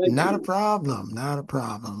 Thank you. Thank Not a you. problem. Not a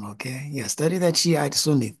problem. Okay. Yeah. Study that Shiite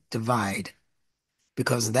Sunni divide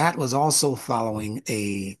because that was also following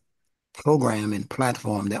a program and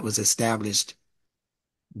platform that was established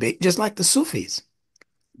just like the Sufis.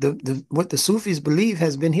 What the Sufis believe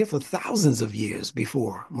has been here for thousands of years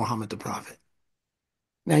before Muhammad the Prophet.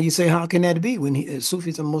 Now you say, how can that be when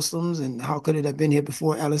Sufis are Muslims and how could it have been here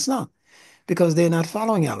before Al-Islam? Because they're not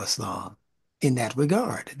following Al-Islam in that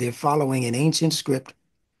regard. They're following an ancient script.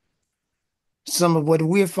 Some of what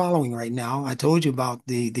we're following right now, I told you about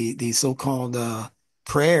the so-called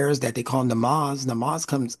prayers that they call namaz. Namaz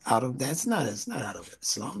comes out of that's not it's not out of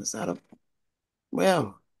Islam. It's out of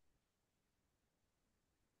well,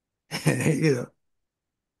 You know,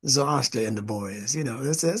 Zoroaster and the boys,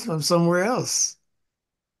 that's from somewhere else.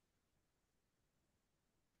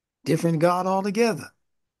 Different God altogether.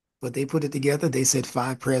 But they put it together. They said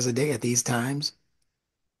 5 prayers a day at these times.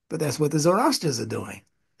 But that's what the Zoroastrians are doing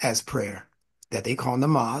as prayer, that they call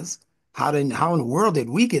namaz. How in the world did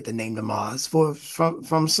we get the name namaz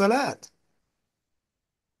from salat?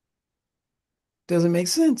 Doesn't make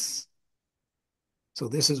sense. So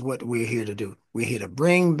this is what we're here to do. We're here to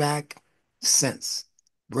bring back sense,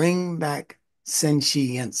 bring back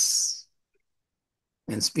sentience.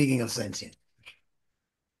 And speaking of sentience,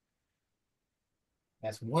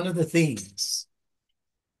 that's one of the themes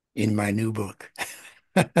in my new book.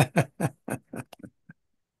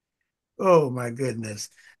 Oh my goodness.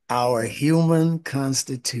 Our human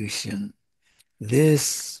constitution.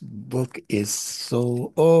 This book is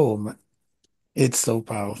it's so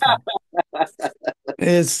powerful.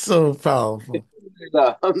 It's so powerful.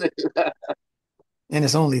 And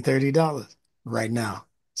it's only $30 right now.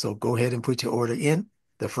 So go ahead and put your order in.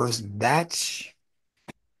 The first batch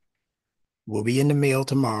will be in the mail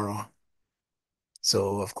tomorrow.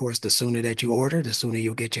 So, of course, the sooner that you order, the sooner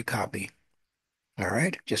you'll get your copy. All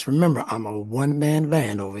right. Just remember, I'm a one-man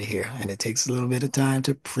band over here, and it takes a little bit of time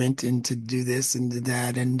to print and to do this and to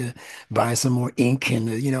that and to buy some more ink and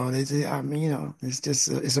it's just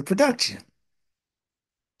it's a production.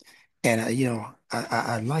 And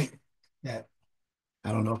I like that.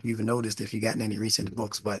 I don't know if you've noticed if you've gotten any recent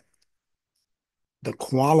books, but the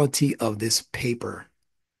quality of this paper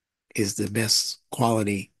is the best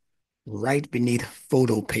quality right beneath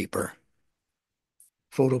photo paper.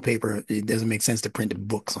 Photo paper, it doesn't make sense to print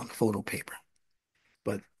books on photo paper.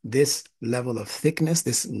 But this level of thickness,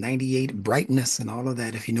 this 98 brightness and all of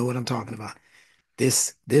that, if you know what I'm talking about,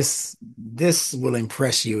 this will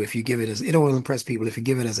impress you if you give it will impress people if you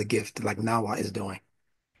give it as a gift, like Nawa is doing.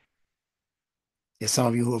 There's some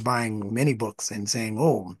of you who are buying many books and saying,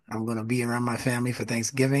 "Oh, I'm going to be around my family for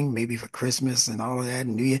Thanksgiving, maybe for Christmas and all of that,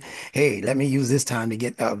 and New Year. Hey, let me use this time to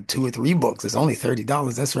get 2 or 3 books. It's only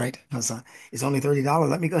 $30. That's right. It's only $30.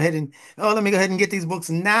 Let me go ahead and get these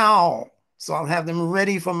books now, so I'll have them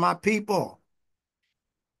ready for my people."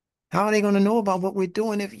 How are they going to know about what we're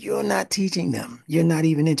doing if you're not teaching them? You're not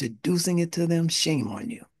even introducing it to them. Shame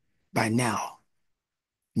on you. By now,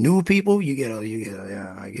 new people, I'll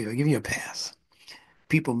give you a pass.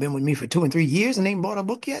 People been with me for 2 and 3 years and ain't bought a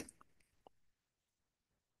book yet.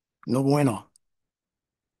 No bueno.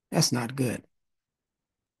 That's not good.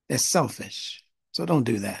 That's selfish. So don't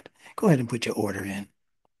do that. Go ahead and put your order in.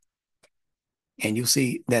 And you'll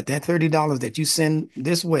see that $30 that you send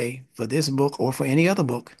this way for this book or for any other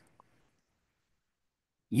book,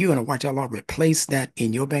 you're going to watch Allah replace that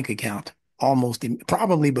in your bank account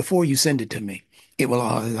probably before you send it to me. It will,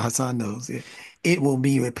 Hassan knows, it will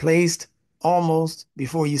be replaced almost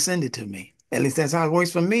before you send it to me. At least that's how it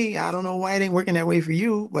works for me. I don't know why it ain't working that way for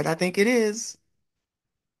you, but I think it is.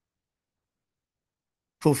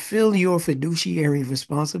 Fulfill your fiduciary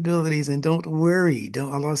responsibilities and don't worry.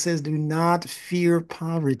 Allah says, do not fear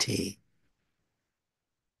poverty.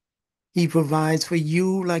 He provides for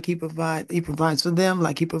you like he provides for them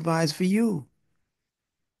like he provides for you.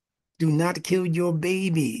 Do not kill your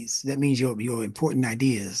babies. That means your important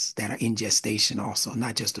ideas that are in gestation also,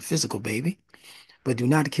 not just a physical baby, but do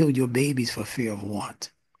not kill your babies for fear of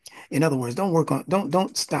want. In other words,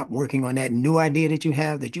 don't stop working on that new idea that you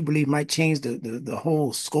have that you believe might change the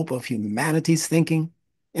whole scope of humanity's thinking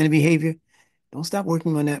and behavior. Don't stop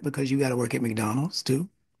working on that because you got to work at McDonald's too.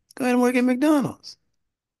 Go ahead and work at McDonald's.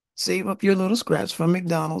 Save up your little scraps from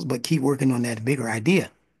McDonald's, but keep working on that bigger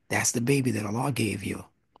idea. That's the baby that Allah gave you.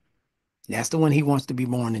 That's the one He wants to be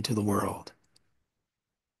born into the world.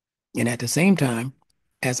 And at the same time,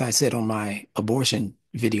 as I said on my abortion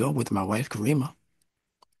video with my wife, Karima,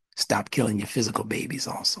 stop killing your physical babies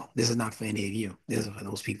also. This is not for any of you. This is for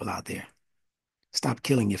those people out there. Stop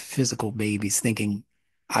killing your physical babies thinking,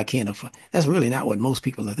 I can't afford. That's really not what most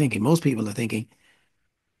people are thinking. Most people are thinking,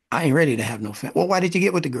 I ain't ready to have no family. Well, why did you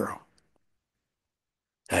get with the girl?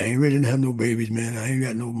 I ain't ready to have no babies, man. I ain't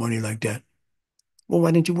got no money like that. Well,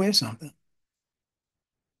 why didn't you wear something?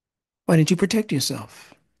 Why didn't you protect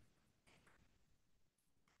yourself?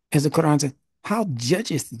 As the Quran said, how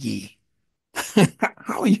judgeth ye?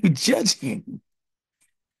 How are you judging?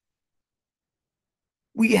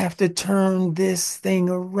 We have to turn this thing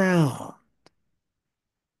around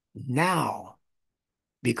now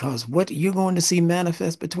because what you're going to see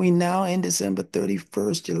manifest between now and December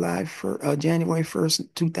 31st, January 1st,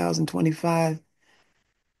 2025,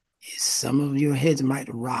 is some of your heads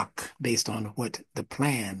might rock based on what the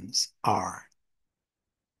plans are.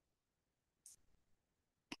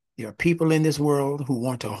 There are people in this world who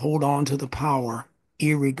want to hold on to the power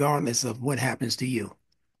irregardless of what happens to you.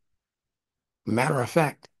 Matter of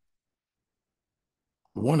fact,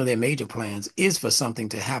 one of their major plans is for something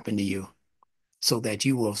to happen to you so that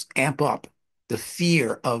you will amp up the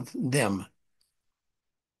fear of them,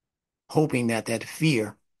 hoping that that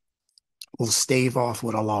fear will stave off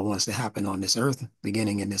what Allah wants to happen on this earth,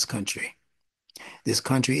 beginning in this country. This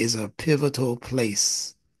country is a pivotal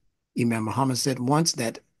place. Imam Muhammad said once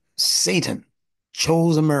that Satan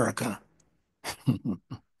chose America.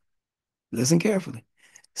 Listen carefully.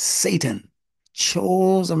 Satan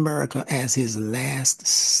chose America as his last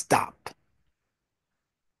stop.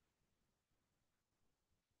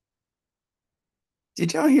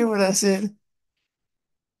 Did y'all hear what I said?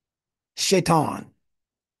 Shaitan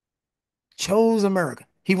chose America.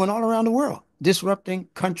 He went all around the world, disrupting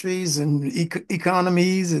countries and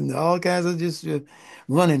economies and all kinds of just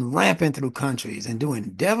running rampant through countries and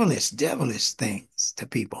doing devilish things to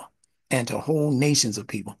people and to whole nations of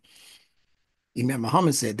people. Imam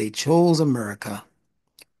Muhammad said they chose America.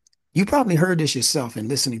 You probably heard this yourself in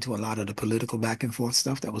listening to a lot of the political back and forth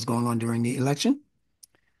stuff that was going on during the election.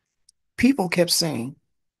 People kept saying,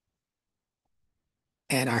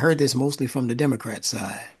 and I heard this mostly from the Democrat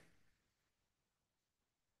side,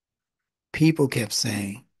 people kept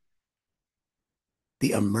saying,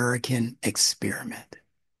 the American experiment.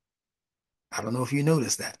 I don't know if you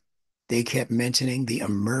noticed that. They kept mentioning the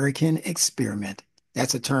American experiment.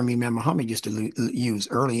 That's a term Imam Muhammad used to use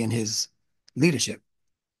early in his leadership.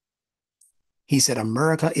 He said,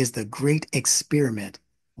 America is the great experiment.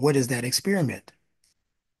 What is that experiment?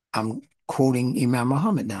 I'm quoting Imam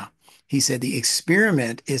Muhammad now. He said, the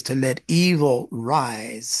experiment is to let evil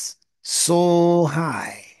rise so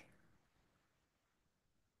high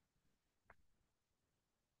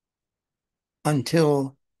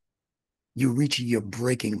until you reach your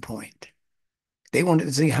breaking point. They wanted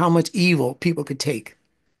to see how much evil people could take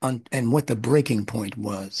and what the breaking point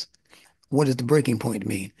was. What does the breaking point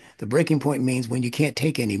mean? The breaking point means when you can't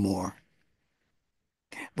take anymore.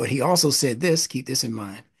 But he also said this, keep this in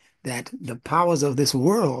mind, that the powers of this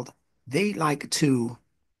world, they like to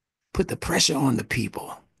put the pressure on the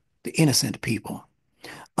people, the innocent people,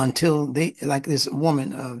 until they, like this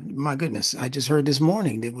woman, my goodness, I just heard this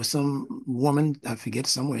morning, there was some woman, I forget,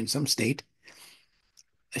 somewhere in some state,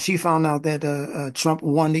 she found out that Trump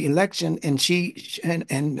won the election, and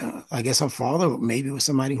I guess her father maybe was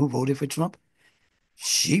somebody who voted for Trump.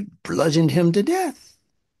 She bludgeoned him to death.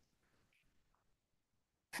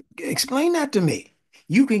 Explain that to me.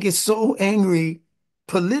 You can get so angry,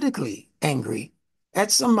 politically angry, at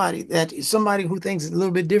somebody who thinks a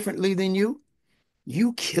little bit differently than you.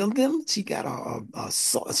 You killed them. She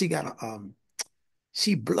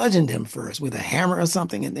bludgeoned him first with a hammer or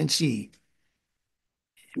something, and then she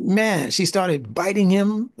started biting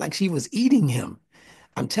him like she was eating him.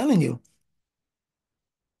 I'm telling you,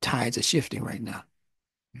 tides are shifting right now.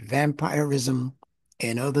 Vampirism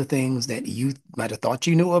and other things that you might have thought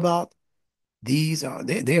you knew about, these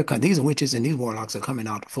witches and these warlocks are coming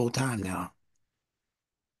out full time now.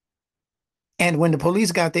 And when the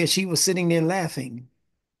police got there, she was sitting there laughing,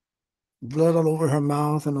 blood all over her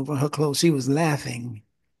mouth and over her clothes. She was laughing.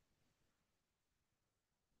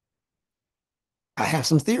 I have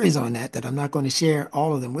some theories on that I'm not going to share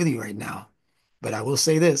all of them with you right now. But I will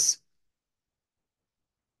say this,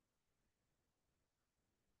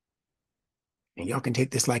 and y'all can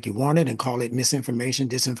take this like you want it and call it misinformation,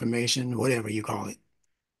 disinformation, whatever you call it.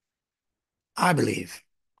 I believe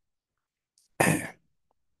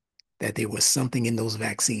that there was something in those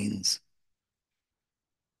vaccines.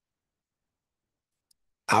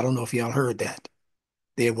 I don't know if y'all heard that.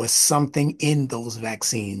 There was something in those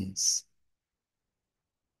vaccines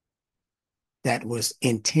that was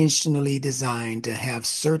intentionally designed to have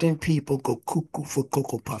certain people go cuckoo for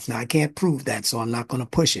Cocoa Puffs. Now, I can't prove that, so I'm not going to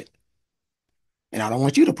push it. And I don't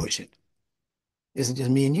want you to push it. This is just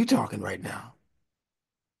me and you talking right now.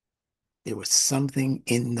 There was something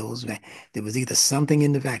in there was either something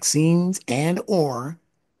in the vaccines and or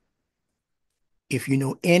if you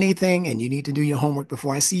know anything and you need to do your homework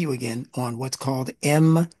before I see you again on what's called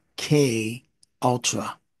MK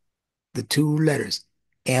Ultra, the two letters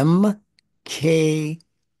MK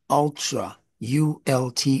Ultra,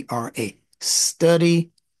 ULTRA.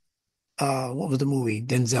 Study, what was the movie?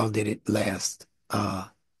 Denzel did it last.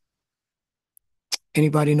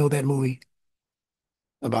 Anybody know that movie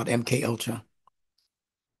about MK Ultra?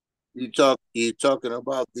 You talking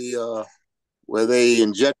about the where they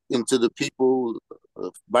inject into the people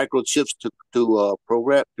microchips to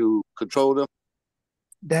program to control them.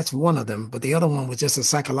 That's one of them, but the other one was just a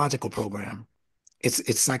psychological program.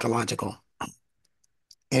 It's psychological.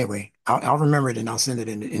 Anyway, I'll remember it and I'll send it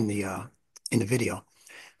in the video.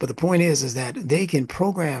 But the point is that they can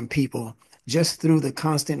program people just through the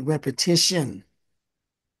constant repetition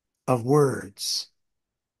of words.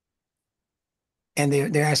 And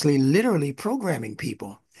they're actually literally programming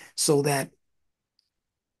people so that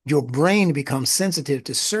your brain becomes sensitive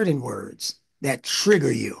to certain words that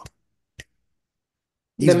trigger you.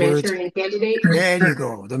 The These words, Manchurian Candidate. there you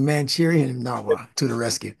go, the Manchurian Nawa to the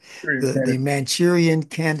rescue. The Manchurian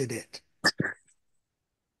Candidate.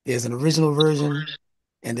 There's an original version,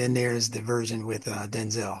 and then there's the version with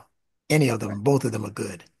Denzel. Any of them, both of them are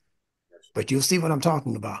good. But you'll see what I'm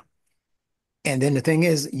talking about. And then the thing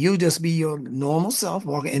is, you just be your normal self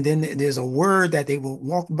walking, and then there's a word that they will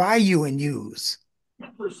walk by you and use.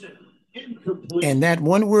 And that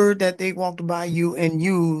one word that they walked by you and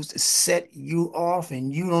used set you off,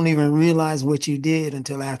 and you don't even realize what you did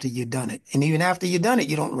until after you've done it. And even after you've done it,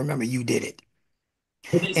 you don't remember you did it.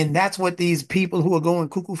 And that's what these people who are going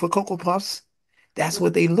cuckoo for Cocoa Puffs, that's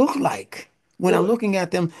what they look like. When I'm looking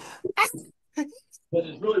at them,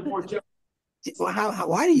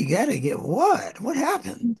 why do you gotta get what? What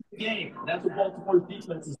happened? Game. That's what Baltimore's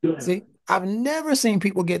defense is doing. See, I've never seen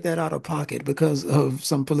people get that out of pocket because of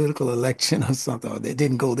some political election or something, or that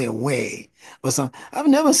didn't go their way or something. I've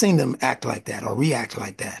never seen them act like that or react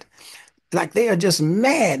like that. Like they are just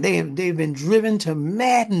mad. They've been driven to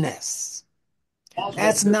madness.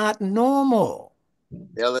 That's not normal.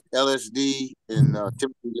 LSD and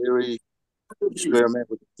Timothy Leary experiment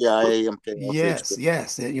with the CIA, MK Ultra Yes, experiment.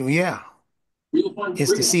 yes, yeah.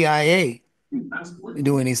 It's the CIA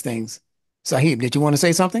doing these things. Sahib, did you want to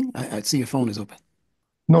say something? I see your phone is open.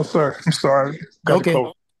 No, sir. I'm sorry. Got to Okay,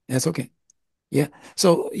 close. that's okay. Yeah.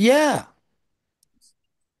 So, yeah,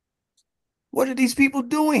 what are these people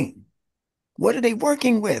doing? What are they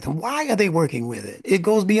working with? Why are they working with it? It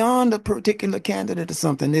goes beyond a particular candidate or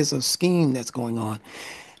something. There's a scheme that's going on.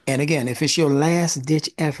 And again, if it's your last ditch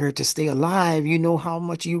effort to stay alive, you know how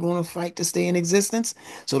much you're going to fight to stay in existence.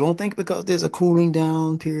 So don't think because there's a cooling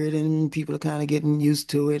down period and people are kind of getting used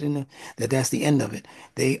to it and that's the end of it.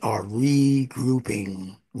 They are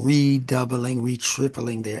regrouping, redoubling,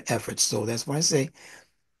 retripling their efforts. So that's why I say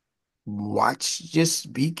watch,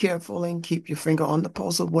 just be careful and keep your finger on the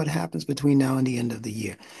pulse of what happens between now and the end of the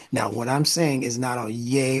year. Now, what I'm saying is not a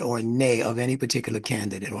yay or nay of any particular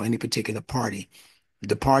candidate or any particular party.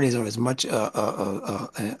 The parties are as much, what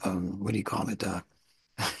do you call it? A,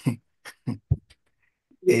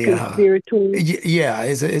 Conspiratorial. yeah,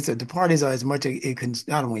 the parties are as much I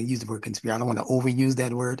don't want to use the word conspiracy. I don't want to overuse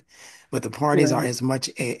that word, but the parties are Right. as much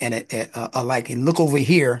like look over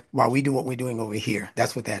here while we do what we're doing over here.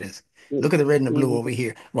 That's what that is. Look at the red and the blue over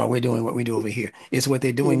here while we're doing what we do over here. It's what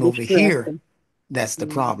they're doing over here Distracting. that's the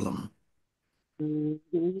problem.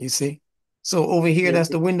 Mm-hmm. You see? So over here, They're that's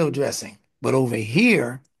the window dressing. But over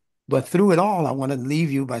here, but through it all, I want to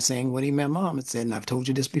leave you by saying what Imam Muhammad said, and I've told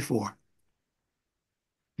you this before.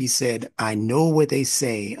 He said, I know what they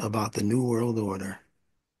say about the New World Order.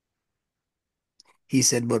 He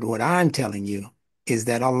said, but what I'm telling you is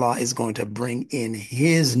that Allah is going to bring in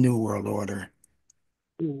his New World Order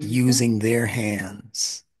mm-hmm. using their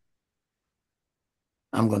hands.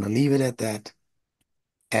 I'm going to leave it at that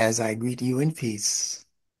as I greet you in peace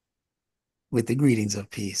with the greetings of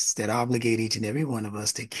peace that obligate each and every one of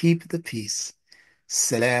us to keep the peace.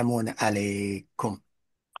 Salamun alaikum.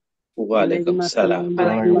 Walaikum Walaikum salam. assalam wa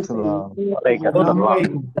Walaikum rahmatullah.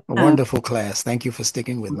 assalam. A wonderful class. Thank you for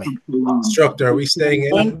sticking with me. Instructor, are we staying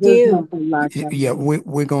in? Thank you. Yeah,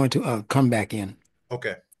 we're going to come back in.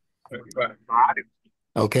 Okay.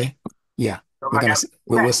 Okay? Yeah,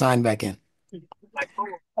 we'll sign back in.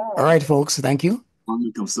 All right, folks. Thank you.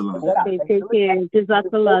 Okay, take care.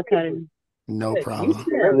 Jazakallah khair. No problem.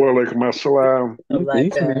 Walaikum assalam.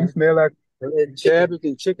 You smell like cabbage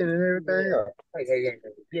and chicken and everything.